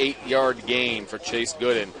 38-yard gain for Chase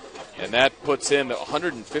Gooden, and that puts him at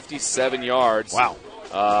 157 yards.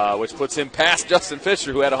 Wow. Which puts him past Justin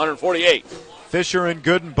Fisher, who had 148. Fisher and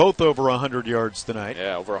Gooden both over 100 yards tonight.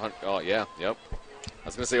 Yeah, over 100. Oh, yeah, yep. I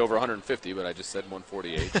was going to say over 150, but I just said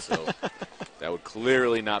 148, so that would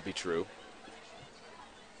clearly not be true.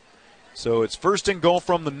 So it's 1st and goal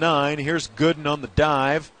from the 9. Here's Gooden on the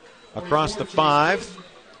dive across the 5.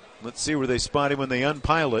 Let's see where they spot him when they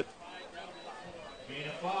unpilot.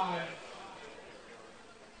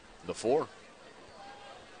 The 4.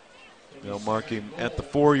 They'll mark him at the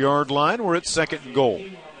 4-yard line where it's 2nd and goal.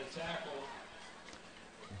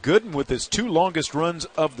 Gooden with his 2 longest runs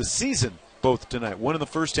of the season, both tonight. One in the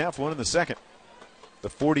first half, one in the second. The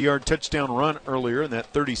 40-yard touchdown run earlier and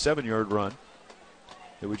that 37-yard run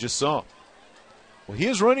that we just saw. Well, he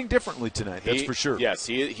is running differently tonight, that's for sure. Yes,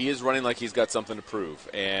 he is running like he's got something to prove.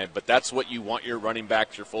 But that's what you want your running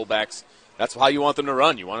backs, your fullbacks. That's how you want them to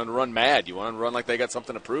run. You want them to run mad. You want them to run like they got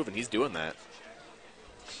something to prove, and he's doing that.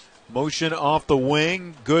 Motion off the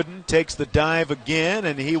wing. Gooden takes the dive again,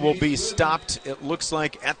 and he will be stopped, it looks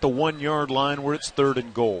like, at the 1-yard line where it's 3rd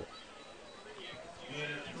and goal.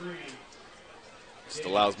 Just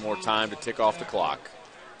allows more time to tick off the clock.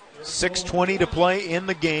 6:20 to play in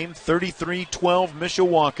the game. 33-12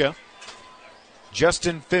 Mishawaka.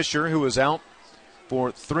 Justin Fisher, who was out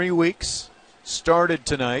for 3 weeks, started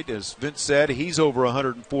tonight. As Vince said, he's over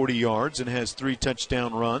 140 yards and has 3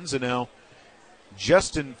 touchdown runs. And now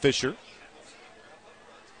Justin Fisher,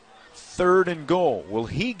 3rd and goal. Will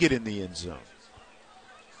he get in the end zone?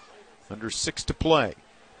 Under 6 to play.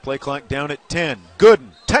 Play clock down at 10.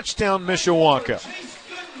 Gooden, touchdown Mishawaka.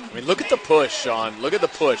 I mean, look at the push, Sean. Look at the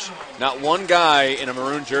push. Not one guy in a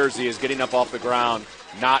maroon jersey is getting up off the ground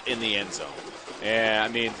not in the end zone. And, I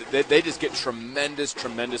mean, they just get tremendous,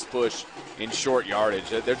 tremendous push in short yardage.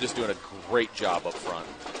 They're just doing a great job up front.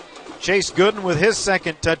 Chase Gooden with his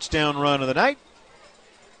 2nd touchdown run of the night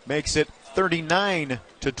makes it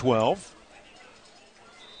 39-12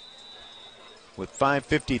 with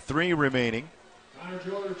 5:53 remaining.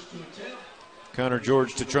 Connor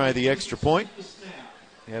George to try the extra point.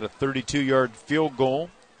 He had a 32-yard field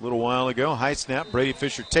goal a little while ago. High snap. Brady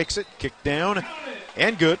Fisher takes it. Kick down.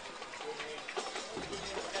 And good.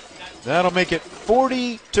 That'll make it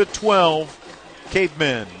 40-12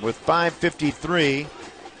 Cavemen with 5:53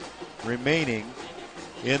 remaining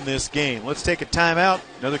in this game. Let's take a timeout.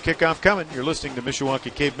 Another kickoff coming. You're listening to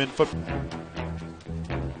Mishawaka Cavemen Football.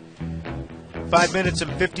 5 minutes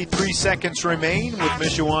and 53 seconds remain with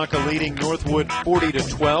Mishawaka leading Northwood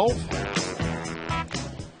 40-12.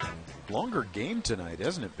 Longer game tonight,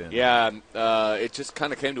 hasn't it been? Yeah, it just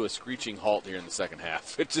kind of came to a screeching halt here in the second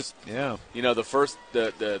half. It just,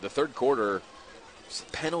 the third quarter,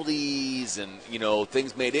 penalties and,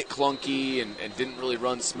 things made it clunky and didn't really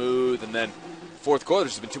run smooth. And then fourth quarter,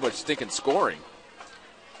 there's been too much stinking scoring.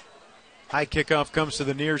 High kickoff comes to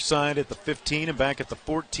the near side at the 15 and back at the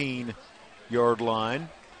 14-yard line.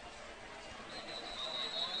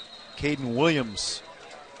 Caden Williams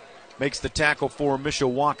makes the tackle for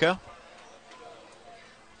Mishawaka.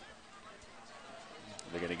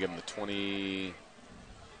 They're going to give him the 21.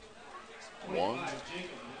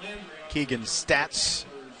 Keegan Stats,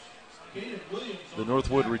 the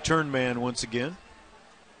Northwood return man once again.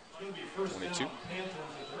 22.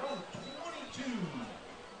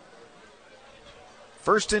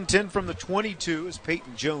 1st and 10 from the 22 as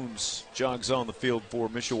Peyton Jones jogs on the field for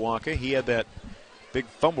Mishawaka. He had that big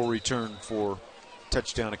fumble return for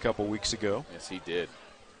touchdown a couple weeks ago. Yes, he did.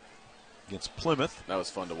 Against Plymouth. That was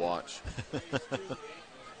fun to watch.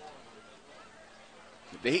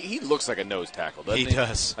 He looks like a nose tackle, doesn't he? He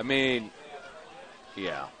does. I mean,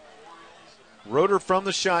 yeah. Roeder from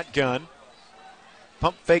the shotgun.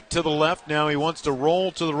 Pump fake to the left. Now he wants to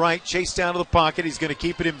roll to the right. Chase down to the pocket. He's going to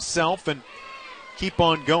keep it himself and keep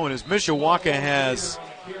on going as Mishawaka has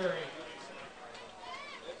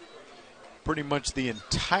pretty much the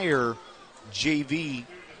entire JV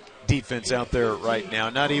defense out there right now.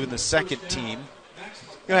 Not even the second team.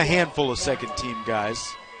 Got a handful of second team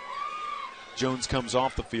guys. Jones comes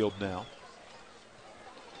off the field now.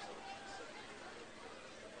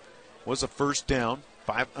 Was a first down.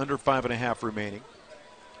 Under 5.5 remaining.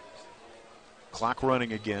 Clock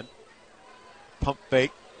running again. Pump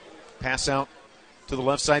fake. Pass out to the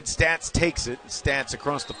left side. Stats takes it. Stats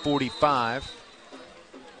across the 45.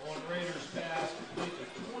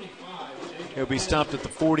 He'll be stopped at the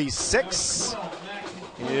 46.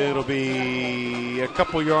 It'll be a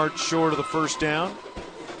couple yards short of the first down.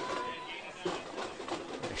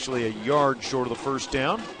 Actually, a yard short of the first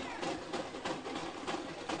down.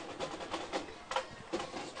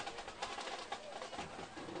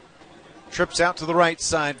 Trips out to the right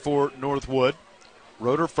side for Northwood.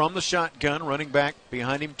 Roeder from the shotgun, running back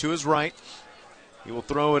behind him to his right. He will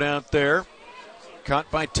throw it out there. Caught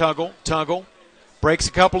by Tuggle. Tuggle breaks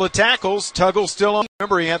a couple of tackles. Tuggle still on.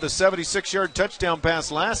 Remember, he had the 76-yard touchdown pass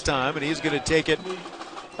last time, and he's going to take it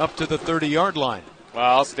up to the 30-yard line. Well,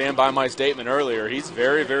 I'll stand by my statement earlier. He's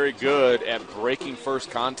very, very good at breaking first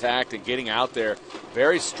contact and getting out there.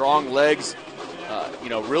 Very strong legs,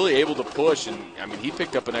 really able to push. And, I mean, he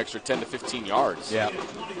picked up an extra 10 to 15 yards. Yeah.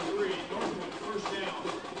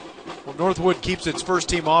 Well, Northwood keeps its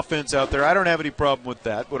first-team offense out there. I don't have any problem with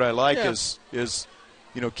that. What I like is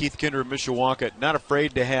Keith Kinder of Mishawaka, not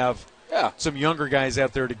afraid to have some younger guys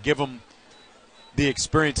out there to give them the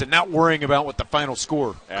experience and not worrying about what the final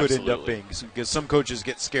score could end up being, because some coaches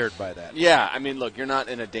get scared by that. Yeah, I mean, look, you're not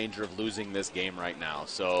in a danger of losing this game right now,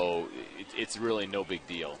 so it's really no big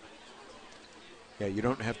deal. Yeah, you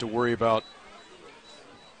don't have to worry about,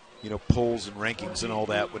 polls and rankings and all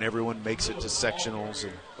that when everyone makes it to sectionals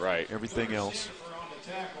and everything else.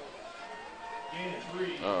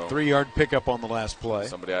 Uh-oh. 3-yard pickup on the last play.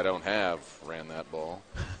 Somebody I don't have ran that ball.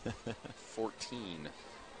 14.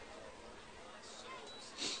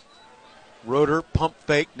 Roeder, pump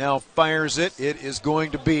fake, now fires it. It is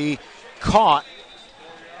going to be caught.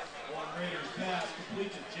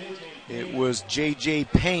 It was J.J.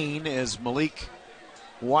 Payne as Malik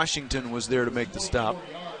Washington was there to make the stop.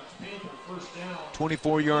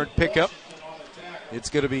 24-yard pickup. It's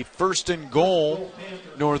going to be 1st and goal,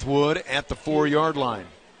 Northwood at the 4-yard line.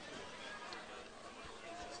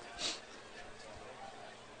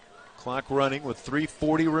 Clock running with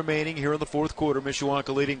 3:40 remaining here in the fourth quarter.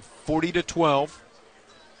 Mishawaka leading 40-12.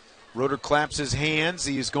 Roeder claps his hands.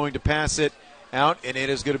 He is going to pass it out, and it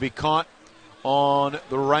is going to be caught on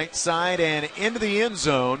the right side and into the end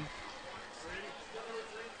zone.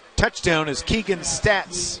 Touchdown is Keegan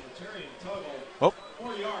Stats. Oh,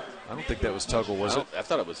 I don't think that was Tuggle, was it? I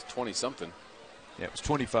thought it was 20-something. Yeah, it was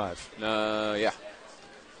 25. Yeah.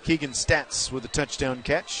 Keegan Stats with a touchdown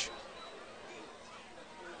catch.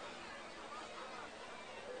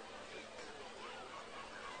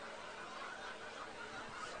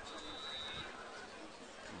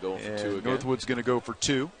 Going for 2 again. Northwood's going to go for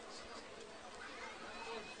 2.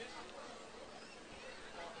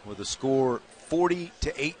 With a score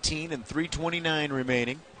 40-18 and 3:29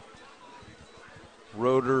 remaining.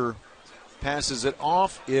 Roeder passes it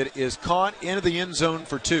off. It is caught into the end zone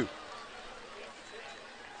for 2.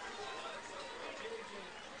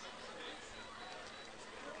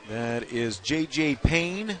 That is J.J.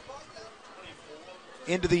 Payne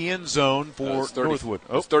into the end zone for Northwood.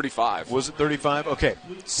 It was 35. Was it 35? Okay.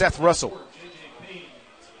 Seth Russell.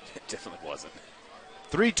 It definitely wasn't.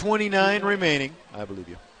 3:29 remaining. I believe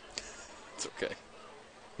you. It's okay.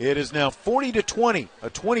 It is now 40-20, a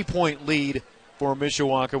 20-point lead for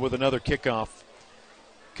Mishawaka with another kickoff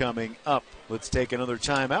coming up. Let's take another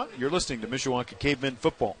timeout. You're listening to Mishawaka Cavemen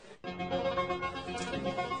Football.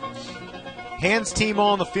 Hands team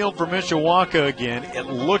on the field for Mishawaka again. It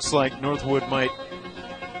looks like Northwood might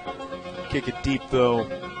kick it deep, though,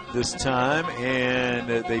 this time,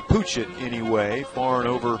 and they pooch it anyway, far and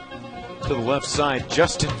over to the left side.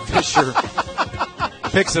 Justin Fisher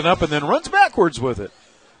picks it up and then runs backwards with it.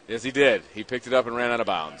 Yes, he did. He picked it up and ran out of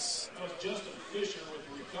bounds.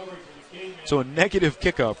 So a negative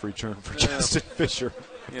kickoff return for Justin Fisher,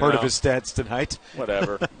 part of his stats tonight.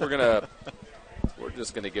 Whatever. We're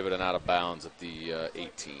just gonna give it an out of bounds at the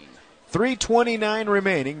 18. 3:29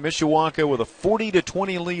 remaining. Mishawaka with a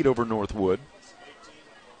 40-20 lead over Northwood.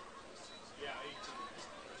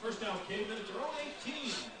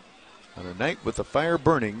 On a night with the fire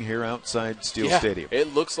burning here outside Steel Stadium.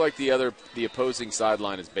 It looks like the opposing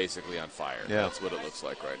sideline is basically on fire. Yeah. That's what it looks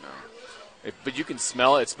like right now. But you can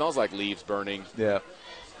smell it. It smells like leaves burning. Yeah.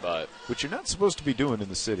 But which you're not supposed to be doing in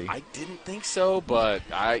the city. I didn't think so, but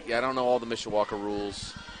I don't know all the Mishawaka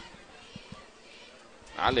rules.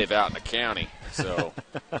 I live out in the county, so.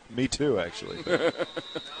 Me too, actually. Well,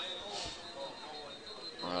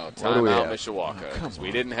 timeout Mishawaka, because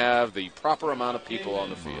we didn't have the proper amount of people on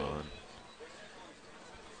the field.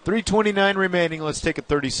 3:29 remaining. Let's take a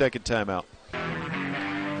 30-second timeout.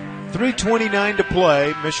 3:29 to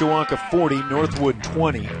play. Mishawaka 40, Northwood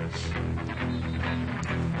 20.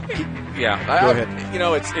 Yeah, go ahead.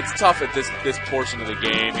 It's tough at this portion of the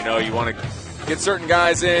game. You want to get certain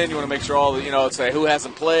guys in. You want to make sure all the say who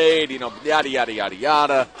hasn't played. Yada yada yada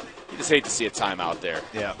yada. You just hate to see a timeout there.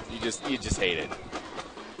 Yeah, you just hate it.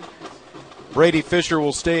 Brady Fisher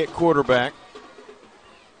will stay at quarterback.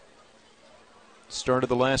 Started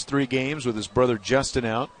the last 3 games with his brother Justin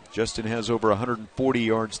out. Justin has over 140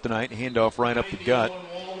 yards tonight. Handoff right up the gut.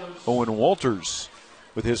 Owen Walters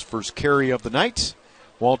with his first carry of the night.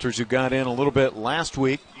 Walters, who got in a little bit last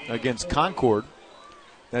week against Concord.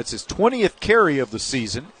 That's his 20th carry of the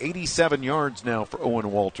season. 87 yards now for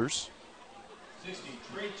Owen Walters.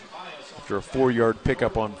 After a 4-yard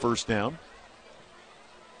pickup on first down.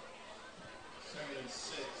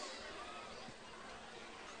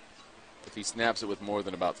 If he snaps it with more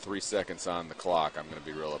than about 3 seconds on the clock, I'm going to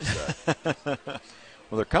be real upset. Well,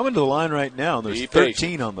 they're coming to the line right now. There's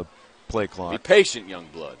 13 on the play clock. Be patient, young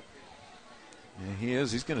blood. Yeah, he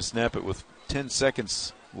is. He's going to snap it with 10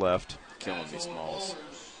 seconds left. Killing me, Smalls.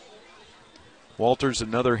 Walters,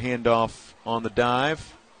 another handoff on the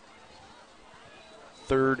dive.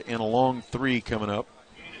 3rd and a long 3 coming up.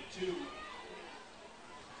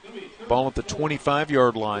 Ball at the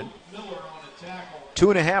 25-yard line.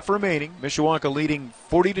 2.5 remaining. Mishawaka leading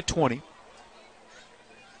 40-20.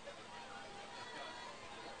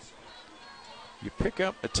 You pick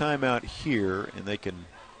up a timeout here, and they can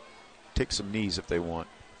take some knees if they want.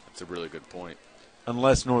 That's a really good point.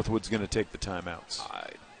 Unless Northwood's going to take the timeouts.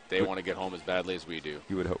 They want to get home as badly as we do.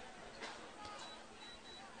 You would hope.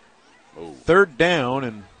 Oh. 3rd down,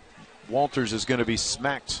 and Walters is going to be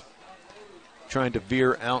smacked trying to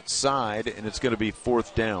veer outside, and it's going to be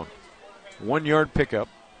 4th down. 1-yard pickup.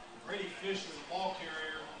 Brady Fisher, the ball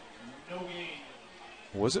carrier, no gain.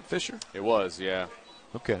 Was it Fisher? It was, yeah.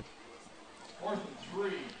 Okay. 4th and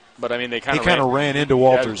 3. But, I mean, they kind of ran into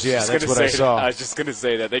Walters. Yeah, that's what I saw. I was just going to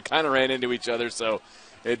say that. They kind of ran into each other, so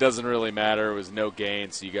it doesn't really matter. It was no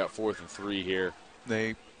gain, so you got 4th and 3 here.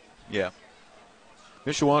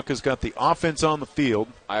 Mishawaka's got the offense on the field.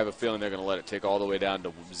 I have a feeling they're going to let it take all the way down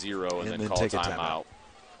to 0 and then call timeout.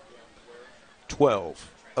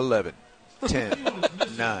 12, 11, 10,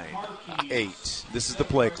 9, 8. This is the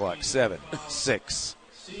play clock. 7, 6,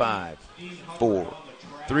 5, 4,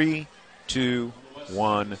 3, 2,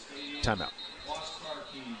 1. Timeout.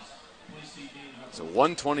 So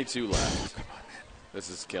 1:22 left. Come on, man. This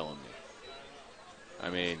is killing me. I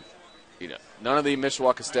mean, none of the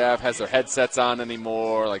Mishawaka staff has their headsets on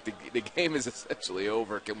anymore. Like the game is essentially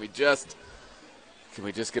over. Can we just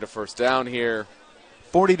get a first down here?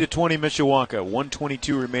 40-20 Mishawaka.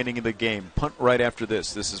 1:22 remaining in the game. Punt right after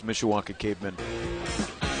this. This is Mishawaka Cavemen.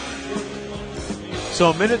 So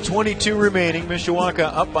a minute 22 remaining.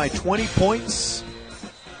 Mishawaka up by 20 points.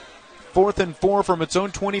 4th and 4 from its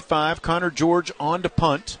own 25. Connor George on to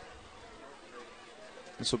punt.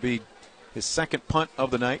 This will be his 2nd punt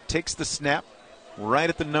of the night. Takes the snap right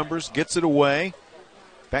at the numbers. Gets it away.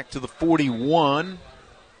 Back to the 41.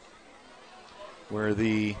 Where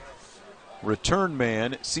the return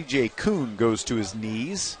man, C.J. Kuhn, goes to his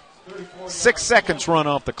knees. 6 seconds run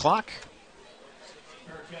off the clock.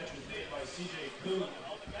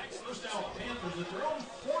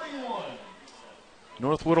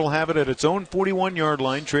 Northwood will have it at its own 41-yard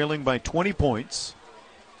line, trailing by 20 points.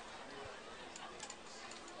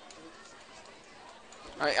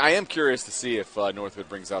 I am curious to see if Northwood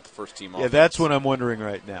brings out the first team offense. Yeah, that's what I'm wondering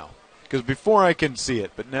right now. Because before I can see it,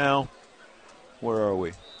 but now, where are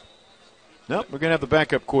we? Nope, we're going to have the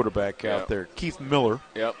backup quarterback out there, Keith Miller.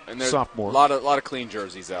 Yep, and there's sophomore. A lot of clean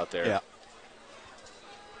jerseys out there. Yeah.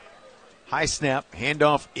 High snap,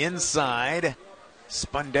 handoff inside,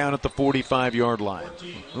 spun down at the 45-yard line.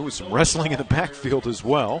 There was some wrestling in the backfield as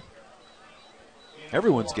well.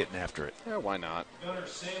 Everyone's getting after it. Yeah, why not?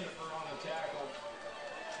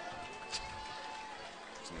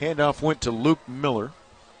 Handoff went to Luke Miller.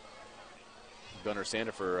 Gunnar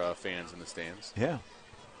Sandifer fans in the stands. Yeah.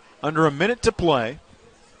 Under a minute to play.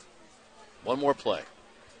 One more play.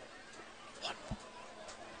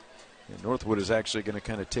 And Northwood is actually going to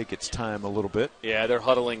kind of take its time a little bit. Yeah, they're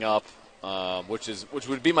huddling up, which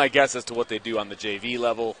would be my guess as to what they do on the JV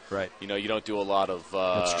level. Right. You don't do a lot of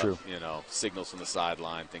that's true. Signals from the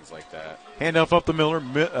sideline, things like that. Handoff up the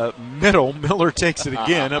middle. Miller takes it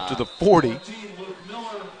again up to the 40.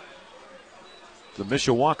 The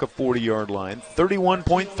Mishawaka 40-yard line.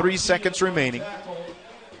 31.3 seconds remaining.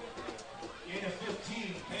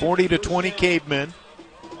 40-20 Cavemen.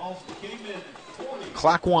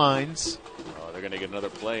 Clock winds. Oh, they're going to get another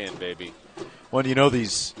play in, baby. Well,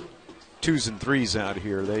 these 2s and 3s out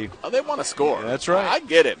here, they want to score. Yeah, that's right. I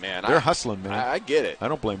get it, man. They're hustling, man. I get it. I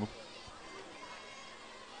don't blame them.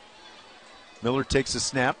 Miller takes a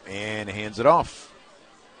snap and hands it off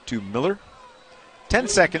to Miller. 10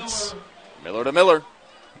 seconds. Miller to Miller.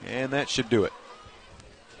 And that should do it.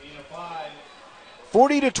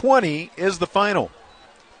 40-20 is the final.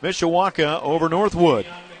 Mishawaka over Northwood.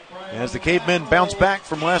 As the Cavemen bounce back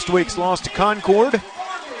from last week's loss to Concord.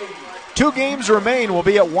 2 games remain. We'll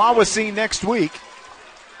be at Wawasee next week.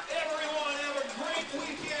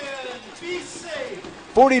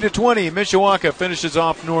 40-20, Mishawaka finishes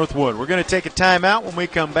off Northwood. We're going to take a timeout. When we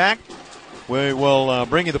come back, we will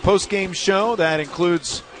bring you the post-game show. That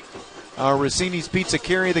includes our Rossini's Pizza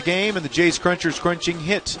Carry of the game and the Jay's Crunchers Crunching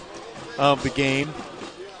Hit of the game.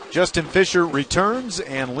 Justin Fisher returns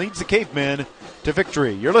and leads the Cavemen to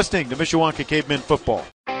victory. You're listening to Mishawaka Cavemen Football.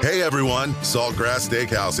 Hey everyone, Saltgrass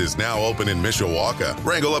Steakhouse is now open in Mishawaka.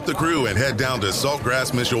 Wrangle up the crew and head down to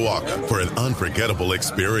Saltgrass Mishawaka for an unforgettable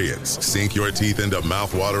experience. Sink your teeth into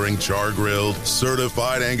mouth-watering char-grilled,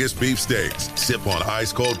 certified Angus beef steaks. Sip on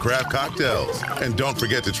ice-cold craft cocktails. And don't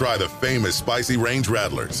forget to try the famous spicy range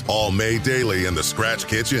rattlers, all made daily in the Scratch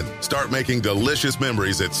Kitchen. Start making delicious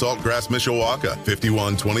memories at Saltgrass Mishawaka,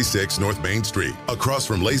 5126 North Main Street, across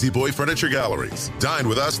from Lazy Boy Furniture Galleries. Dine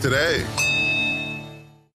with us today.